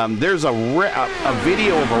 There's a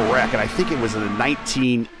video of a wreck, and I think it was in the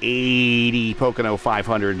 1980 Pocono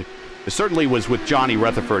 500. It certainly was with Johnny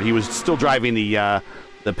Rutherford. He was still driving the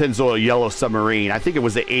Pennzoil Yellow Submarine. I think it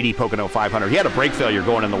was the 80 Pocono 500. He had a brake failure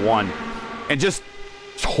going in the 1 and just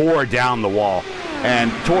tore down the wall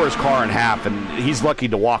and tore his car in half, and he's lucky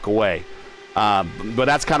to walk away. But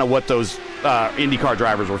that's kind of what those IndyCar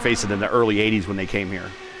drivers were facing in the early 80s when they came here.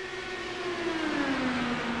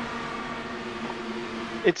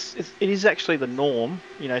 It is actually the norm,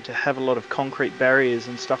 to have a lot of concrete barriers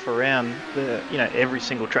and stuff around every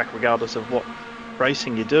single track, regardless of what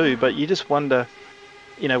racing you do. But you just wonder,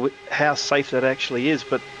 how safe that actually is.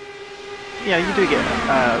 But you do get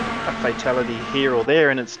a fatality here or there,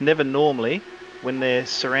 and it's never normally when they're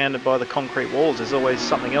surrounded by the concrete walls. There's always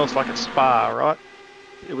something else, like a Spa, right?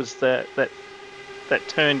 It was that that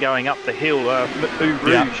turn going up the hill, Eau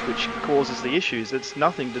Rouge, which causes the issues. It's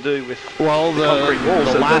nothing to do with the concrete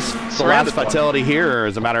walls. The last fatality here,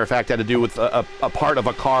 as a matter of fact, had to do with a part of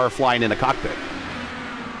a car flying in a cockpit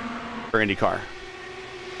for IndyCar.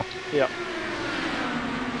 Yeah.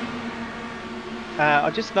 I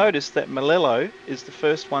just noticed that Malello is the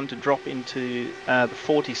first one to drop into the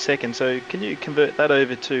 42nd. So can you convert that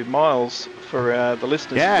over to miles for the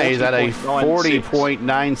listeners? Yeah, he's at a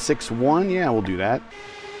 40.961. Yeah, we'll do that.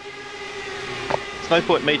 There's no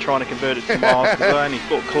point in me trying to convert it to miles because I only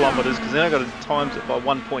thought kilometres, because then I've got to times it by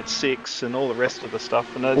 1.6 and all the rest of the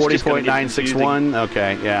stuff. 40.961.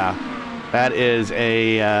 Okay, yeah. That is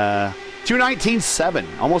a 219.7,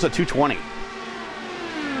 almost a 220.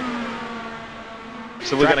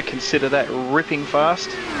 So we're going to consider that ripping fast?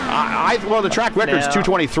 Well, the track record is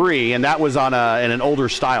 223, and that was on in an older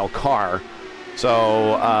style car.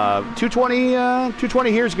 So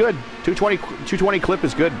 220 here is good. 220 clip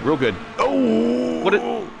is good, real good.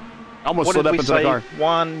 Oh! Almost slid up into the car.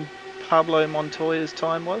 Juan Pablo Montoya's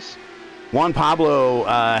time was? Juan Pablo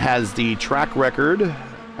has the track record.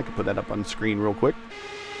 I can put that up on screen real quick.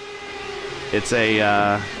 It's a...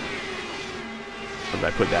 where did I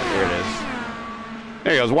put that? There it is.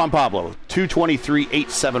 There he goes, Juan Pablo,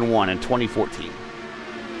 223.871 in 2014.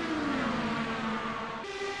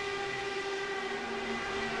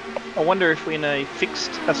 I wonder if we in a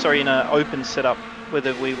in an open setup,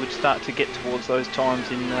 whether we would start to get towards those times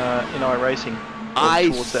in iRacing.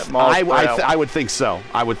 Towards that miles per hour. I would think so.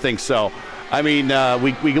 I would think so. I mean,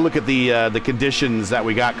 we can look at the conditions that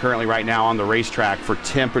we got currently right now on the racetrack for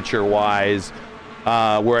temperature-wise.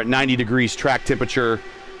 We're at 90 degrees track temperature.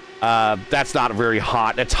 That's not very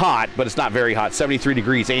hot. It's hot, but it's not very hot. 73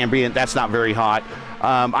 degrees ambient, that's not very hot.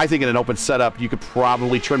 I think in an open setup, you could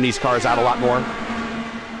probably trim these cars out a lot more.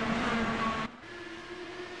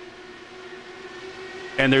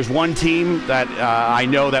 And there's one team that I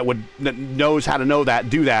know that knows how to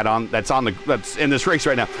do that that's in this race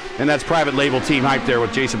right now, and that's Private Label Team Hype there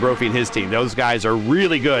with Jason Brophy and his team. Those guys are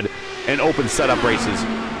really good in open setup races.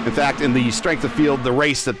 In fact, in the strength of field, the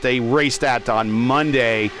race that they raced at on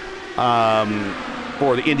Monday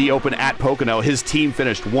for the Indy Open at Pocono, his team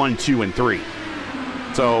finished 1, 2, and 3.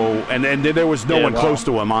 So, and there was no one close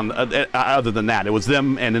to him on other than that. It was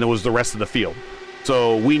them, and then it was the rest of the field.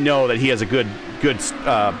 So we know that he has a good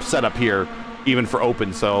setup here, even for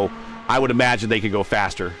open. So I would imagine they could go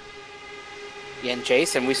faster. Yeah, and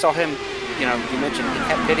Jason, we saw him. You mentioned he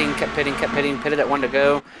kept pitting, pitted at 1 to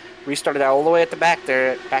go. Restarted out all the way at the back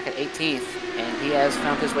there, back at 18th, and he has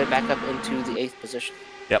found his way back up into the 8th position.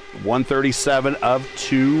 Yep, 137 of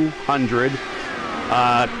 200.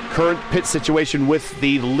 Current pit situation with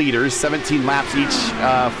the leaders, 17 laps each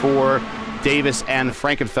for Davis and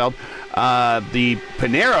Frankenfeld. The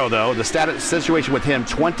Pinero, though, the situation with him,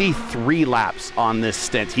 23 laps on this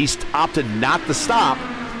stint. He's opted not to stop.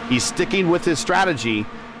 He's sticking with his strategy.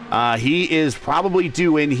 He is probably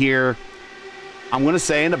due in here, I'm going to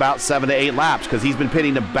say, in about 7 to 8 laps, because he's been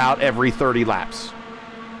pitting about every 30 laps.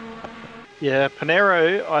 Yeah,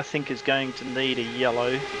 Pinero, I think, is going to need a yellow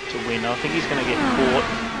to win. I think he's going to get caught.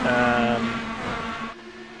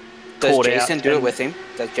 Does Jason do it with him?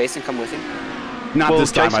 Does Jason come with him? Not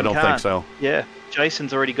this time, I don't think so. Yeah,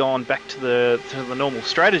 Jason's already gone back to the normal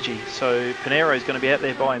strategy, so Pinero is going to be out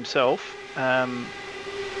there by himself, and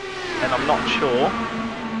I'm not sure,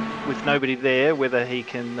 with nobody there, whether he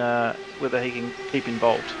can keep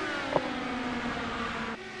involved.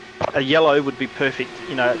 A yellow would be perfect.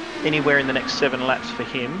 Anywhere in the next 7 laps for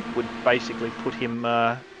him would basically put him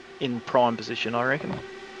in prime position, I reckon.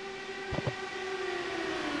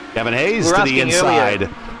 Gavin Hibbs to the inside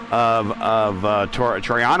of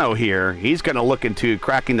Troiano here. He's going to look into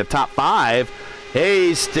cracking the top 5.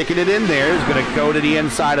 Hayes sticking it in there. He's going to go to the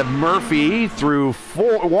inside of Murphy through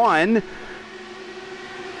 1.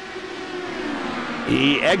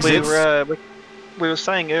 He exits. We were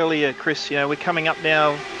saying earlier, Chris, we're coming up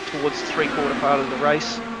now towards the 3/4 part of the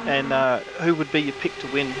race, and who would be your pick to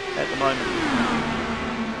win at the moment?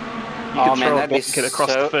 You could throw a bucket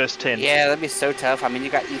across the first 10. Yeah, that'd be so tough. I mean, you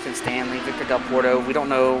got Ethan Stanley, Victor Del Porto. We don't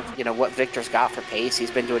know, what Victor's got for pace.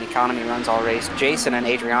 He's been doing economy runs all race. Jason and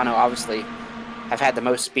Adriano obviously have had the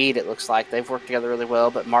most speed, it looks like. They've worked together really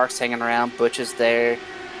well, but Mark's hanging around. Butch is there.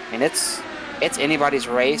 I mean, it's anybody's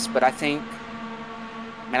race, but I think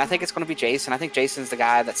it's going to be Jason. I think Jason's the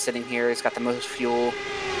guy that's sitting here. He's got the most fuel.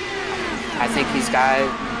 I think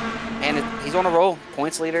he's on a roll.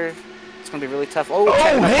 Points leader. It's going to be really tough.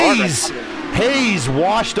 Hayes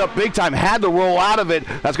washed up big time. Had to roll out of it.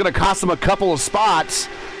 That's going to cost him a couple of spots.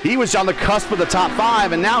 He was on the cusp of the top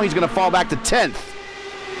 5, and now he's going to fall back to 10th.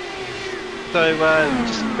 So,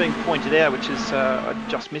 just being pointed out, which is, I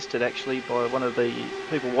just missed it actually by one of the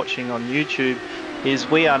people watching on YouTube, is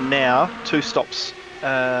we are now 2 stops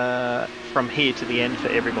from here to the end for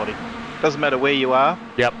everybody. Doesn't matter where you are.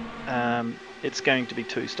 Yep. It's going to be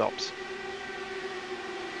 2 stops.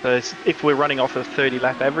 So if we're running off a 30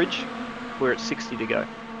 lap average, we're at 60 to go.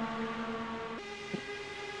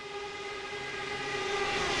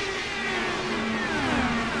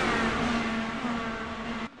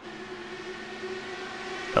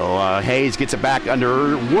 So Hayes gets it back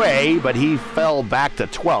underway, but he fell back to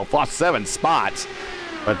 12th, lost 7 spots.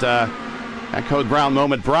 But that Code Brown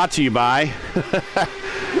moment brought to you by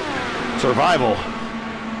Survival.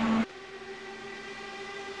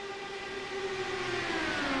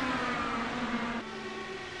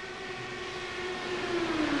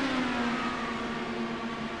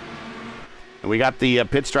 And we got the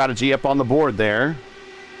pit strategy up on the board there.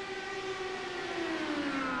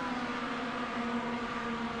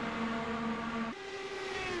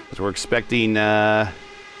 As we're expecting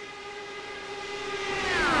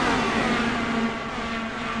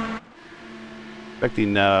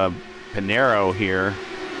Pinero here.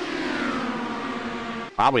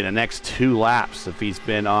 Probably the next 2 laps if he's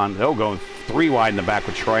been on. Oh, going 3 wide in the back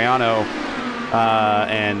with Troiano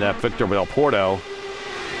and Victor Del Porto.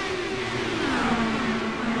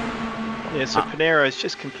 Yeah, so Pinero's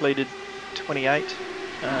just completed 28.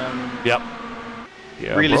 Yep.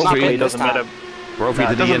 Yeah, realistically, it doesn't matter. Brophy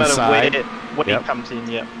to the doesn't inside. matter when he comes in,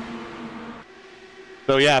 yep.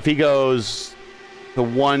 So, yeah, if he goes to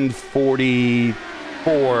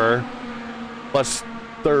 144 plus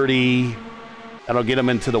 30, that'll get him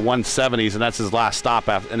into the 170s, and that's his last stop.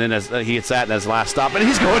 And then as he hits that in his last stop, and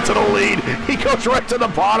he's going to the lead. He goes right to the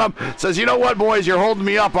bottom, says, you know what, boys, you're holding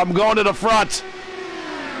me up. I'm going to the front.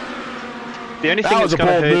 The only thing that's going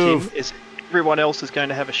to hurt him is everyone else is going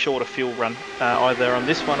to have a shorter fuel run, either on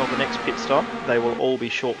this one or the next pit stop. They will all be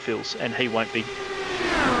short fuels, and he won't be.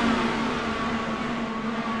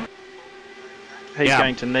 He's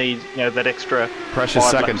going to need, that extra precious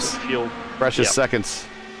 5 seconds laps of fuel. Precious seconds.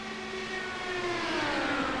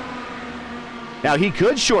 Now he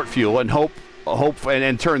could short fuel and hope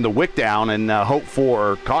and turn the wick down and hope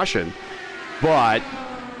for caution, but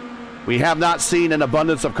we have not seen an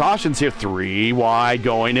abundance of cautions here. 3 wide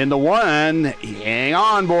going into 1. Hang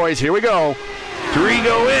on, boys. Here we go. 3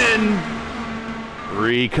 go in.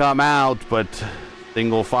 3 come out, but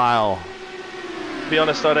single file. To be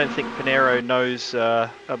honest, I don't think Pinero knows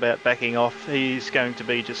about backing off. He's going to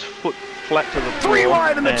be just foot flat to the floor. 3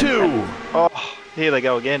 wide in the 2. Oh, here they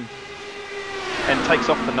go again. And takes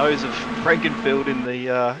off the nose of Frankenfield in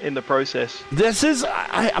the process. This is,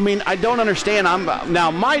 I mean, I don't understand. Now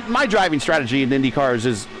my driving strategy in IndyCars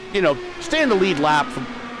is, stay in the lead lap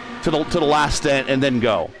to the last stint and then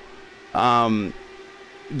go.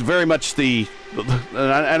 Very much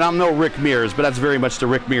and I'm no Rick Mears, but that's very much the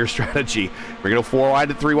Rick Mears strategy. We're gonna go 4 wide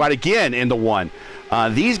to 3 wide again into 1.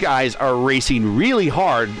 These guys are racing really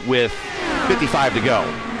hard with 55 to go.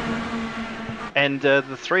 And the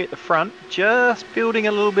 3 at the front, just building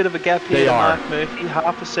a little bit of a gap here to Mark Murphy,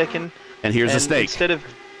 half a second. And here's the snake.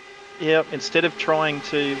 Instead of trying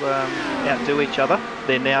to outdo each other,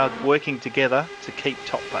 they're now working together to keep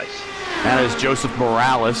top pace. That is Joseph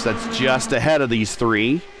Morales. That's just ahead of these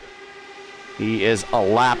 3. He is a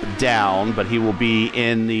lap down, but he will be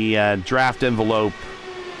in the draft envelope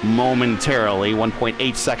momentarily.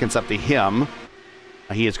 1.8 seconds up to him.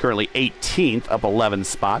 He is currently 18th, up 11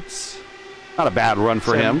 spots. Not a bad run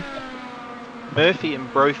for him. Murphy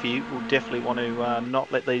and Brophy will definitely want to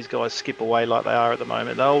not let these guys skip away like they are at the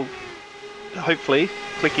moment. They'll hopefully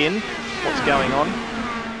click in what's going on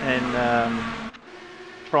and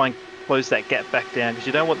try and close that gap back down, because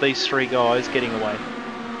you don't want these 3 guys getting away.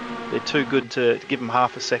 They're too good to give them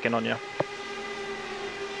half a second on you.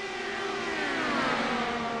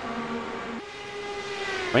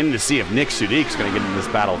 Waiting to see if Nick Sudik's going to get in this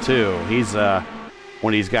battle too. He's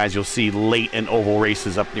one of these guys you'll see late in oval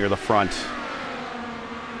races up near the front.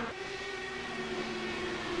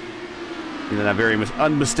 And then that very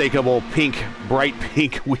unmistakable pink, bright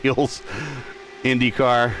pink wheels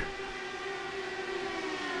IndyCar.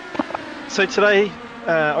 So today,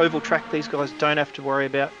 oval track, these guys don't have to worry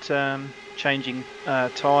about changing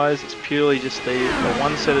tyres. It's purely just the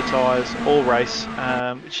 1 set of tyres all race,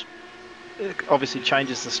 which obviously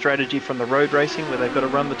changes the strategy from the road racing where they've got to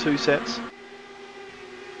run the 2 sets.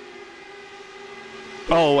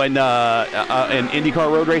 Oh, and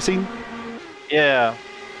IndyCar road racing? Yeah.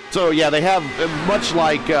 So, yeah, they have, much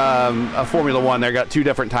like a Formula 1, they've got 2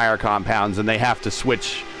 different tire compounds, and they have to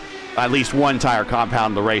switch at least 1 tire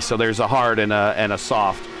compound in the race. So there's a hard and a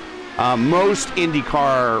soft. Most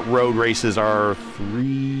IndyCar road races are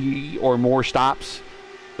 3 or more stops.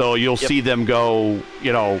 So you'll see them go,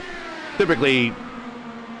 typically,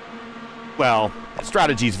 well,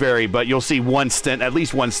 strategies vary, but you'll see at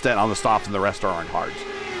least one stint on the stops, and the rest are on hards,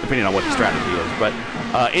 depending on what the strategy is. But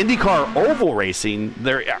IndyCar oval racing,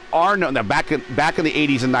 there are no. Now, back in the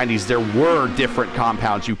 80s and 90s, there were different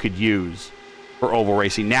compounds you could use for oval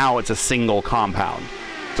racing. Now it's a single compound.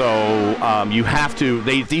 So you have to.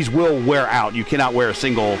 These will wear out. You cannot wear a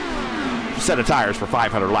single set of tires for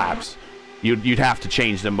 500 laps. You'd have to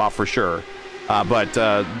change them off for sure. But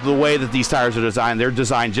the way that these tires are designed, they're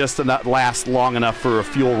designed just to not last long enough for a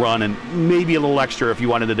fuel run, and maybe a little extra if you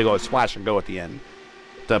wanted to go splash and go at the end.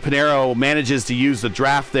 Pinero manages to use the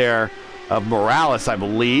draft there of Morales, I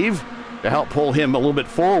believe, to help pull him a little bit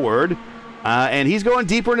forward. And he's going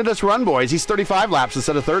deeper into this run, boys. He's 35 laps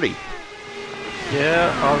instead of 30.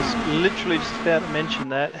 Yeah, I was literally just about to mention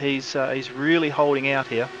that. He's really holding out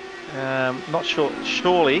here. Not sure.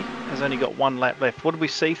 Surely has only got 1 lap left. What did we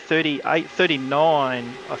see? 38,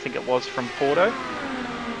 39, I think it was, from Porto.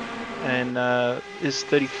 And is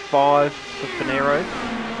 35 for Pinero.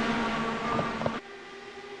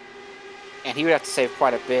 And he would have to save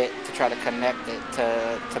quite a bit to try to connect it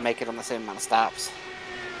to make it on the same amount of stops.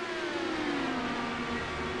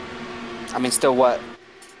 I mean, still what?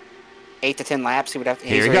 8 to 10 laps he would have to.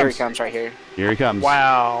 Here he comes right here. Here he comes.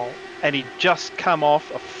 Wow. And he just come off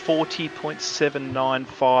a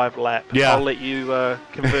 40.795 lap. Yeah. I'll let you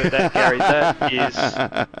convert that, Gary.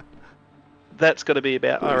 That's got to be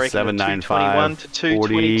about, I reckon, 221 to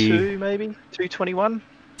 222, maybe? 221?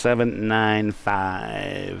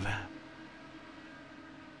 795.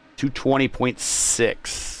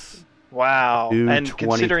 220.6. Wow. And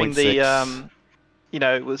considering the,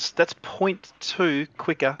 that's 0.2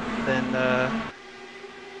 quicker than,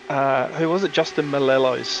 who was it? Justin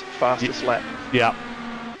Malello's fastest lap. Yeah.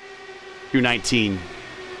 219.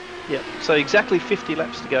 Yep. So exactly 50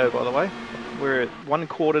 laps to go, by the way. We're at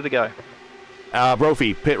 1/4 to go.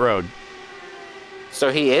 Brophy, pit road.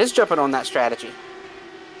 So he is jumping on that strategy.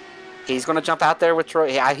 He's going to jump out there with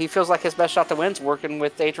Troy. He feels like his best shot to win's working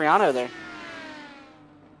with Adriano there.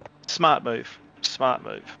 Smart move. Smart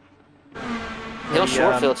move. He'll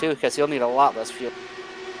short fill too, because he'll need a lot less fuel.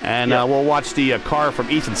 And we'll watch the car from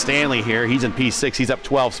Ethan Stanley here. He's in P6. He's up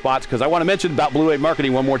 12 spots, because I want to mention about Blue Egg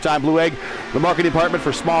Marketing one more time. Blue Egg, the marketing department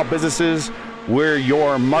for small businesses. We're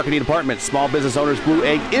your marketing department. Small business owners, Blue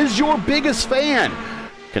Egg is your biggest fan.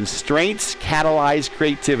 Constraints catalyze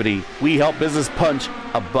creativity. We help business punch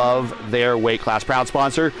above their weight class. Proud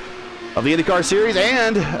sponsor of the IndyCar Series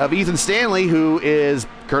and of Ethan Stanley, who is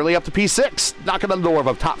currently up to P6, knocking on the door of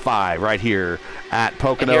a top 5 right here at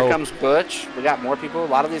Pocono. And here comes Butch. We got more people. A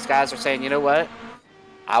lot of these guys are saying, you know what?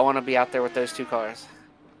 I want to be out there with those 2 cars.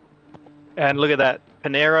 And look at that.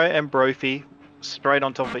 Pinero and Brophy straight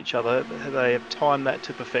on top of each other. They have timed that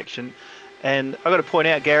to perfection. And I've got to point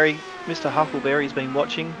out, Gary, Mr. Huckleberry's been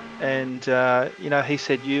watching, and, he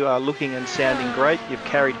said, you are looking and sounding great. You've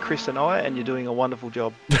carried Chris and I, and you're doing a wonderful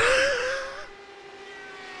job.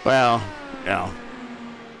 Well,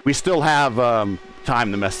 we still have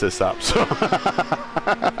time to mess this up. So.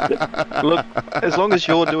 Look, as long as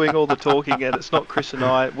you're doing all the talking and it's not Chris and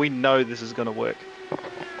I, we know this is going to work.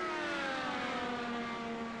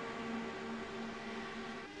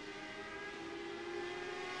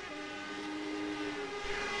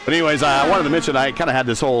 But anyways, I wanted to mention I kind of had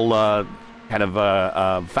this whole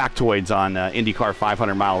factoids on IndyCar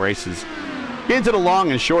 500-mile races. Get into the long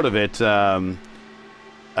and short of it.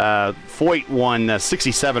 Foyt won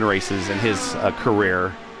 67 races in his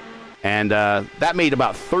career, and that made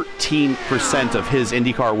about 13% of his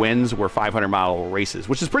IndyCar wins were 500-mile races,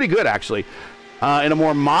 which is pretty good, actually. In a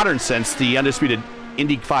more modern sense, the undisputed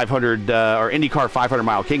Indy 500 or IndyCar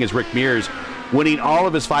 500-mile king is Rick Mears, winning all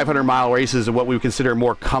of his 500-mile races in what we would consider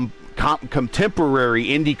more contemporary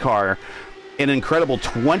IndyCar, an incredible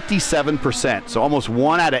 27%. So almost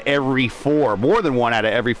 1 out of every 4, more than 1 out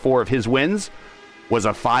of every 4 of his wins was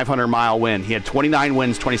a 500-mile win. He had 29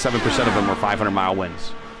 wins, 27% of them were 500-mile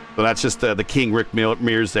wins. So that's just the king, Rick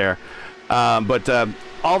Mears there. But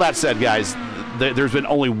all that said, guys, there's been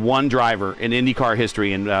only one driver in IndyCar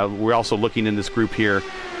history, and we're also looking in this group here.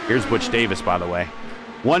 Here's Butch Davis, by the way.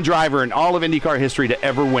 One driver in all of IndyCar history to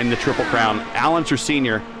ever win the Triple Crown. Al Unser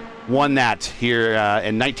Sr. won that here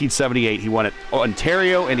in 1978. He won it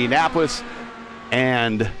Ontario, Indianapolis,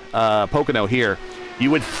 and Pocono here.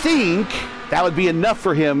 You would think that would be enough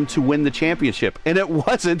for him to win the championship, and it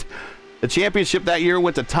wasn't. The championship that year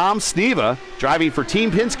went to Tom Sneva, driving for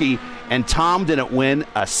Team Penske, and Tom didn't win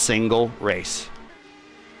a single race.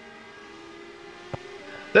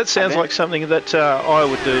 That sounds like something that I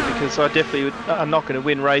would do, because I definitely would, I'm not going to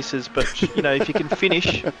win races, but if you can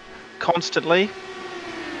finish constantly,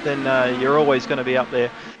 then you're always going to be up there.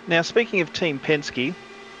 Now, speaking of Team Penske,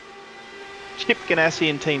 Chip Ganassi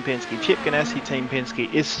and Team Penske. Chip Ganassi, Team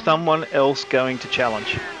Penske. Is someone else going to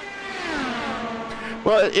challenge?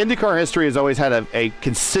 Well, IndyCar history has always had a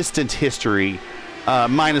consistent history,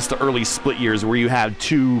 minus the early split years where you had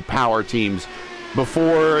two power teams.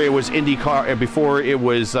 Before it was IndyCar, before it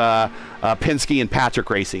was Penske and Patrick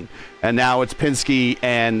Racing, and now it's Penske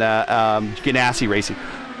and Ganassi Racing.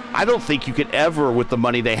 I don't think you could ever, with the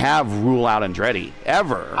money they have, rule out Andretti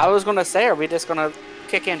ever. I was going to say, are we just going to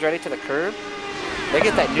kick Andretti to the curb? They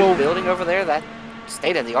get that new building over there, that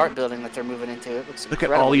state-of-the-art building that they're moving into. It looks Look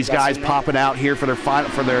at all these guys popping out here for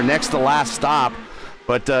their next to last stop.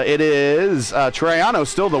 But it is Troiano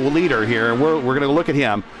still the leader here, and we're going to look at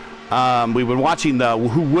him. We've been watching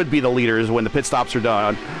who would be the leaders when the pit stops are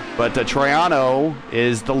done, but Troiano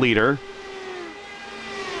is the leader.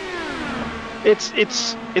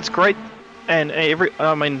 It's great, and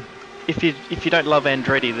if you don't love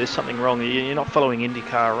Andretti, there's something wrong. You're not following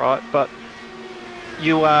IndyCar, right? But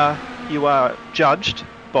you are judged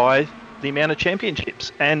by the amount of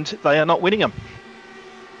championships, and they are not winning them.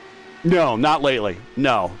 No, not lately.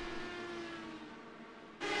 No.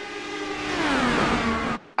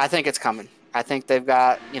 I think it's coming. I think they've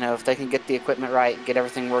got, if they can get the equipment right, get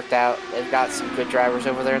everything worked out, they've got some good drivers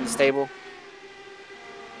over there in the stable.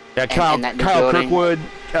 Yeah, Kyle Kirkwood,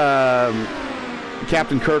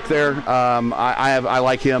 Captain Kirk there. I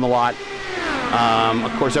like him a lot.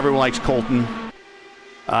 Of course, everyone likes Colton.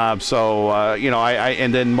 And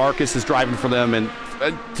then Marcus is driving for them. And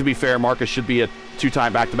to be fair, Marcus should be a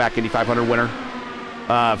two-time back-to-back Indy 500 winner.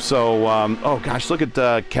 Oh gosh, look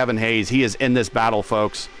at Kevin Hayes. He is in this battle,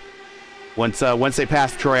 folks. Once they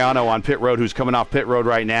pass Troiano on pit road, who's coming off pit road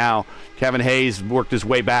right now, Kevin Hayes worked his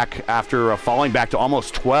way back after falling back to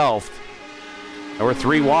almost 12th. And we're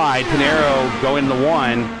 3 wide. Pinero going to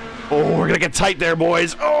 1. Oh, we're gonna get tight there,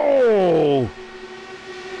 boys. Oh,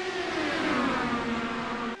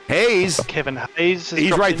 Hayes. Kevin Hayes.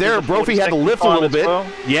 He's right there. Brophy had to lift a little bit. Well.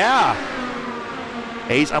 Yeah.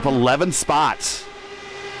 Hayes up 11 spots.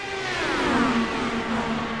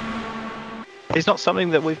 He's not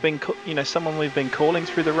something that we've been, someone we've been calling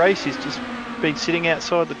through the race. He's just been sitting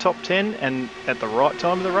outside the top 10 and at the right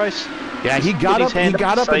time of the race. Yeah, he got up and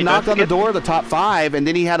knocked on the door of the top 5, and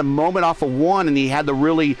then he had a moment off of 1, and he had to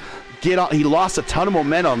really get on. He lost a ton of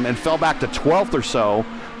momentum and fell back to 12th or so.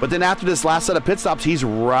 But then after this last set of pit stops, he's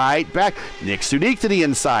right back. Nick Sudik to the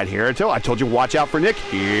inside here. I told you, watch out for Nick.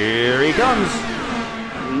 Here he comes.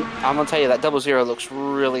 I'm going to tell you, that 00 looks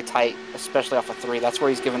really tight, especially off of 3. That's where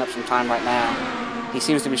he's giving up some time right now. He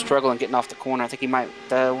seems to be struggling getting off the corner. I think he might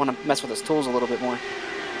want to mess with his tools a little bit more.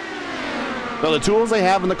 Well, the tools they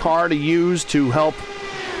have in the car to use to help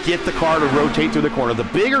get the car to rotate through the corner. The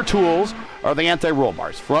bigger tools are the anti-roll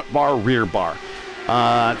bars, front bar, rear bar.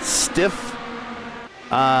 Stiff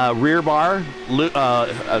rear bar,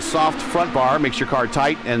 a soft front bar makes your car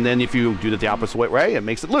tight, and then if you do it the opposite way, it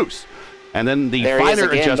makes it loose. And then the finer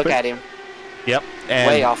adjustment. Look at him. Yep. And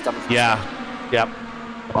way off the. Yeah. Yep.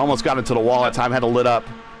 Almost got into the wall that time. Had to lit up.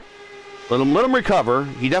 Let him recover.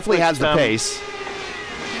 He definitely has the pace.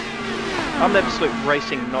 I'm an absolute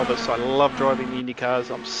racing novice. I love driving the Indy cars.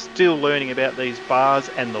 I'm still learning about these bars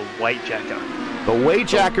and the weight jacker. The weight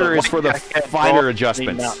jacker is for the finer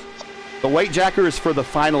adjustments. The weight jacker is for the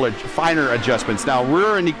finer adjustments. Now,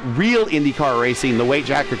 real IndyCar racing, the weight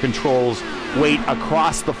jacker controls weight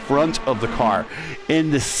across the front of the car.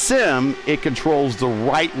 In the sim, it controls the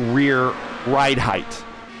right rear ride height.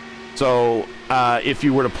 So if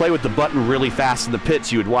you were to play with the button really fast in the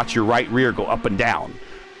pits, you would watch your right rear go up and down.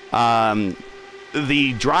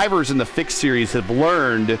 The drivers in the fixed series have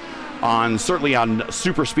learned certainly on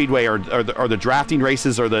super speedway or the drafting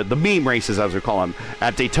races or the meme races, as we call them,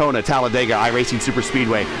 at Daytona, Talladega, iRacing Super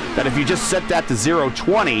Speedway, that if you just set that to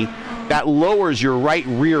 0-20, that lowers your right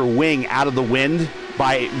rear wing out of the wind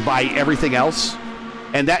by everything else,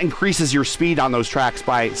 and that increases your speed on those tracks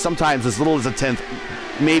by sometimes as little as a tenth,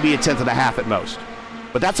 maybe a tenth and a half at most.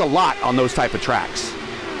 But that's a lot on those type of tracks.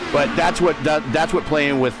 But that's what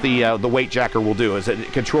playing with the weight jacker will do, is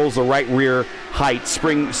it controls the right rear height,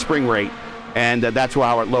 spring rate, and that's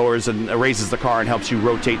how it lowers and raises the car and helps you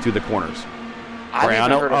rotate through the corners.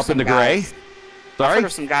 Briano up in the gray. Sorry? I've heard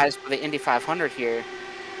of some guys for the Indy 500 here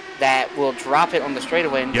that will drop it on the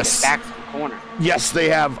straightaway and get it back to the corner. Yes, they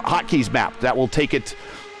have hotkeys mapped that will take it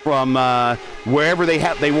from wherever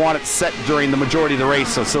they want it set during the majority of the race.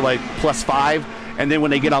 So like +5. And then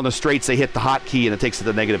when they get on the straights, they hit the hotkey and it takes it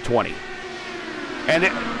to -20. And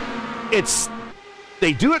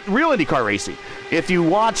they do it real IndyCar racing. If you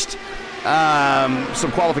watched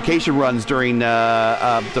some qualification runs during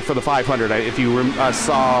for the 500, if you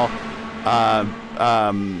saw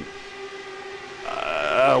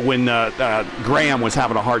when Graham was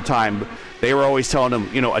having a hard time, they were always telling him,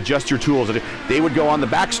 adjust your tools. They would go on the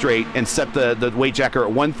back straight and set the weight jacker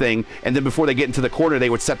at one thing, and then before they get into the corner, they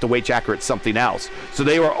would set the weight jacker at something else. So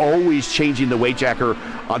they were always changing the weight jacker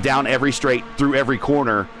down every straight, through every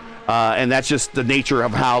corner, and that's just the nature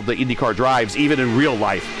of how the IndyCar drives, even in real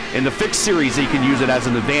life. In the fixed series, you can use it as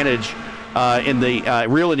an advantage. In the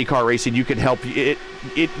real IndyCar racing, you can help. It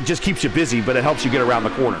just keeps you busy, but it helps you get around the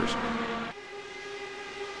corners.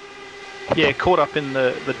 Yeah, caught up in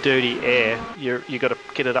the dirty air, you got to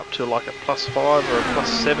get it up to like a +5 or a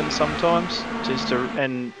 +7 sometimes,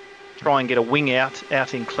 and try and get a wing out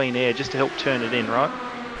in clean air just to help turn it in, right?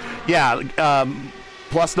 Yeah,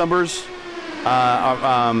 plus numbers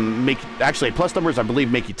plus numbers I believe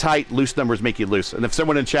make you tight, loose numbers make you loose. And if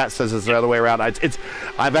someone in chat says it's the other way around, it's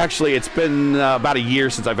been about a year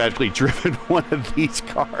since I've actually driven one of these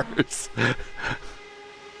cars.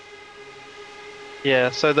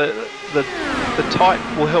 Yeah, so the tight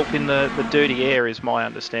will help in the dirty air, is my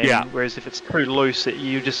understanding. Yeah. Whereas if it's too loose,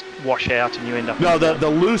 you just wash out and you end up. No, the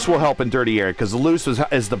loose will help in dirty air, because the loose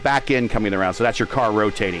is the back end coming around, so that's your car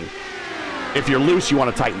rotating. If you're loose, you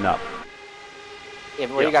want to tighten up. Yeah,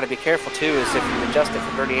 but what you got to be careful too is if you adjust it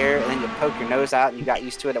for dirty air and then you poke your nose out and you got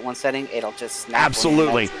used to it at one setting, it'll just snap.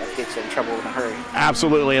 Absolutely. That gets you in trouble in a hurry.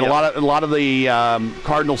 Absolutely, and a lot of the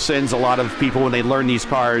cardinal sins a lot of people when they learn these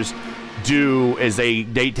cars do is they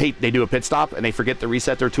do a pit stop and they forget to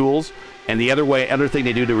reset their tools. And the other thing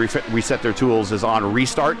they do to reset their tools is on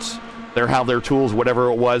restarts. They'll have their tools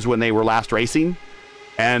whatever it was when they were last racing,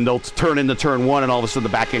 and they'll turn into turn one, and all of a sudden the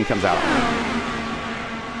back end comes out.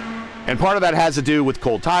 And part of that has to do with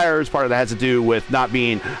cold tires. Part of that has to do with not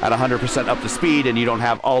being at 100% up to speed, and you don't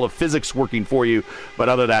have all the physics working for you. But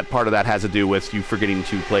part of that has to do with you forgetting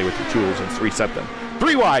to play with your tools and reset them.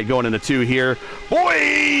 3 wide going into 2 here.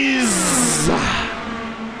 Boys!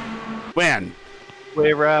 Man.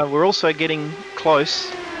 We're also getting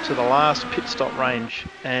close to the last pit stop range.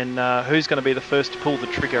 And who's going to be the first to pull the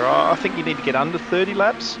trigger? I think you need to get under 30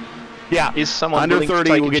 laps. Yeah. Is someone under willing 30 to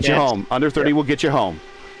take will a get you chance? home. Under 30 will get you home.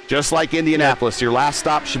 Just like Indianapolis. Your last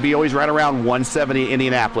stop should be always right around 170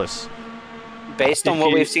 Indianapolis. Based on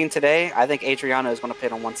what we've seen today, I think Adriano is going to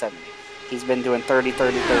pit on 170. He's been doing 30,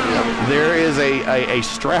 30, 30. There is a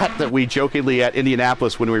strat that we jokingly at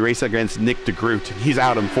Indianapolis when we race against Nick DeGroot. He's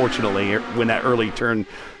out, unfortunately, when that early turn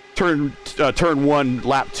 1,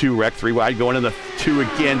 lap 2 wreck, 3 wide, going into 2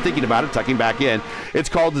 again, thinking about it, tucking back in. It's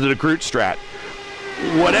called the DeGroot strat.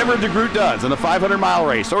 Whatever DeGroot does in a 500-mile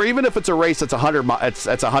race, or even if it's a race that's 100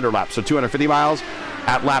 laps, so 250 miles,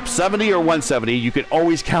 at lap 70 or 170, you can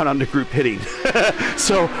always count on DeGroot pitting.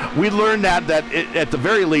 So we learned that at the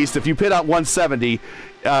very least, if you pit out 170,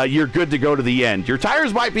 you're good to go to the end. Your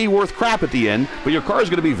tires might be worth crap at the end, but your car is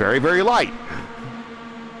going to be very, very light.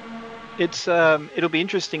 It'll be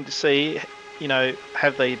interesting to see,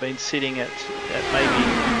 have they been sitting at maybe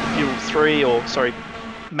fuel 3 or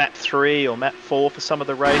map 3 or map 4 for some of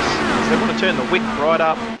the race. So they want to turn the wick right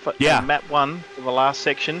up for map 1 for the last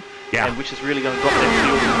section, and which is really going to drop their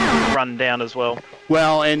fuel run down as well.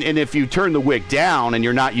 Well, and if you turn the wick down and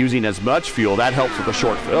you're not using as much fuel, that helps with the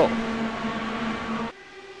short fill.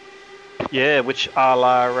 Yeah, which a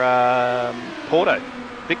la Porto,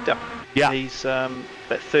 Victor. Yeah. He's at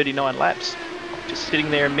 39 laps, just sitting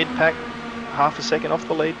there in mid-pack, half a second off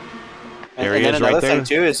the lead. And then another thing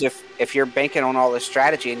too is if you're banking on all this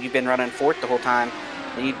strategy and you've been running fourth the whole time,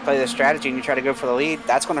 and you play this strategy and you try to go for the lead,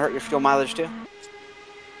 that's going to hurt your fuel mileage too.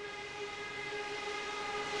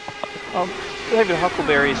 David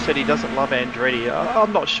Huckleberry said he doesn't love Andretti.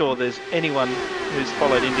 I'm not sure there's anyone who's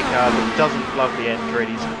followed IndyCar that doesn't love the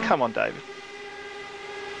Andrettis. Come on, David.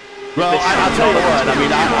 Well, I'll tell you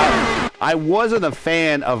what. I wasn't a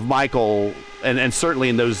fan of Michael, and certainly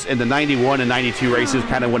in the 91 and 92 races,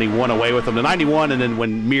 kind of when he won away with them. The 91, and then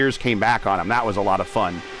when Mears came back on him, that was a lot of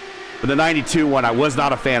fun. But the 92 one, I was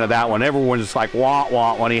not a fan of that one. Everyone was just like,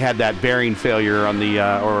 wah, when he had that bearing failure on the,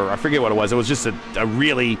 or I forget what it was. It was just a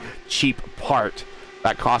really cheap part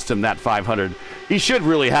that cost him that 500. He should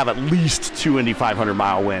really have at least 2 Indy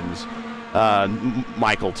 500-mile wins,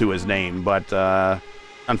 Michael, to his name. But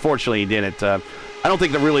unfortunately, he didn't. I don't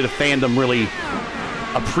think that really the fandom really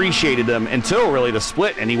appreciated him until really the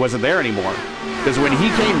split, and he wasn't there anymore. Because when he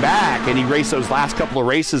came back and he raced those last couple of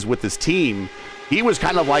races with his team, he was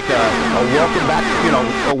kind of like a welcome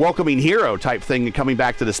back, a welcoming hero type thing coming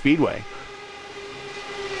back to the Speedway.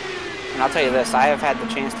 And I'll tell you this, I have had the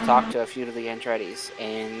chance to talk to a few of the Andrettis,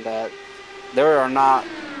 and there are not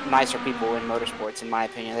nicer people in motorsports, in my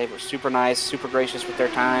opinion. They were super nice, super gracious with their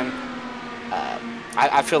time.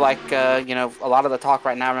 I feel like, you know, a lot of the talk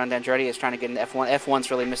right now around Andretti is trying to get into F1.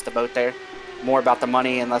 F1's really missed the boat there. More about the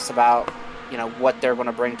money and less about, you know, what they're going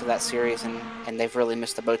to bring to that series, and they've really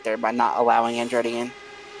missed the boat there by not allowing Andretti in.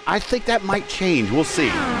 I think that might change. We'll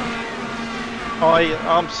see.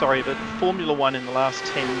 I'm sorry, but Formula One in the last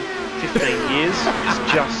 10, 15 years is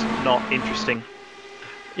just not interesting.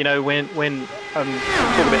 You know, when talk about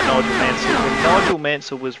Nigel Mansell. When Nigel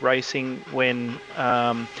Mansell was racing, when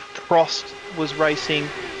Prost was racing,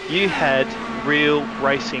 you had real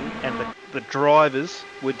racing, and the drivers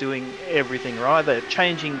were doing everything right. They're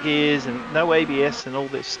changing gears and no ABS and all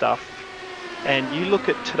this stuff. And you look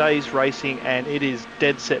at today's racing, and it is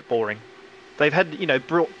dead set boring. They've had, you know,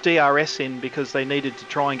 brought DRS in because they needed to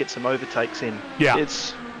try and get some overtakes in. Yeah.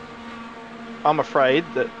 I'm afraid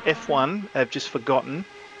that F1 have just forgotten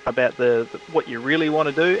about what you really want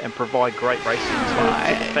to do and provide great racing to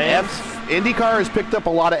the fans. IndyCar has picked up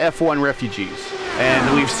a lot of F1 refugees,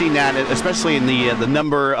 and we've seen that especially in the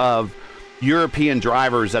number of European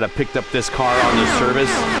drivers that have picked up this car on the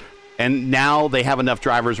service, and now they have enough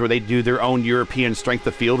drivers where they do their own European strength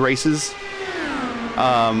of field races.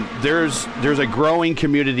 There's a growing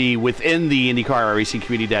community within the IndyCar racing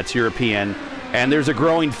community that's European, and there's a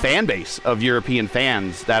growing fan base of European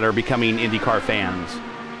fans that are becoming IndyCar fans.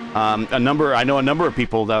 I know a number of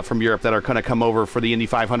people from Europe that are going to come over for the Indy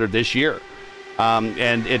 500 this year, and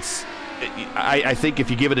I think if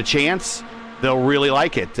you give it a chance, they'll really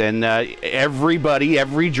like it. And every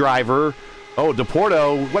driver. Oh,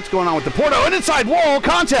 DePorto, what's going on with DePorto? An inside wall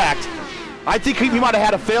contact. I think he might have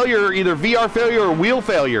had a failure, either VR failure or wheel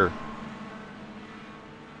failure.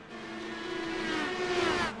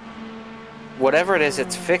 Whatever it is,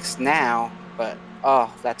 it's fixed now, but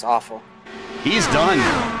oh, that's awful. He's done.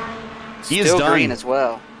 He is done. Still green as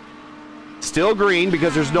well. Still green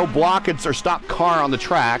because there's no blockage or stop car on the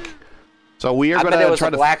track. So we are going to try to... I bet it was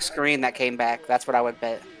a black screen that came back. That's what I would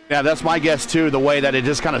bet. Yeah, that's my guess too, the way that it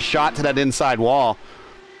just kind of shot to that inside wall.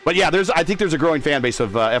 But yeah, I think there's a growing fan base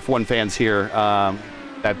of F1 fans here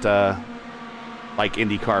that like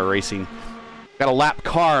IndyCar racing. Got a lap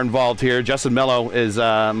car involved here. Justin Melillo is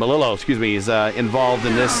involved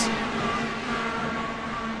in this.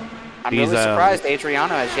 I'm really surprised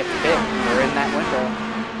Adriano has yet to pit. We're in that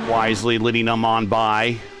window. Wisely leading them on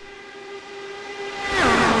by.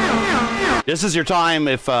 This is your time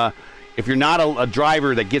if you're not a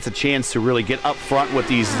driver that gets a chance to really get up front with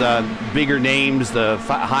these bigger names, the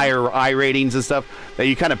higher I ratings and stuff, that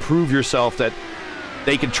you kind of prove yourself that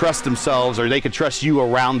they can trust themselves or they can trust you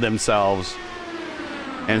around themselves.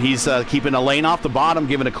 And he's keeping a lane off the bottom,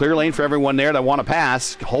 giving a clear lane for everyone there that want to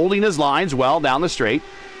pass, holding his lines well down the straight.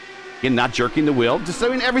 Again, not jerking the wheel, just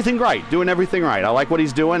doing everything right, I like what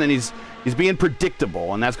he's doing, and he's being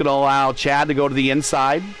predictable, and that's going to allow Chad to go to the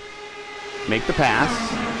inside, make the pass.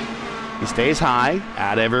 He stays high,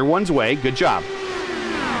 out of everyone's way. Good job.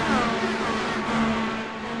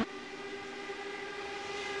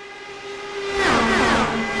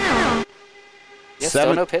 Yes,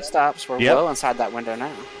 still no pit stops. We're well inside that window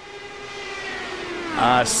now.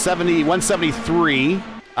 173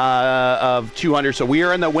 of 200. So we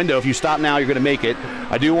are in the window. If you stop now, you're going to make it.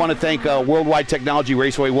 I do want to thank Worldwide Technology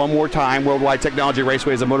Raceway one more time. Worldwide Technology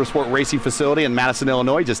Raceway is a motorsport racing facility in Madison,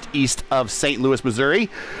 Illinois, just east of St. Louis,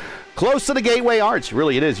 Missouri. Close to the Gateway Arch.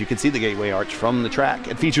 Really, it is. You can see the Gateway Arch from the track.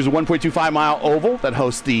 It features a 1.25-mile oval that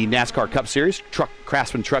hosts the NASCAR Cup Series,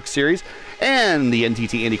 Craftsman Truck Series, and the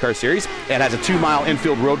NTT IndyCar Series. It has a 2-mile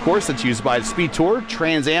infield road course that's used by the Speed Tour,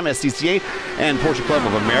 Trans Am, SCCA, and Porsche Club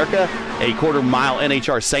of America. A quarter-mile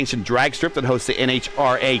NHR-sanctioned drag strip that hosts the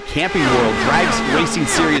NHRA Camping World Drag Racing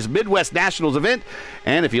Series Midwest Nationals event.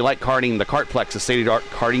 And if you like karting, the Kartplex, a state-of-the-art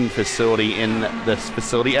karting facility in this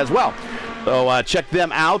facility as well. So check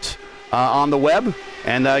them out on the web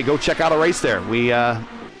and go check out a race there. We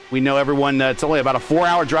know everyone. It's only about a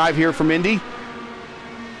 4-hour drive here from Indy.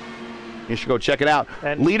 You should go check it out.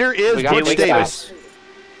 And leader is Butch Davis. A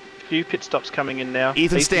few pit stops coming in now.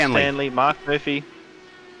 Ethan Stanley, Mark Murphy.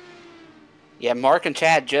 Yeah, Mark and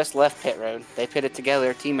Chad just left pit road. They pitted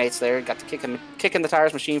together, teammates there. Got to kicking the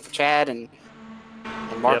tires machine for Chad and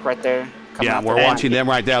Mark right there. Yeah, we're watching them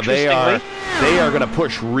right now. They are going to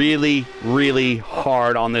push really, really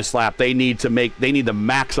hard on this lap. They need to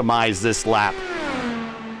maximize this lap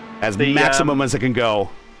as maximum as it can go.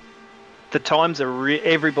 The times are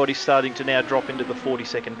everybody's starting to now drop into the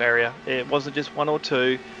 40-second barrier. It wasn't just 1 or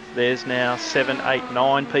 2. There's now 7, 8,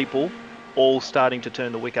 9 people all starting to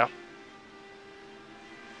turn the wick up.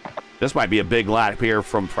 This might be a big lap here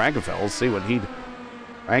from Frankenfeld. Let's see what he...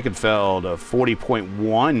 Frankenfeld, a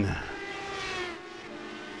 40.1.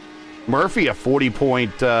 Murphy, a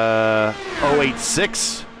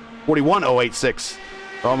 40.086. 41.086.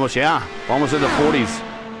 Almost, yeah. Almost in the 40s.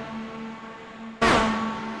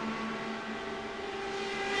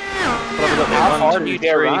 How far do you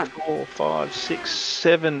dare run? 4, 5, 6,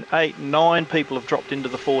 7, 8, 9 people have dropped into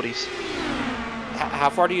the 40s. How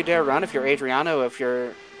far do you dare run if you're Adriano, if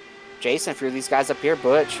you're Jason, if you're these guys up here,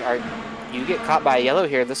 Butch? You get caught by a yellow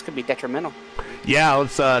here, this could be detrimental. Yeah,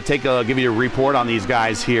 let's give you a report on these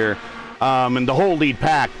guys here. And the whole lead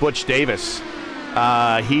pack, Butch Davis.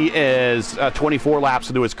 He is 24 laps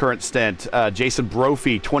into his current stint. Jason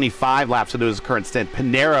Brophy, 25 laps into his current stint.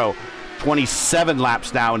 Pinero, 27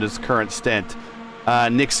 laps now in his current stint.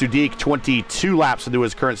 Nick Sudik, 22 laps into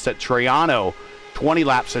his current stint. Triano, 20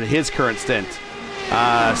 laps in his current stint.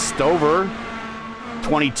 Stover,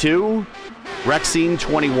 22. Rexine,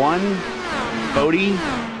 21. Bodie,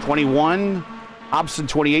 21. Hobson,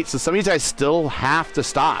 28. So some of these guys still have to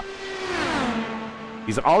stop.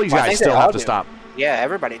 All these guys still have to stop. Yeah,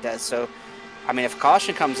 everybody does. So, I mean, if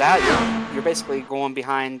caution comes out, you're basically going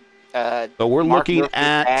behind. But we're looking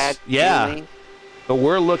at But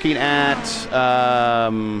we're looking at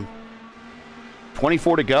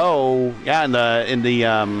 24 to go. Yeah, in the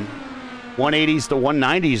 180s to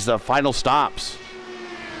 190s, the final stops.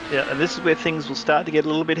 Yeah, and this is where things will start to get a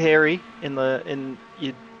little bit hairy.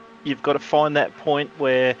 You've got to find that point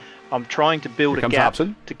where I'm trying to build a gap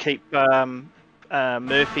Hobson to keep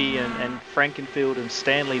Murphy and Frankenfield and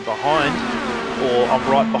Stanley behind, or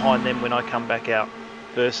I'm right behind them when I come back out,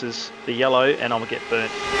 versus the yellow, and I'm gonna get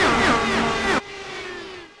burnt.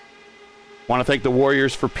 Want to thank the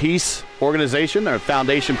Warriors for Peace organization, their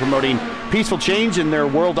foundation promoting peaceful change in their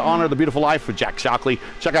world to honor the beautiful life with Jack Shockley.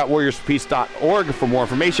 Check out warriorsforpeace.org for more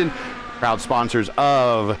information. Proud sponsors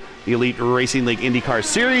of the Elite Racing League IndyCar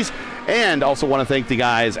Series. And also want to thank the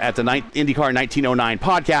guys at the IndyCar 1909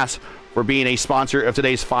 podcast for being a sponsor of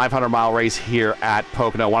today's 500-mile race here at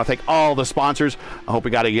Pocono. I want to thank all the sponsors. I hope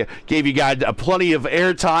we gave you guys plenty of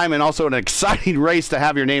airtime and also an exciting race to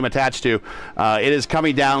have your name attached to. It is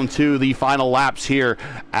coming down to the final laps here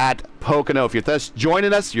at Pocono. If you're just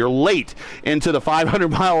joining us, you're late into the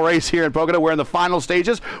 500-mile race here in Pocono. We're in the final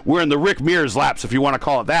stages. We're in the Rick Mears laps, if you want to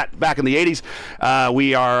call it that. Back in the 80s,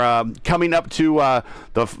 we are coming up to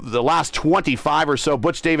the last 25 or so.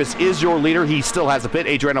 Butch Davis is your leader. He still has a pit.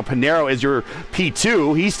 Adriano Pinero is your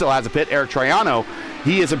P2. He still has a pit. Eric Triano,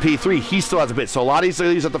 he is a P3. He still has a pit. So a lot of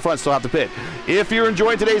these at the front still have to pit. If you're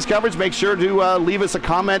enjoying today's coverage, make sure to leave us a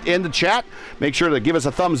comment in the chat. Make sure to give us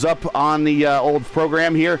a thumbs up on the old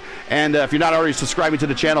program here. And if you're not already subscribing to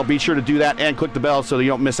the channel, be sure to do that and click the bell so that you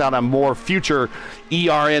don't miss out on more future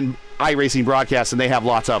ERN iRacing broadcasts, and they have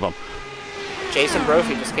lots of them. Jason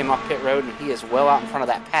Brophy just came off pit road, and he is well out in front of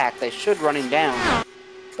that pack. They should run him down,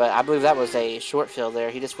 but I believe that was a short fill there.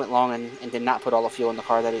 He just went long and did not put all the fuel in the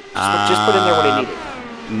car that he just put in there what he needed.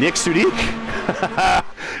 Nick Sudik.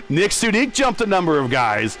 Nick Sudik jumped a number of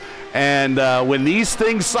guys, and when these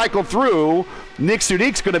things cycle through, Nick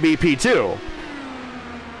Sudik's going to be P2.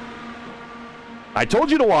 I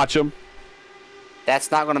told you to watch him.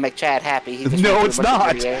 That's not going to make Chad happy. No, it's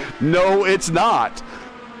not. No, it's not.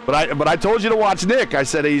 But I told you to watch Nick. I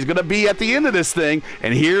said he's going to be at the end of this thing,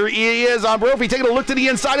 and here he is on Brophy taking a look to the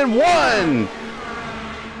inside and won.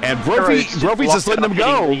 And Brophy's just letting him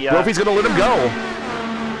go. Brophy's going to let him go.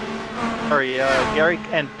 Sorry, Gary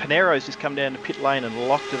and Pinero's just come down to pit lane and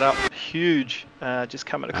locked it up huge, just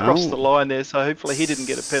coming across the line there. So hopefully he didn't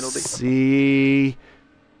get a penalty. See,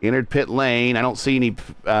 entered pit lane. I don't see any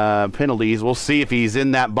penalties. We'll see if he's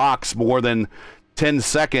in that box more than 10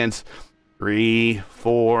 seconds. 3,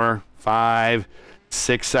 4, 5,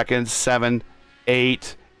 6 seconds, 7,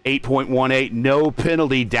 8, 8.18. No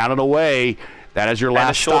penalty, down and away. That is your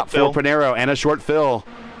last stop for Pinero, and a short fill.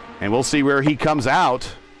 And we'll see where he comes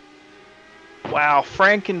out. Wow,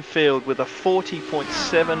 Frankenfield with a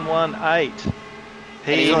 40.718.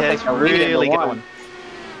 He has really gone.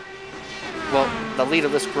 Well, the lead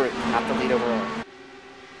of this group, not the lead overall.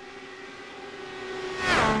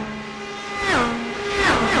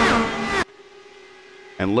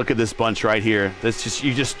 And look at this bunch right here.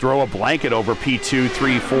 You just throw a blanket over P2,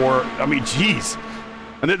 3, 4. I mean, geez.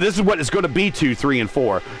 And this is what it's going to be 2, 3, and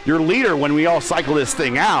 4. Your leader, when we all cycle this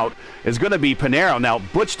thing out, is going to be Pinero. Now,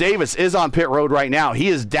 Butch Davis is on pit road right now. He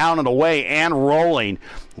is down and away and rolling.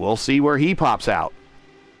 We'll see where he pops out.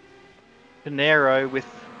 Pinero with,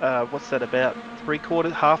 what's that, about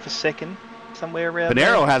half a second, somewhere around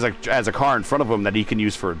Pinero there. has a car in front of him that he can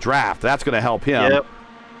use for a draft. That's going to help him. Yep.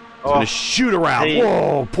 going to shoot around.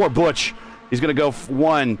 Whoa, poor Butch. He's going to go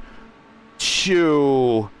 1,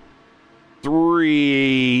 2,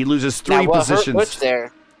 3. He loses 3 positions. Butch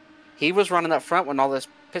there. He was running up front when all this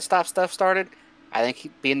pit stop stuff started. I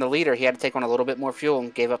think being the leader, he had to take on a little bit more fuel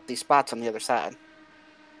and gave up these spots on the other side.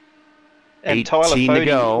 And Tyler 18 to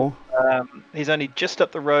go. He's only just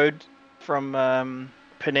up the road from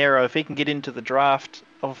Panero. If he can get into the draft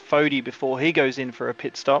of Fody before he goes in for a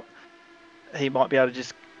pit stop, he might be able to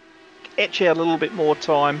just etch out a little bit more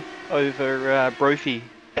time over Brophy.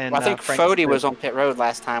 And I think Fody was on pit road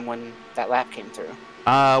last time when that lap came through.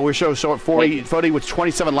 We're showing 40. Fody with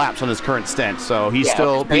 27 laps on his current stint, so he's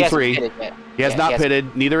still P3. He has not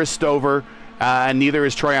pitted. Neither is Stover, and neither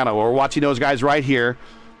is Troiano. We're watching those guys right here.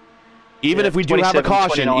 Even if we do have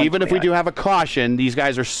a caution, these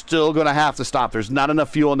guys are still going to have to stop. There's not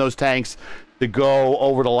enough fuel in those tanks to go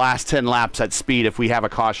over the last 10 laps at speed if we have a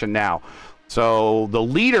caution now. So the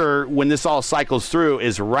leader, when this all cycles through,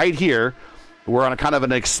 is right here. We're on a kind of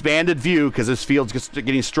an expanded view because this field's just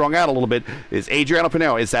getting strung out a little bit. Is Adriano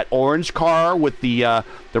Pinero. Is that orange car with the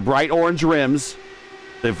bright orange rims,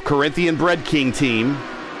 the Corinthian Bread King team.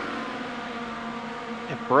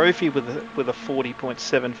 And Brophy with a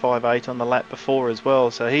 40.758 on the lap before as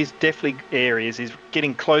well. So he's definitely areas. He's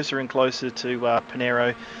getting closer and closer to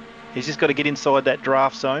Pinero. He's just got to get inside that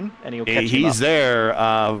draft zone, and he'll catch him up. He's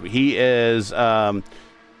there. He is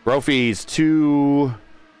Brophy's 2.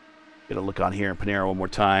 Get a look on here in Panera one more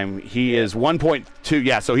time. He is 1.2.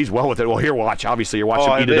 Yeah, so he's well with it. Well, here, watch. Obviously, you're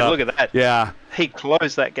watching him eat it up. Look at that. Yeah. He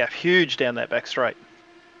closed that gap huge down that back straight.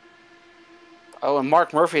 Oh, and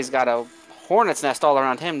Mark Murphy's got a hornet's nest all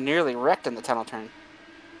around him, nearly wrecked in the tunnel turn.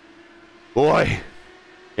 Boy.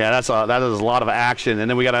 Yeah, that is a lot of action. And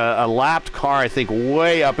then we got a lapped car, I think,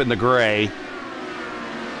 way up in the gray.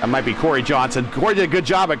 That might be Corey Johnson. Corey did a good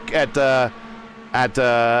job I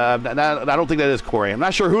don't think that is Corey. I'm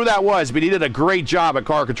not sure who that was, but he did a great job at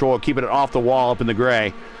car control, keeping it off the wall up in the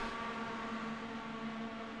gray.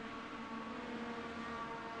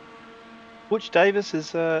 Butch Davis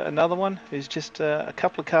is another one who's just a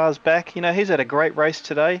couple of cars back. You know, he's had a great race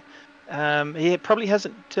today. He probably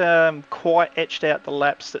hasn't quite etched out the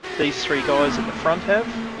laps that these 3 guys at the front have.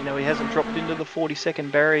 You know, he hasn't dropped into the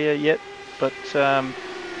 40-second barrier yet. But, you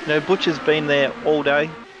know, Butch has been there all day.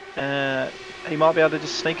 He might be able to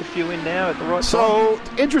just sneak a few in now at the right time. So,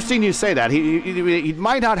 interesting you say that. He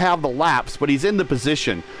might not have the laps, but he's in the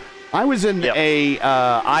position. I was in a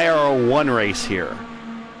IRO1 race here,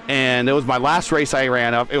 and it was my last race I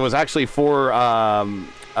ran up. It was actually for,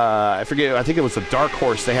 I forget, I think it was the Dark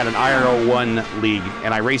Horse. They had an IRO1 league,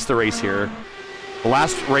 and I raced the race here. The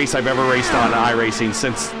last race I've ever raced on iRacing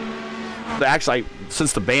since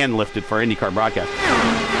the ban lifted for IndyCar broadcast.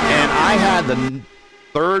 And I had the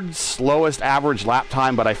 3rd slowest average lap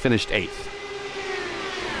time, but I finished 8th.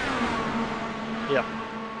 Yeah.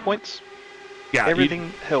 Points. Yeah.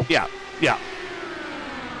 Everything helps. Yeah.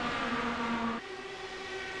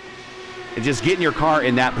 And just getting your car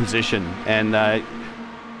in that position, and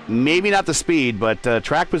maybe not the speed, but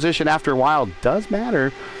track position after a while does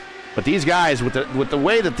matter. But these guys, with the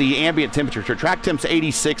way that the ambient temperature, track temp's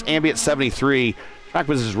 86, ambient 73, track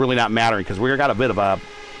position is really not mattering because we've got a bit of a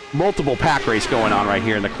multiple pack race going on right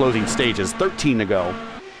here in the closing stages. 13 to go.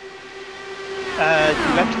 You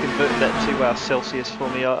have to convert that to Celsius for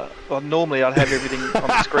me. Normally I'd have everything on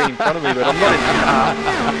the screen in front of me, but I'm not in the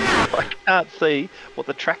car. I can't see what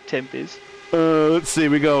the track temp is. Let's see.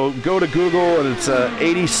 We go to Google, and it's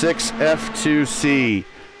 86 F2C.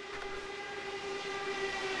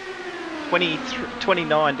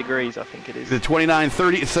 29 degrees, I think it is. The 29,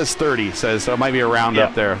 30. It says 30. So it might be a round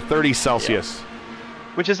up there. 30 Celsius. Yeah.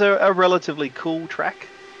 Which is a relatively cool track.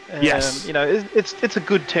 Yes. You know, it's a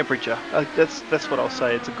good temperature. That's what I'll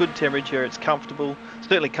say. It's a good temperature. It's comfortable.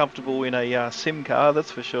 Certainly comfortable in a sim car.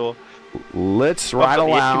 That's for sure. Let's ride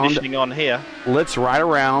around. Air conditioning on here. Let's ride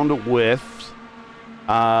around with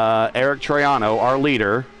Eric Troiano, our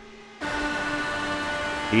leader.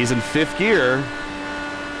 He's in 5th gear.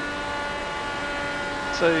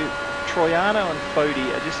 So Troiano and Fody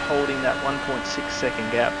are just holding that 1.6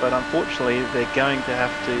 second gap, but unfortunately they're going to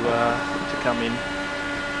have to come in.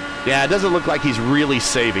 Yeah, it doesn't look like he's really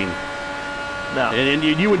saving. No. And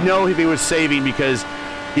you would know if he was saving because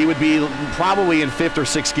he would be probably in 5th or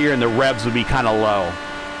 6th gear and the revs would be kind of low.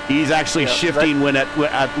 He's actually shifting when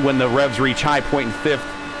the revs reach high point in 5th.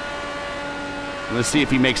 Let's see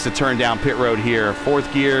if he makes the turn down pit road here.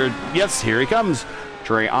 4th gear. Yes, here he comes.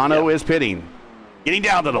 Troiano is pitting. Getting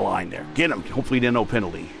down to the line there. Get him. Hopefully no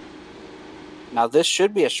penalty. Now this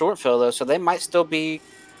should be a short fill though, so they might still be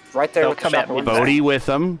right there with the shopper. Bodie with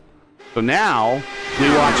them. So now we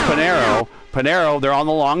watch Panero. Panero, they're on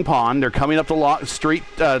the long pond. They're coming up the street,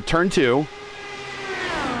 turn 2.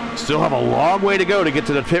 Still have a long way to go to get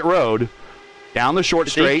to the pit road. Down the short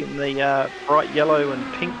straight. In the bright yellow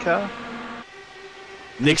and pink car.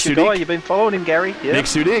 Nick Your guy, Sudik. you've been following him, Gary. Yep. Nick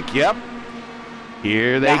Sudik, yep.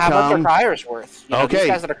 Here they how come. much are tires worth? You know, Okay. These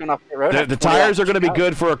guys that are coming off the road. The tires are going to be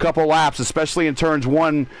good for a couple laps, especially in turns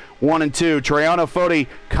 1 and 2. Troiano Foti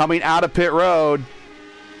coming out of pit road.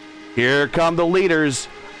 Here come the leaders.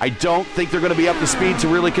 I don't think they're going to be up to speed to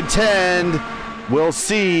really contend. We'll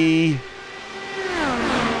see.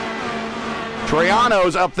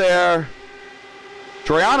 Troiano's up there.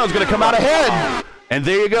 Troiano's going to come out ahead. And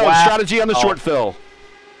there you go. Wow. Strategy on the short fill.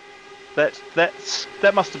 That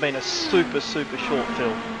must have been a super short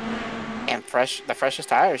fill. And the freshest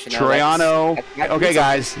tires. You know, Troiano. that's Okay,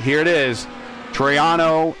 guys, here it is.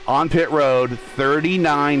 Troiano on pit road,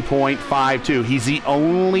 39.52. He's the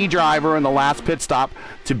only driver in the last pit stop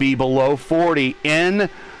to be below 40 in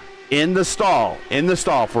the stall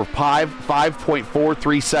for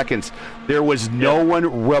 5.43 seconds. There was no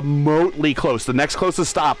one remotely close. The next closest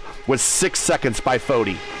stop was 6 seconds by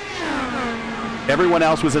Foti. Everyone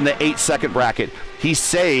else was in the 8-second bracket. He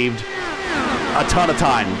saved a ton of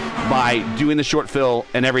time by doing the short fill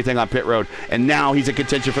and everything on pit road. And now he's in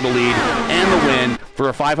contention for the lead and the win for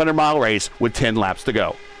a 500-mile race with 10 laps to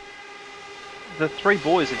go. The 3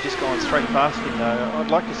 boys have just gone straight past him, though. I'd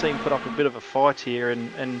like to see him put up a bit of a fight here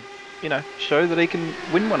and you know, show that he can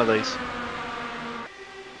win one of these.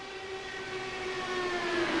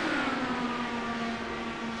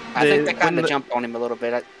 I think they kind of jumped on him a little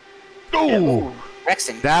bit. Oh,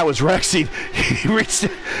 Rexing. that was Rexing. He reached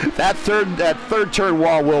that third turn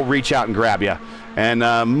wall will reach out and grab you. And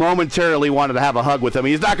momentarily wanted to have a hug with him.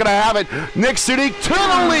 He's not going to have it. Nick Sudik to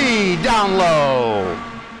the lead down low.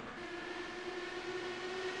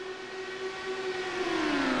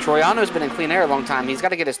 Troiano's been in clean air a long time. He's got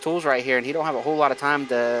to get his tools right here, and he don't have a whole lot of time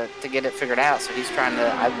to get it figured out. So he's trying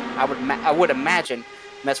to, I would imagine,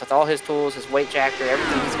 mess with all his tools, his weight jacker,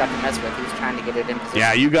 everything he's got to mess with. He's trying to get it in position.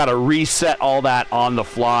 Yeah, you got to reset all that on the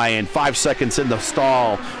fly, and 5 seconds in the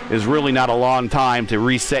stall is really not a long time to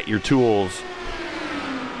reset your tools.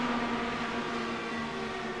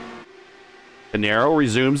 Panero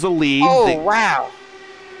resumes the lead. Oh, wow.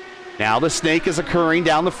 Now the snake is occurring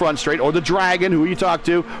down the front straight, or the dragon, who you talk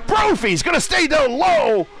to. Brophy's going to stay down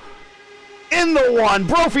low in the 1.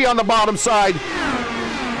 Brophy on the bottom side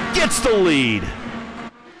gets the lead.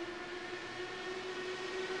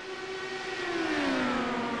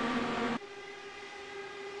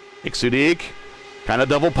 Nick Sudik kind of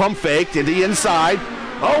double pump faked into the inside.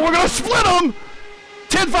 Oh, we're going to split them.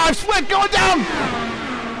 10-5 split going down.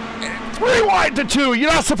 3 wide to 2.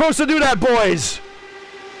 You're not supposed to do that, boys.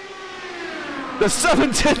 The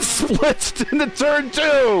 7-10 splits into turn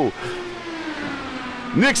 2.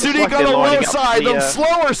 Nick Sudik like on the low lining up side, the the,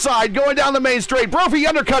 slower side, going down the main straight. Brophy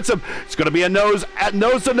undercuts him. It's going to be a nose to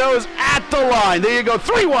nose at the line. There you go.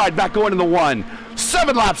 3 wide, back going in the 1.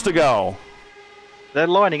 7 laps to go. They're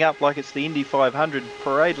lining up like it's the Indy 500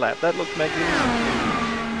 parade lap. That looks magnificent.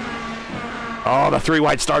 Oh, the 3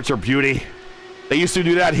 wide starts are beauty. They used to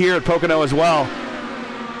do that here at Pocono as well.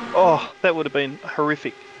 Oh, that would have been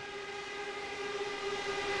horrific.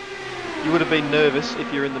 You would have been nervous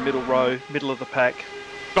if you're in the middle row, middle of the pack.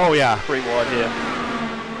 Oh, yeah. 3 wide here.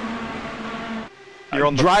 You're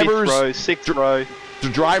on the drivers, 5th row, 6th row. The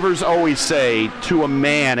drivers always say to a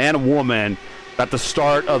man and a woman that the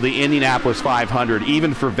start of the Indianapolis 500,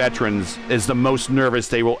 even for veterans, is the most nervous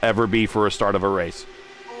they will ever be for a start of a race.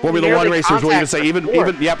 Formula One racers will even say,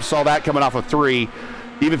 yep, saw that coming off of 3.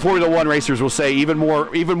 Even Formula One racers will say even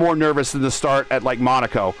more nervous than the start at like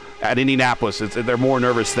Monaco, at Indianapolis. They're more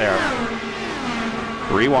nervous there.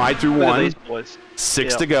 3 wide through 1.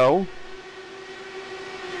 6 to go.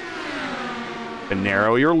 And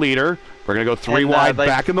narrow your leader. We're going to go 3 wide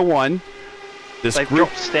back in the 1. They've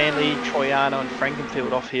dropped Stanley, Troiano, and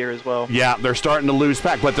Frankenfield off here as well. Yeah, they're starting to lose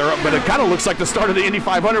pack, but it kind of looks like the start of the Indy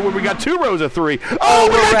 500 when we got 2 rows of 3. Oh,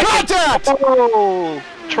 we got contact! Oh,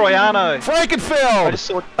 Troiano.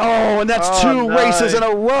 Frankenfield. Oh, and that's 2 races in a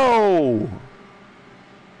row.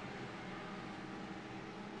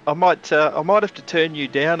 I might have to turn you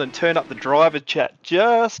down and turn up the driver chat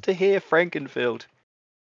just to hear Frankenfield.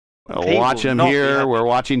 We'll watch him here. We're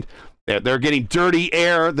watching. They're getting dirty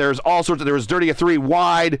air. There's all sorts of. There was dirty a 3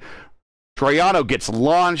 wide. Troiano gets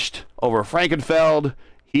launched over Frankenfeld.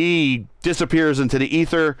 He disappears into the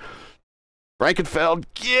ether. Frankenfeld,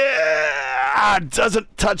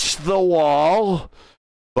 doesn't touch the wall,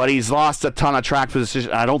 but he's lost a ton of track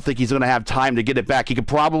position. I don't think he's going to have time to get it back. He could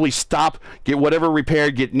probably stop, get whatever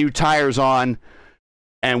repaired, get new tires on,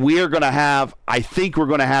 And we are going to have, I think we're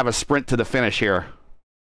going to have a sprint to the finish here.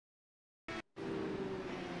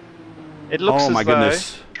 It looks my as though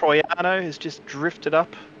goodness. Troiano has just drifted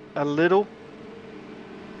up a little.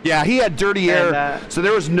 Yeah, he had dirty air, so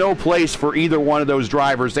there was no place for either one of those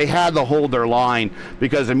drivers. They had to hold their line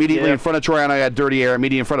because immediately in front of Troiano had dirty air.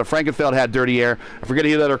 Immediately in front of Frankenfeld had dirty air. I forget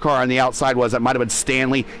who the other car on the outside was. That might have been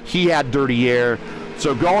Stanley. He had dirty air.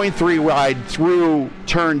 So going 3 wide through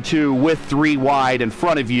turn 2 with 3 wide in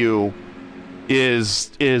front of you is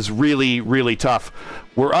really, really tough.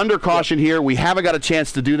 We're under caution here. We haven't got a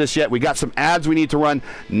chance to do this yet. We got some ads we need to run.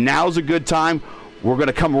 Now's a good time. We're going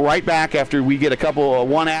to come right back after we get a couple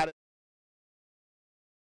one ad.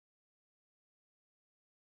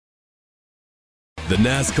 The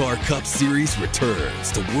NASCAR Cup Series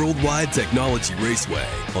returns to Worldwide Technology Raceway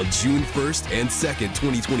on June 1st and 2nd,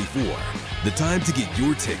 2024. The time to get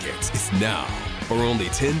your tickets is now. For only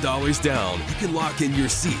 $10 down, you can lock in your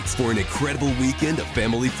seats for an incredible weekend of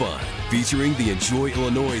family fun, featuring the Enjoy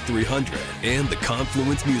Illinois 300 and the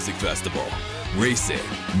Confluence Music Festival. Racing,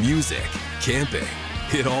 music, camping,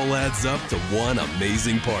 it all adds up to one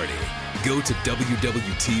amazing party. Go to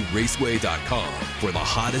www.raceway.com for the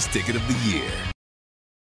hottest ticket of the year.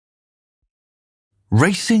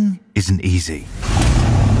 Racing isn't easy,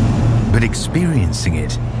 but experiencing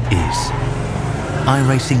it is.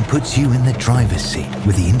 iRacing puts you in the driver's seat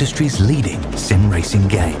with the industry's leading sim racing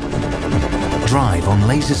game. Drive on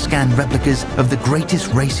laser scan replicas of the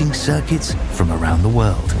greatest racing circuits from around the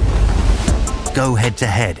world. Go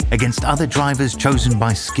head-to-head against other drivers chosen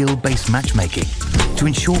by skill-based matchmaking to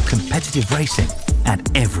ensure competitive racing at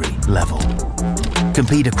every level.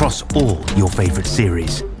 Compete across all your favorite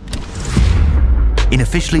series. In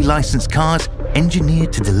officially licensed cars,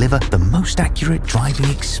 engineered to deliver the most accurate driving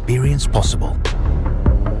experience possible.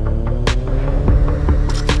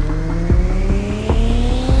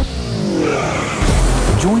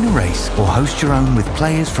 Join a race or host your own with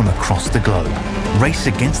players from across the globe. Race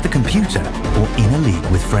against the computer or in a league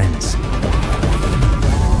with friends.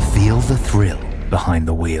 Feel the thrill behind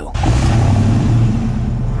the wheel.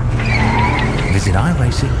 Visit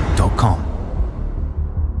iRacing.com.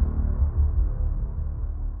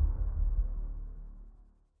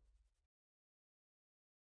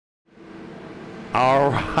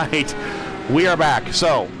 All right, we are back.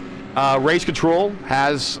 So, Race Control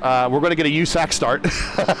has, we're going to get a USAC start.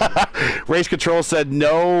 Race Control said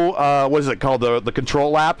no, what is it called, the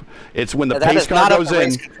control lap? It's when the pace car goes in.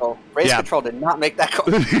 Race Control. Race Control did not make that call.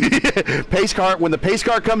 Pace car, when the pace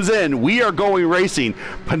car comes in, we are going racing.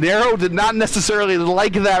 Panero did not necessarily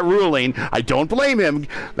like that ruling. I don't blame him.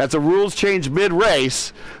 That's a rules change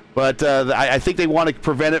mid-race, but I think they want to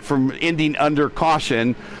prevent it from ending under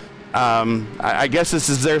caution. I guess this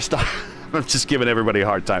is their style. I'm just giving everybody a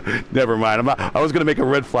hard time. Never mind. I was going to make a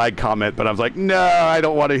red flag comment, but I was like, no, I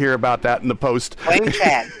don't want to hear about that in the post. Blame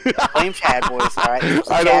Chad. Blame Chad, boys. All right.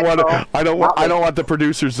 I don't want the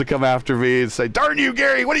producers to come after me and say, "Darn you,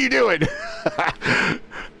 Gary! What are you doing?"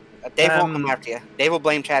 Dave won't come after you. Dave will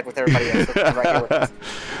blame Chad with everybody else. Right here with us.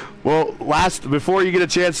 Well, before you get a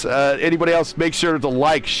chance, anybody else, make sure to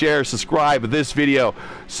like, share, subscribe to this video,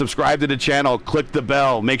 subscribe to the channel, click the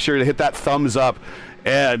bell, make sure to hit that thumbs up,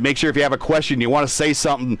 and make sure if you have a question, you want to say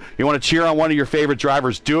something, you want to cheer on one of your favorite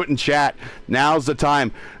drivers, do it in chat. Now's the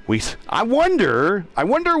time. I wonder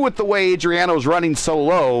with the way Adriano's running so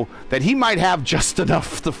low that he might have just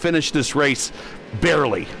enough to finish this race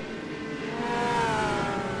barely.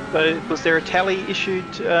 So was there a tally issued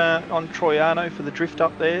on Troiano for the drift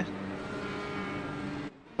up there?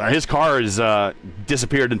 His car has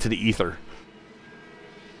disappeared into the ether.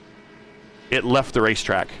 It left the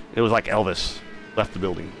racetrack. It was like Elvis left the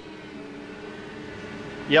building.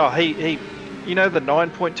 Yeah, he you know the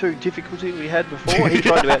 9.2 difficulty we had before? He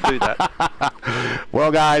tried to outdo that.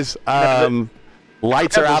 Well, guys,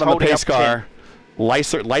 lights are out on the pace car.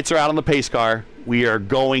 Lights are out on the pace car. We are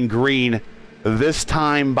going green this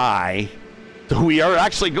time by. So we are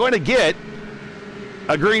actually going to get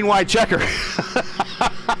a green-white checker.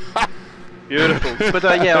 Beautiful. But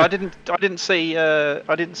yeah, I didn't see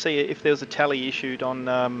if there was a tally issued on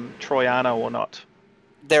Troiano or not.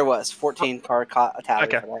 There was 14 car tally.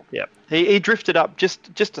 Okay. For that. Yeah. He drifted up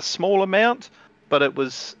just a small amount, but it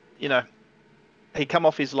was, you know, he come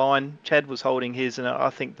off his line. Chad was holding his, and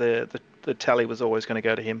I think the tally was always going to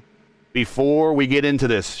go to him. Before we get into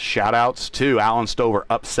this, shout-outs to Alan Stover,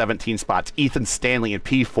 up 17 spots. Ethan Stanley in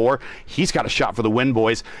P4. He's got a shot for the win,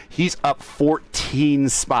 boys. He's up 14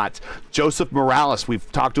 spots. Joseph Morales,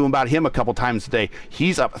 we've talked to him about him a couple times today.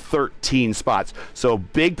 He's up 13 spots. So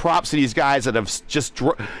big props to these guys that have just,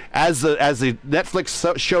 as the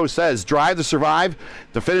Netflix show says, drive to survive.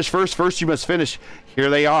 To finish first you must finish. Here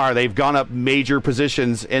they are. They've gone up major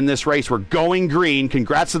positions in this race. We're going green.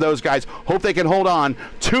 Congrats to those guys. Hope they can hold on.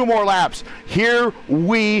 2 more laps. Here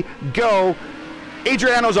we go.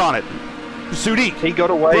 Adriano's on it. Sudik. He got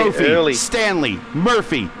away Brophy, early. Stanley,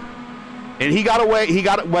 Murphy. And he got away.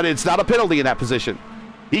 But it's not a penalty in that position.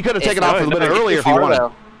 He could have taken off a little bit earlier if he wanted.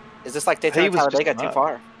 Though. Is this like Daytona Talladega too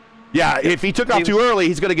far? Yeah, if he took off too early,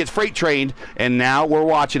 he's going to get freight trained, and now we're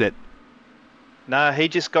watching it. No, he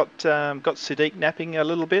just got Sadiq napping a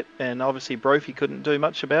little bit, and obviously Brophy couldn't do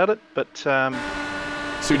much about it. But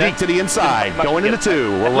Sadiq to the inside, going into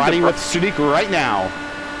 2. We're riding with Sadiq right now.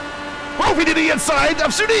 Brophy to the inside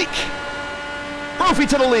of Sadiq. Brophy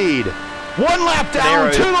to the lead. 1 lap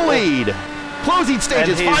down to the lead. Closing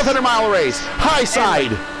stages, 500-mile race. High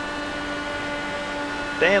side.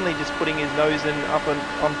 Stanley just putting his nose in up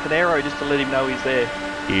on Pinero just to let him know he's there.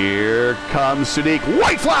 Here comes Sadiq.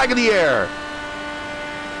 White flag in the air.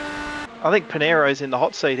 I think Pinero's in the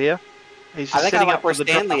hot seat here. He's just I like where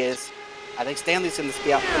Stanley is. I think Stanley's in the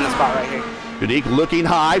spot right here. Sadiq looking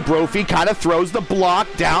high. Brophy kind of throws the block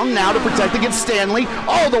down now to protect against Stanley.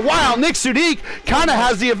 All the while, Nick Sadiq kind of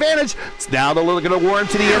has the advantage. It's now they're going to warm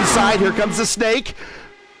to the inside. Here comes the snake.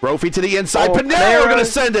 Brophy to the inside. Pinero going to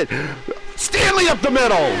send it. Stanley up the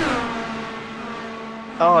middle.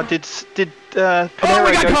 Oh, did Pinero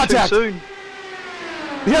got go contact. too soon?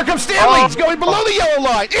 Here comes Stanley. He's going below the yellow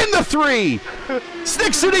line. In the 3. Nick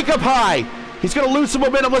Sadiq up high. He's going to lose some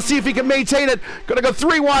momentum. Let's see if he can maintain it. Going to go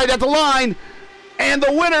 3 wide at the line. And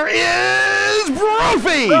the winner is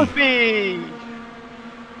Brophy.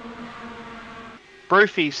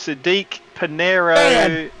 Brophy, Sadiq,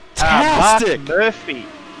 Pinero, Fantastic. Mark Murphy.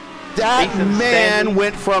 That Ethan man Stanley.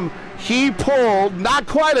 went from, he pulled not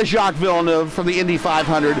quite a Jacques Villeneuve from the Indy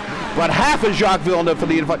 500, but half a Jacques Villeneuve from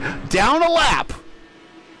the Indy 500. Down a lap,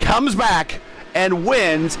 comes back, and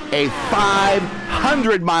wins a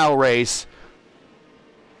 500-mile race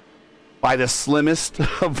by the slimmest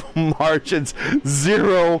of margins,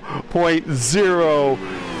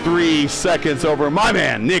 0.03 seconds over my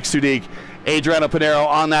man, Nick Sadiq. Adriano Pinero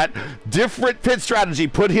on that different pit strategy.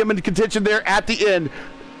 Put him in contention there at the end.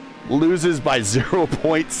 Loses by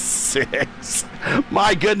 0.6.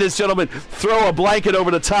 My goodness, gentlemen. Throw a blanket over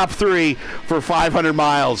the top 3 for 500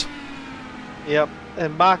 miles. Yep.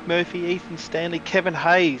 And Mark Murphy, Ethan Stanley, Kevin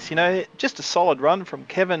Hayes. You know, just a solid run from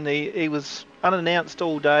Kevin. He was unannounced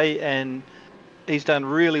all day, and he's done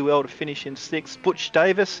really well to finish in 6th. Butch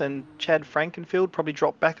Davis and Chad Frankenfield probably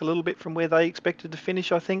dropped back a little bit from where they expected to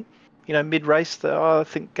finish, I think. You know, mid-race, I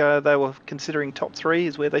think they were considering top 3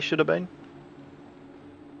 is where they should have been.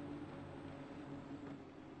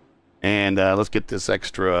 And let's get this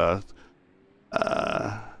extra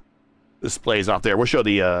displays off there. We'll show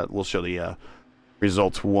the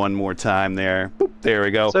results one more time there. Boop, there we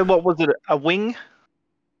go. So what was it? A wing?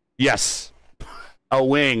 Yes. A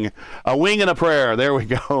wing and a prayer. There we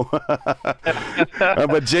go.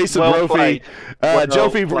 But Jason Brophy,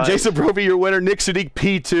 Jason Brophy, your winner. Nick Sadiq,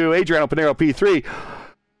 P2. Adriano Pinero, P3.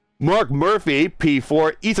 Mark Murphy,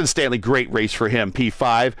 P4. Ethan Stanley, great race for him,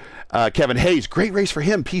 P5. Kevin Hayes, great race for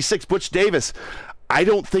him, P6. Butch Davis. I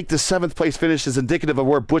don't think the 7th place finish is indicative of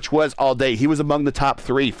where Butch was all day. He was among the top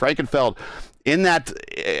 3. Frankenfeld, in that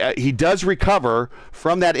he does recover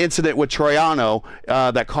from that incident with Troiano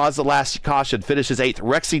that caused the last caution, finishes 8th.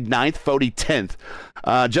 Rexy 9th, Fody 10th.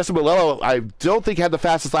 Justin Bolello, I don't think had the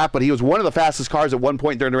fastest lap, but he was one of the fastest cars at one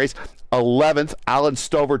point during the race. 11th, Alan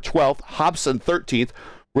Stover 12th, Hobson 13th,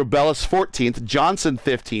 Rebellis 14th, Johnson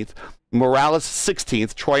 15th, Morales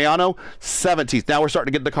 16th, Troiano 17th. Now we're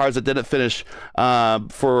starting to get the cars that didn't finish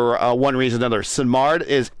for one reason or another. Sinmard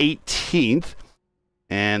is 18th.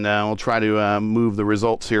 And we'll try to move the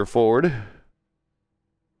results here forward.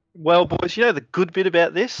 Well, boys, you know the good bit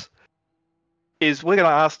about this is we're going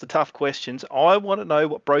to ask the tough questions. I want to know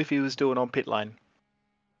what Brophy was doing on pit lane.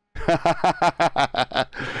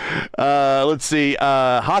 Let's see.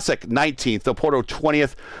 Hasek 19th, Del Porto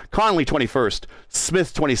 20th, Conley 21st,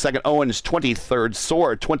 Smith 22nd, Owens 23rd,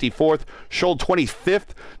 Soar 24th, Scholl 25th,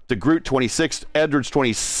 DeGroot 26th, Edwards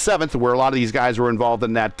 27th, where a lot of these guys were involved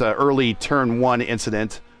in that early turn 1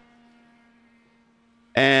 incident.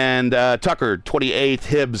 And Tucker 28th,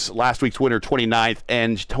 Hibbs, last week's winner 29th,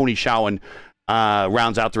 and Tony Schowen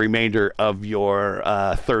rounds out the remainder of your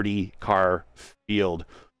 30-car field.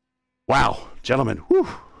 Wow, gentlemen. Whew.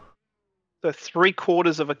 So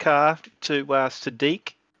 3/4 of a car to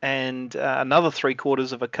Derik, and another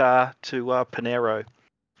 3/4 of a car to Pinero.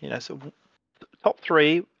 So top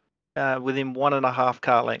three within 1.5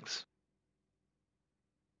 car lengths.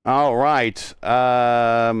 All right.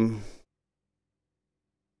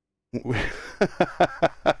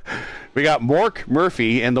 We got Mork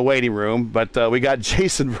Murphy in the waiting room, but we got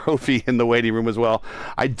Jason Brophy in the waiting room as well.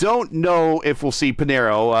 I don't know if we'll see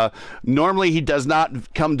Pinero. Normally, he does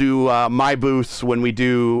not come to my booths when we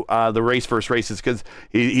do the race first races because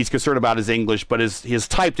he's concerned about his English, but his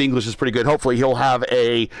typed English is pretty good. Hopefully, he'll have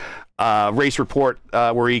a race report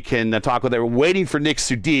where he can talk with everyone. Waiting for Nick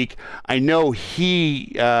Sudik. I know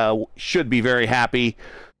he should be very happy.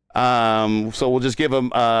 So we'll just give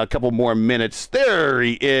him a couple more minutes. There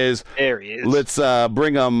he is. There he is. Let's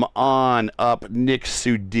bring him on up, Nick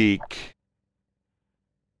Sudik.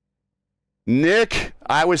 Nick,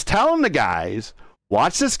 I was telling the guys,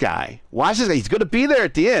 watch this guy. Watch this guy. He's going to be there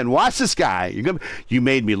at the end. Watch this guy. You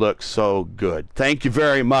made me look so good. Thank you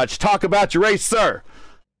very much. Talk about your race, sir.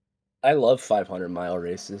 I love 500-mile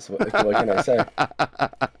races. What can I say?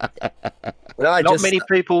 No,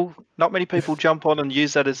 not many people jump on and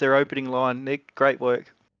use that as their opening line. Nick, great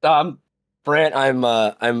work. Brant, I'm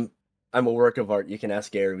a work of art. You can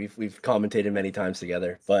ask Gary. We've commentated many times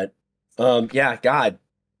together. But yeah, God,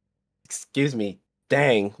 excuse me,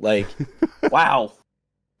 dang, like, wow.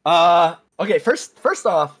 Okay, first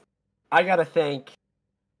off, I gotta thank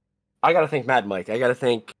Mad Mike. I gotta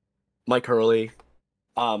thank Mike Hurley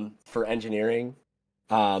for engineering.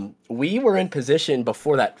 We were in position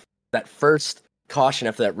before that first caution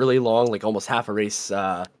after that really long, like almost half a race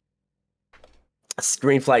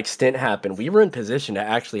green flag stint happened. We were in position to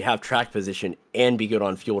actually have track position and be good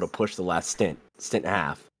on fuel to push the last stint and a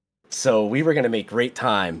half. So we were going to make great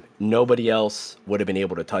time. Nobody else would have been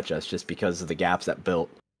able to touch us just because of the gaps that built.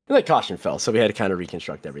 And that caution fell, so we had to kind of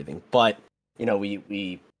reconstruct everything. But,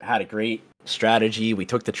 we had a great strategy. We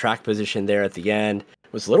took the track position there at the end.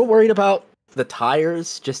 Was a little worried about the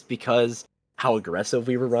tires just because how aggressive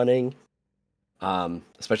we were running,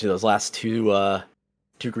 especially those last two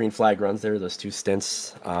green flag runs there, those two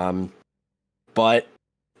stints. But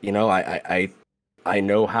I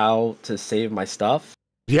know how to save my stuff.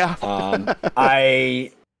 Yeah. I'm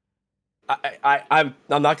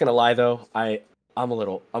not gonna lie though. I'm a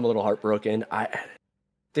little heartbroken.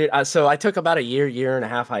 So I took about a year and a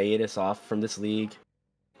half hiatus off from this league.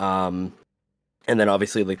 And then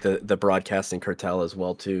obviously like the broadcasting curtail as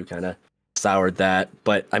well too, kind of soured that.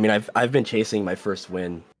 But I mean, I've been chasing my first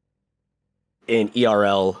win in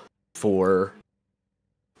ERL for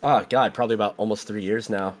probably about almost 3 years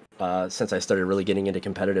now, since I started really getting into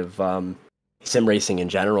competitive sim racing in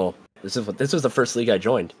general. This was the first league I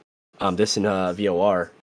joined, this in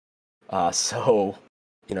VOR. So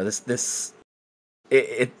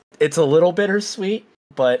it's a little bittersweet,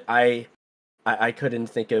 but I couldn't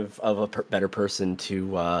think of a better person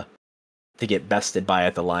to get bested by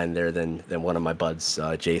at the line there than one of my buds,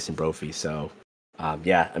 Jason Brophy. So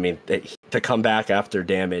yeah, I mean, to come back after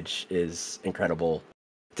damage is incredible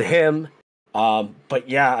to him. But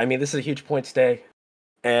yeah, I mean, this is a huge points day,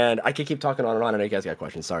 and I could keep talking on and on. I know you guys got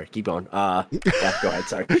questions. Sorry, keep going. Yeah, go ahead.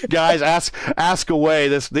 Sorry, guys, ask away.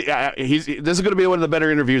 This is going to be one of the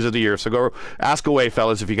better interviews of the year. So go ask away,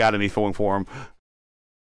 fellas, if you got anything for him.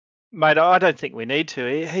 Mate, I don't think we need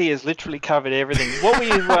to. He has literally covered everything. What were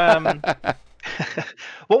you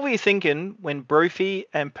what were you thinking when Brophy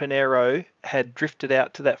and Pinero had drifted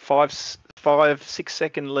out to that 5-6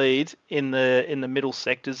 second lead in the middle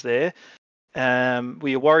sectors there? Were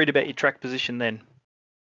you worried about your track position then?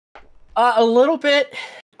 A little bit,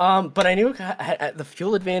 but I knew the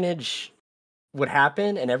fuel advantage would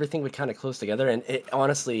happen and everything would kind of close together. And it,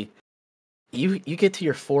 honestly, you get to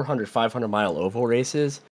your 400, 500 mile oval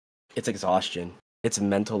races, it's exhaustion. It's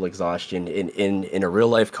mental exhaustion in a real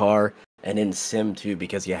life car and in sim too,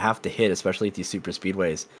 because you have to hit, especially at these super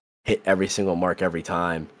speedways, hit every single mark every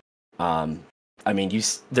time. I mean,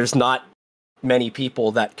 there's not many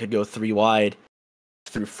people that could go 3 wide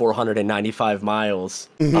through 495 miles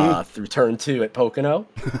through turn 2 at Pocono.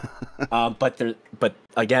 But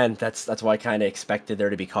again, that's why I kind of expected there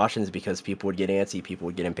to be cautions, because people would get antsy, people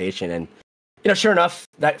would get impatient, and sure enough,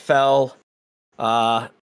 that fell.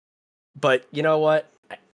 But you know what?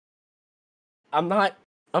 I'm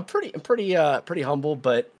pretty humble,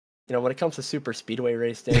 but when it comes to super speedway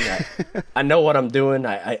racing, I know what I'm doing.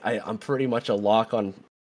 I'm pretty much a lock on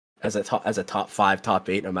as a top 5, top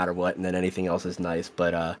 8, no matter what, and then anything else is nice.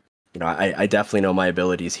 But I definitely know my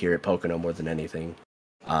abilities here at Pocono more than anything.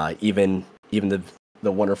 Even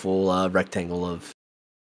the wonderful rectangle of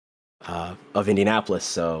of Indianapolis.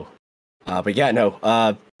 So, but yeah,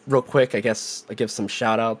 no. Real quick, I guess I give some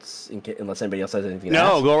shout outs unless anybody else has anything to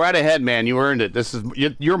ask. No, go right ahead, man. You earned it. This is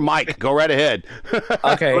your mic. Go right ahead.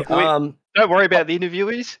 Okay. Don't worry about the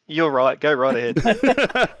interviewees. You're right. Go right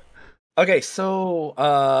ahead. Okay,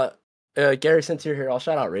 so Gary, since you're here, I'll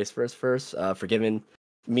shout out Race first for giving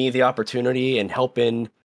me the opportunity and helping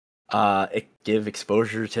give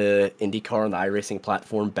exposure to IndyCar on the iRacing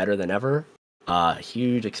platform better than ever.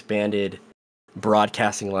 Huge expanded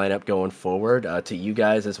broadcasting lineup going forward to you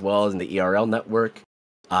guys as well as in the ERL network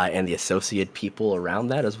and the associated people around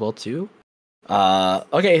that as well too.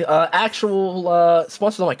 Actual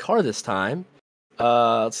sponsors on my car this time.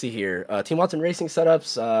 Let's see here. Team Watson Racing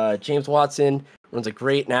Setups. James Watson runs a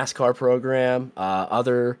great NASCAR program.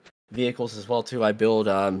 Other vehicles as well too. I build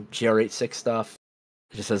GR86 stuff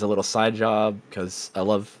just as a little side job because I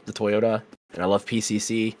love the Toyota and I love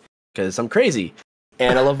PCC because I'm crazy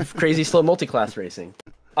and I love crazy slow multi-class racing.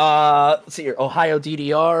 Let's see here. Ohio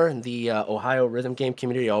DDR and the Ohio rhythm game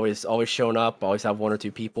community always showing up. Always have one or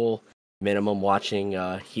two people minimum watching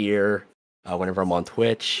here whenever I'm on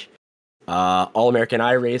Twitch. All American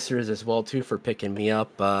iRacers as well too for picking me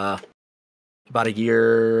up about a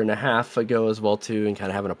year and a half ago as well too, and kind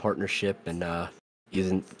of having a partnership and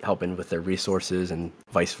helping with their resources and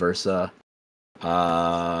vice versa.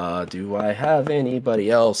 Do I have anybody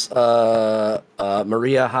else?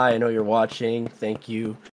 Maria, hi, I know you're watching. Thank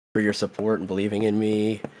you for your support and believing in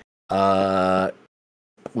me. My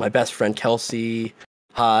best friend Kelsey,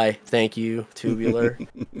 hi, thank you, Tubular.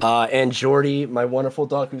 And Jordy, my wonderful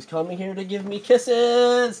dog who's coming here to give me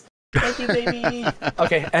kisses. Thank you, baby.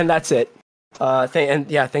 Okay, and that's it.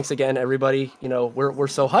 Thanks again, everybody. You know, we're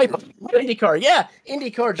so hyped. IndyCar, yeah,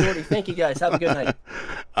 IndyCar, Jordy. Thank you guys. Have a good night.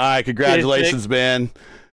 All right, congratulations, man.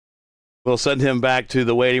 We'll send him back to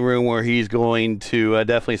the waiting room where he's going to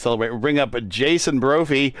definitely celebrate. We'll bring up Jason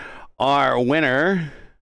Brophy, our winner.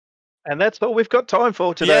 And that's what we've got time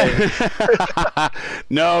for today. Yeah.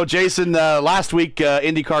 No, Jason, last week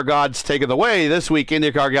IndyCar Gods taketh away. This week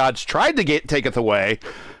IndyCar Gods tried to taketh away.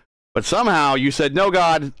 But somehow you said, no,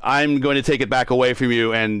 God, I'm going to take it back away from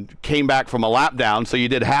you, and came back from a lap down. So you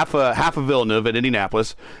did half a Villeneuve at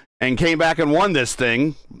Indianapolis and came back and won this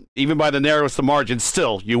thing, even by the narrowest of margins.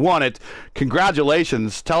 Still, you won it.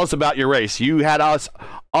 Congratulations. Tell us about your race. You had us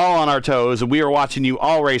all on our toes, and we were watching you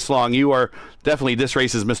all race long. You are definitely this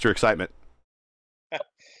race's Mr. Excitement.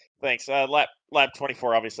 Thanks. Lap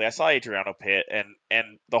 24, obviously. I saw Adriano pit, and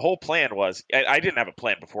the whole plan was, I didn't have a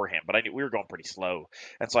plan beforehand, but I knew we were going pretty slow.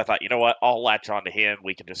 And so I thought, you know what, I'll latch on to him.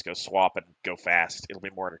 We can just go swap and go fast. It'll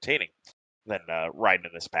be more entertaining than riding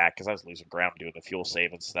in this pack, because I was losing ground doing the fuel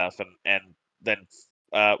save and stuff. And then,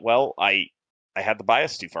 I had the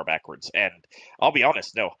bias too far backwards. And I'll be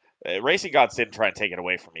honest, no. Racing Gods didn't try and take it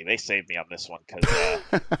away from me. They saved me on this one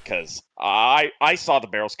because I saw the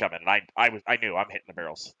barrels coming, and I knew I'm hitting the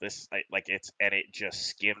barrels. It just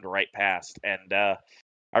skimmed right past, and I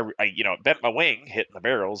bent my wing hitting the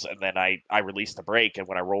barrels, and then I released the brake, and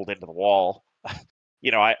when I rolled into the wall,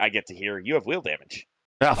 I get to hear, you have wheel damage.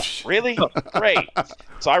 Really? Great.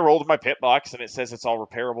 So I rolled in my pit box, and it says it's all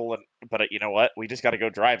repairable. But you know what? We just got to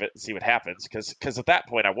go drive it and see what happens. Because at that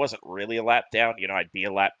point, I wasn't really a lap down. I'd be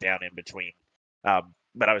a lap down in between.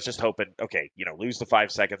 But I was just hoping, okay, lose the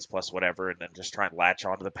 5 seconds plus whatever, and then just try and latch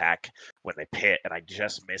onto the pack when they pit, and I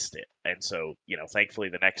just missed it. And so, thankfully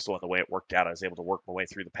the next one, the way it worked out, I was able to work my way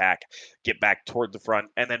through the pack, get back toward the front,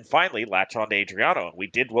 and then finally latch onto Adriano. And we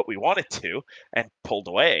did what we wanted to and pulled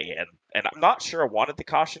away. And I'm not sure I wanted the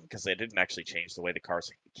caution because they didn't actually change the way the car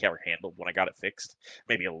handled when I got it fixed.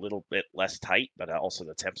 Maybe a little bit less tight, but also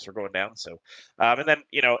the temps were going down. So, and then,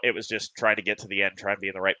 it was just trying to get to the end, trying to be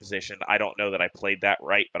in the right position. I don't know that I played that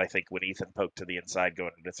right, but I think when Ethan poked to the inside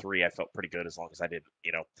going into 3, I felt pretty good as long as I didn't,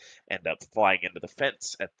 end up flying into the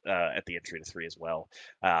fence at the entry to 3 as well.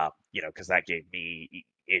 Because that gave me,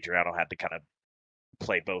 Adriano had to kind of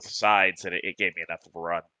play both sides, and it gave me enough of a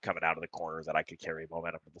run coming out of the corner that I could carry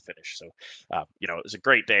momentum to the finish. So, it was a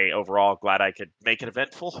great day overall. Glad I could make it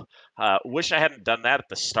eventful. Wish I hadn't done that at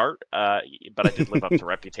the start, but I did live up to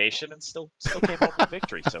reputation and still came home with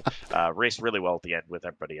victory. So, raced really well at the end with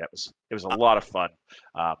everybody. It was a lot of fun,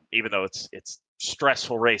 even though it's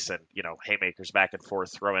stressful racing. Haymakers back and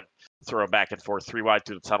forth, throwing back and forth 3 wide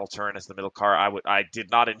through the tunnel turn as the middle car. I did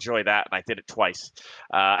not enjoy that, and I did it twice.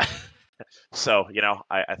 So,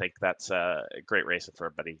 I think that's great racing for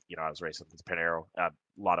everybody. I was racing with Panero, a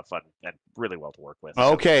lot of fun and really well to work with.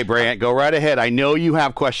 Okay, Brant, go right ahead. I know you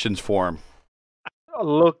have questions for him.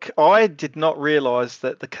 Look, I did not realise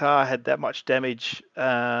that the car had that much damage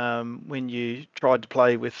when you tried to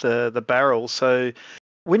play with the barrel. So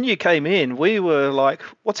when you came in, we were like,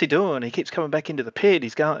 "What's he doing? He keeps coming back into the pit.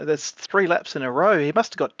 He's going. That's 3 laps in a row. He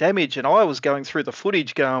must have got damage." And I was going through the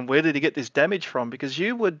footage, going, "Where did he get this damage from?" Because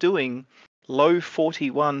you were doing low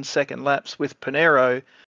 41-second laps with Pinero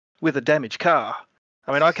with a damaged car.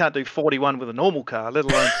 I mean, I can't do 41 with a normal car, let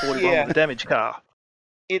alone 41 Yeah. with a damaged car.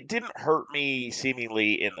 It didn't hurt me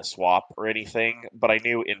seemingly in the swap or anything, but I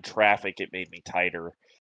knew in traffic it made me tighter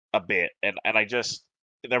a bit, and I just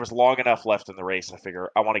there was long enough left in the race. I figure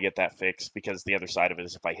I want to get that fixed because the other side of it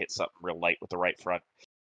is if I hit something real light with the right front,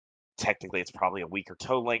 technically it's probably a weaker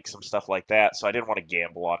toe link, some stuff like that. So I didn't want to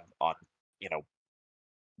gamble on you know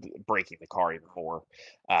breaking the car even more.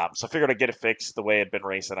 So I figured I'd get it fixed the way I'd been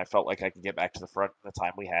racing. I felt like I could get back to the front in the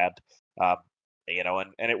time we had. Um,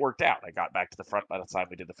 and it worked out. I got back to the front by the time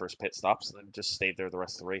we did the first pit stops, and then just stayed there the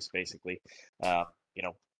rest of the race, basically. You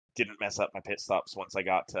know, didn't mess up my pit stops once I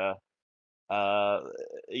got to,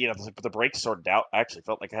 the brakes sorted out. I actually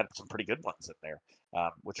felt like I had some pretty good ones in there,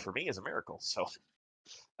 which for me is a miracle. So,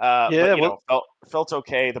 Yeah, felt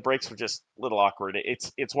okay. The brakes were just a little awkward.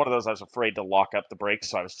 It's one of those I was afraid to lock up the brakes,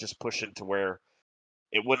 so I was just pushing to where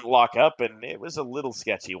it wouldn't lock up, and it was a little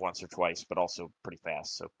sketchy once or twice, but also pretty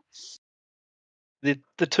fast. So. the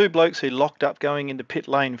 2 blokes who locked up going into pit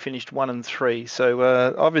lane finished 1 and 3.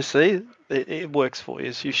 So obviously it works for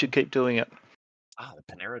you. So you should keep doing it. Did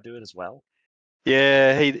Panera do it as well?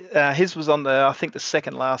 Yeah, his was on I think the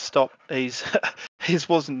second last stop. His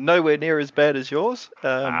wasn't nowhere near as bad as yours.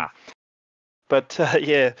 But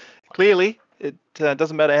yeah, clearly it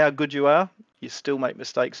doesn't matter how good you are, you still make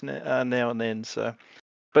mistakes now and then. So,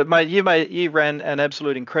 but mate, you ran an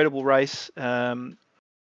absolute incredible race.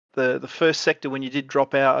 The first sector when you did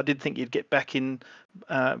drop out, I did think you'd get back in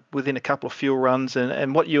within a couple of fuel runs,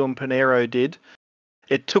 and what you and Pinero did,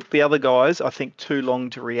 it took the other guys, I think, too long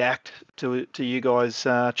to react to you guys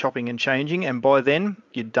chopping and changing, and by then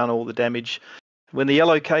you'd done all the damage. When the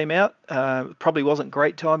yellow came out, probably wasn't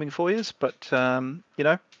great timing for you, but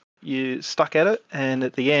you stuck at it, and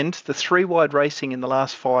at the end, the 3-wide racing in the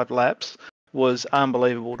last 5 laps was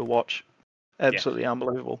unbelievable to watch. Absolutely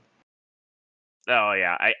unbelievable. Oh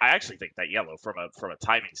yeah, I actually think that yellow from a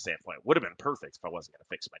timing standpoint would have been perfect if I wasn't going to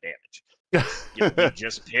fix my damage. You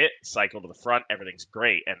just pit, cycle to the front, everything's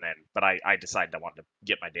great, and then but I decided I wanted to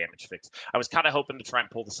get my damage fixed. I was kind of hoping to try and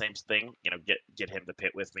pull the same thing, get him to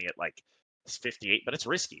pit with me at like 58, but it's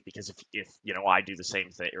risky because if I do the same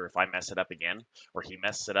thing or if I mess it up again or he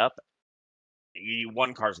messes it up,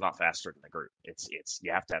 one car's not faster than the group. It's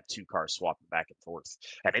you have to have 2 cars swapping back and forth,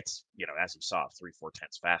 and it's as you saw 3-4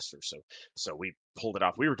 tenths faster. So we pulled it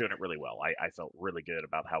off. We were doing it really well. I felt really good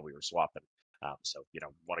about how we were swapping. So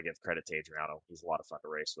want to give credit to Adriano. He's a lot of fun to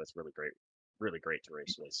race with. Really great to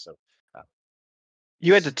race with. So.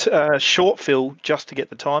 You had to short fill just to get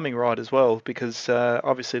the timing right as well, because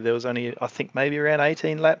obviously there was only, I think, maybe around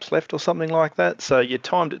 18 laps left or something like that. So you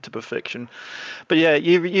timed it to perfection. But yeah,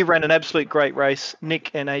 you ran an absolute great race. Nick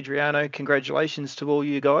and Adriano, congratulations to all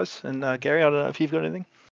you guys. And Gary, I don't know if you've got anything.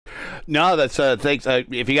 No, that's thanks.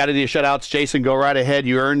 If you got any shutouts, Jason, go right ahead.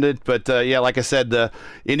 You earned it. But yeah, like I said, the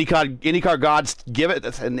IndyCar gods give it,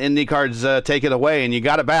 and IndyCar's take it away, and you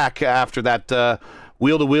got it back after that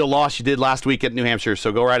wheel-to-wheel loss you did last week at New Hampshire.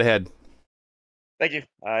 So go right ahead. Thank you.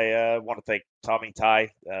 I want to thank Tommy, Ty,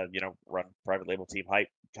 run private label team Hype.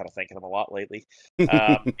 Kind of thanking them a lot lately.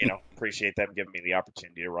 Appreciate them giving me the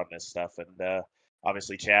opportunity to run this stuff. And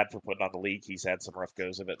obviously Chad for putting on the league. He's had some rough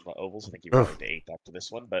goes of it in the ovals. I think he ran into 8th after this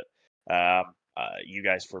one. But you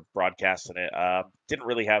guys for broadcasting it. Didn't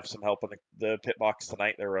really have some help in the pit box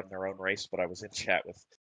tonight. They were running their own race, but I was in chat with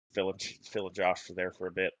Phil and Josh were there for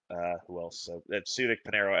a bit. Who else? So Sudik,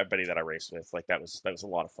 Pinero, everybody that I raced with, like that was a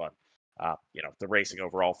lot of fun. The racing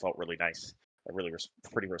overall felt really nice. Really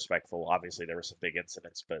pretty respectful. Obviously, there were some big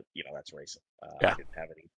incidents, but that's racing. I didn't have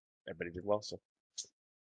any. Everybody did well. So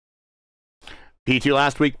P2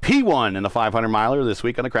 last week, P1 in the 500 miler this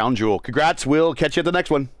week on the Crown Jewel. Congrats. We'll catch you at the next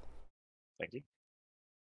one. Thank you.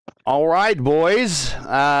 All right, boys.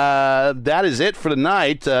 That is it for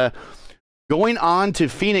tonight. Going on to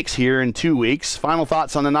Phoenix here in 2 weeks. Final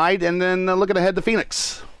thoughts on the night, and then looking ahead to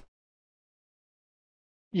Phoenix.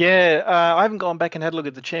 Yeah, I haven't gone back and had a look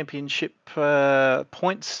at the championship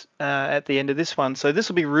points at the end of this one. So this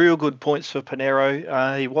will be real good points for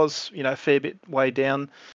Pinero. He was, a fair bit way down.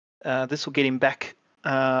 This will get him back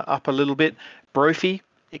up a little bit. Brophy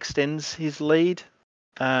extends his lead.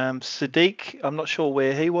 Sadiq, I'm not sure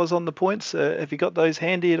where he was on the points. Have you got those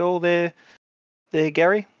handy at all there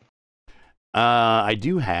Gary? I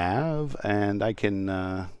do have, and I can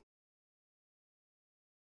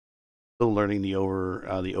still learning the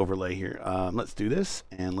overlay here. Let's do this,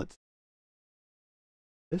 and let's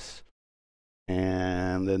this.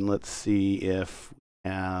 And then let's see if we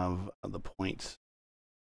have the points.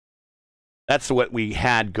 That's what we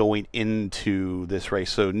had going into this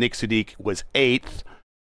race. So Nick Sudik was 8th.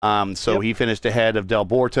 He finished ahead of Del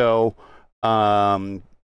Borto.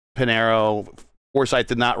 Pinero, Forsyth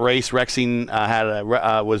did not race. Rexing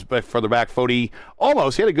was further back. Fody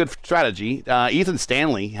almost. He had a good strategy. Ethan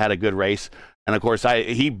Stanley had a good race. And, of course,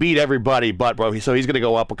 he beat everybody but bro. So he's going to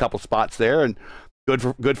go up a couple spots there. And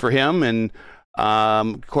good for him. And,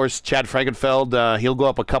 of course, Chad Frankenfeld, he'll go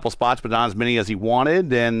up a couple spots, but not as many as he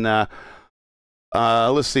wanted. And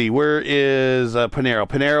let's see. Where is Pinero?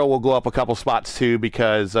 Pinero will go up a couple spots, too,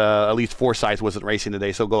 because at least Forsyth wasn't racing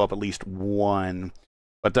today. So he'll go up at least 1.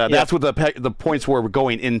 But that's what the points were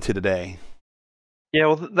going into today. Yeah,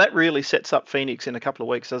 well, that really sets up Phoenix in a couple of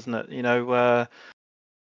weeks, doesn't it? You know,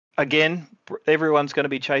 again, everyone's going to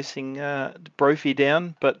be chasing Brophy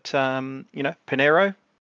down, but you know, Pinero,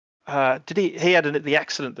 he had the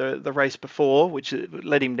accident the race before, which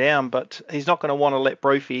let him down, but he's not going to want to let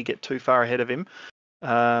Brophy get too far ahead of him.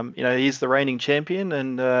 You know, he's the reigning champion,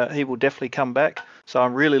 and he will definitely come back. So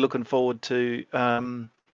I'm really looking forward to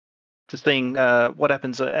seeing what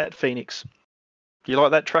happens at Phoenix. Do you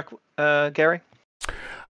like that track, Gary?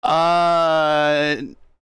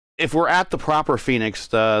 If we're at the proper Phoenix,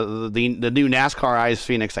 the new NASCAR Eyes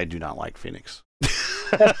Phoenix, I do not like Phoenix.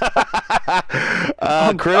 Chris,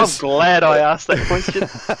 I'm glad I asked that question.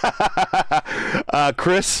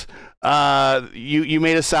 Chris, you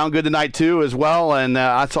made us sound good tonight too, as well, and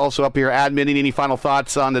that's also up here admitting any final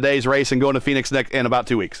thoughts on today's race and going to Phoenix in about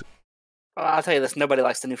 2 weeks. Well, I'll tell you this: nobody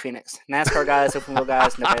likes the new Phoenix. NASCAR guys, open wheel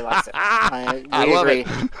guys, nobody likes it. I love agree.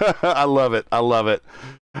 it. I love it. I love it.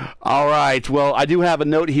 All right. Well, I do have a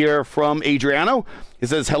note here from Adriano. It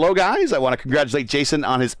says, "Hello, guys. I want to congratulate Jason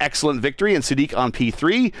on his excellent victory and Sadiq on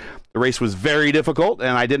P3. The race was very difficult,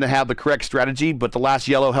 and I didn't have the correct strategy, but the last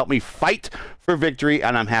yellow helped me fight for victory,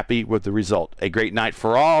 and I'm happy with the result. A great night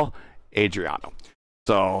for all, Adriano."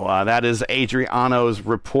 So that is Adriano's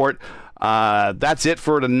report. That's it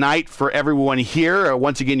for tonight for everyone here.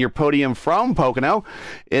 Once again, your podium from Pocono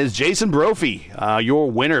is Jason Brophy,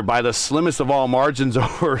 your winner by the slimmest of all margins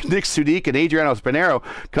over Nick Sudik and Adriano Pinero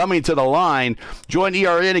coming to the line. Join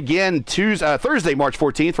ERN again Thursday, March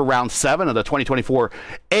 14th for round 7 of the 2024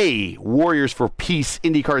 A Warriors for Peace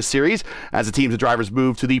IndyCar Series as the teams and drivers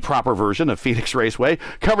move to the proper version of Phoenix Raceway.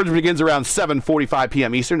 Coverage begins around 7:45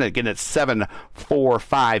 p.m. Eastern. Again, it's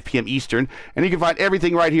 7:45 p.m. Eastern. And you can find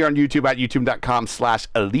everything right here on YouTube at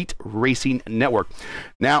youtube.com/Elite Racing Network.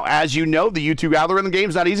 Now, as you know, the YouTube algorithm game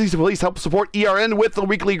is not easy, so please help support ERN with the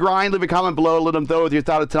weekly grind. Leave a comment below, let them know with your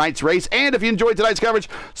thought of tonight's race. And if you enjoyed tonight's coverage,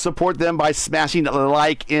 support them by smashing a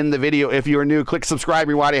like in the video. If you're new, click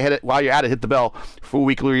subscribe while you're at it. Hit the bell for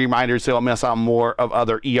weekly reminders so you'll miss out more of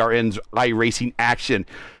other ERN's iRacing action.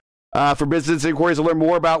 For business inquiries to learn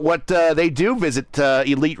more about what they do, visit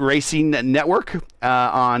Elite Racing Network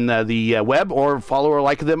on the web or follow or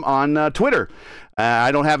like them on Twitter.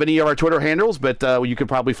 I don't have any of our Twitter handles, but you could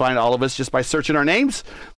probably find all of us just by searching our names.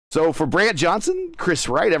 So for Brant Johnson, Chris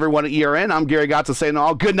Wright, everyone at ERN, I'm Gary Godsoe saying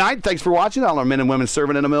all good night. Thanks for watching. All our men and women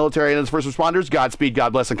serving in the military and as first responders, Godspeed,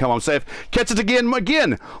 God bless, and come home safe. Catch us again,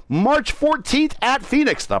 March 14th at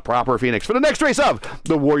Phoenix, the proper Phoenix, for the next race of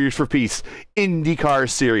the Warriors for Peace IndyCar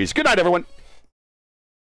Series. Good night, everyone.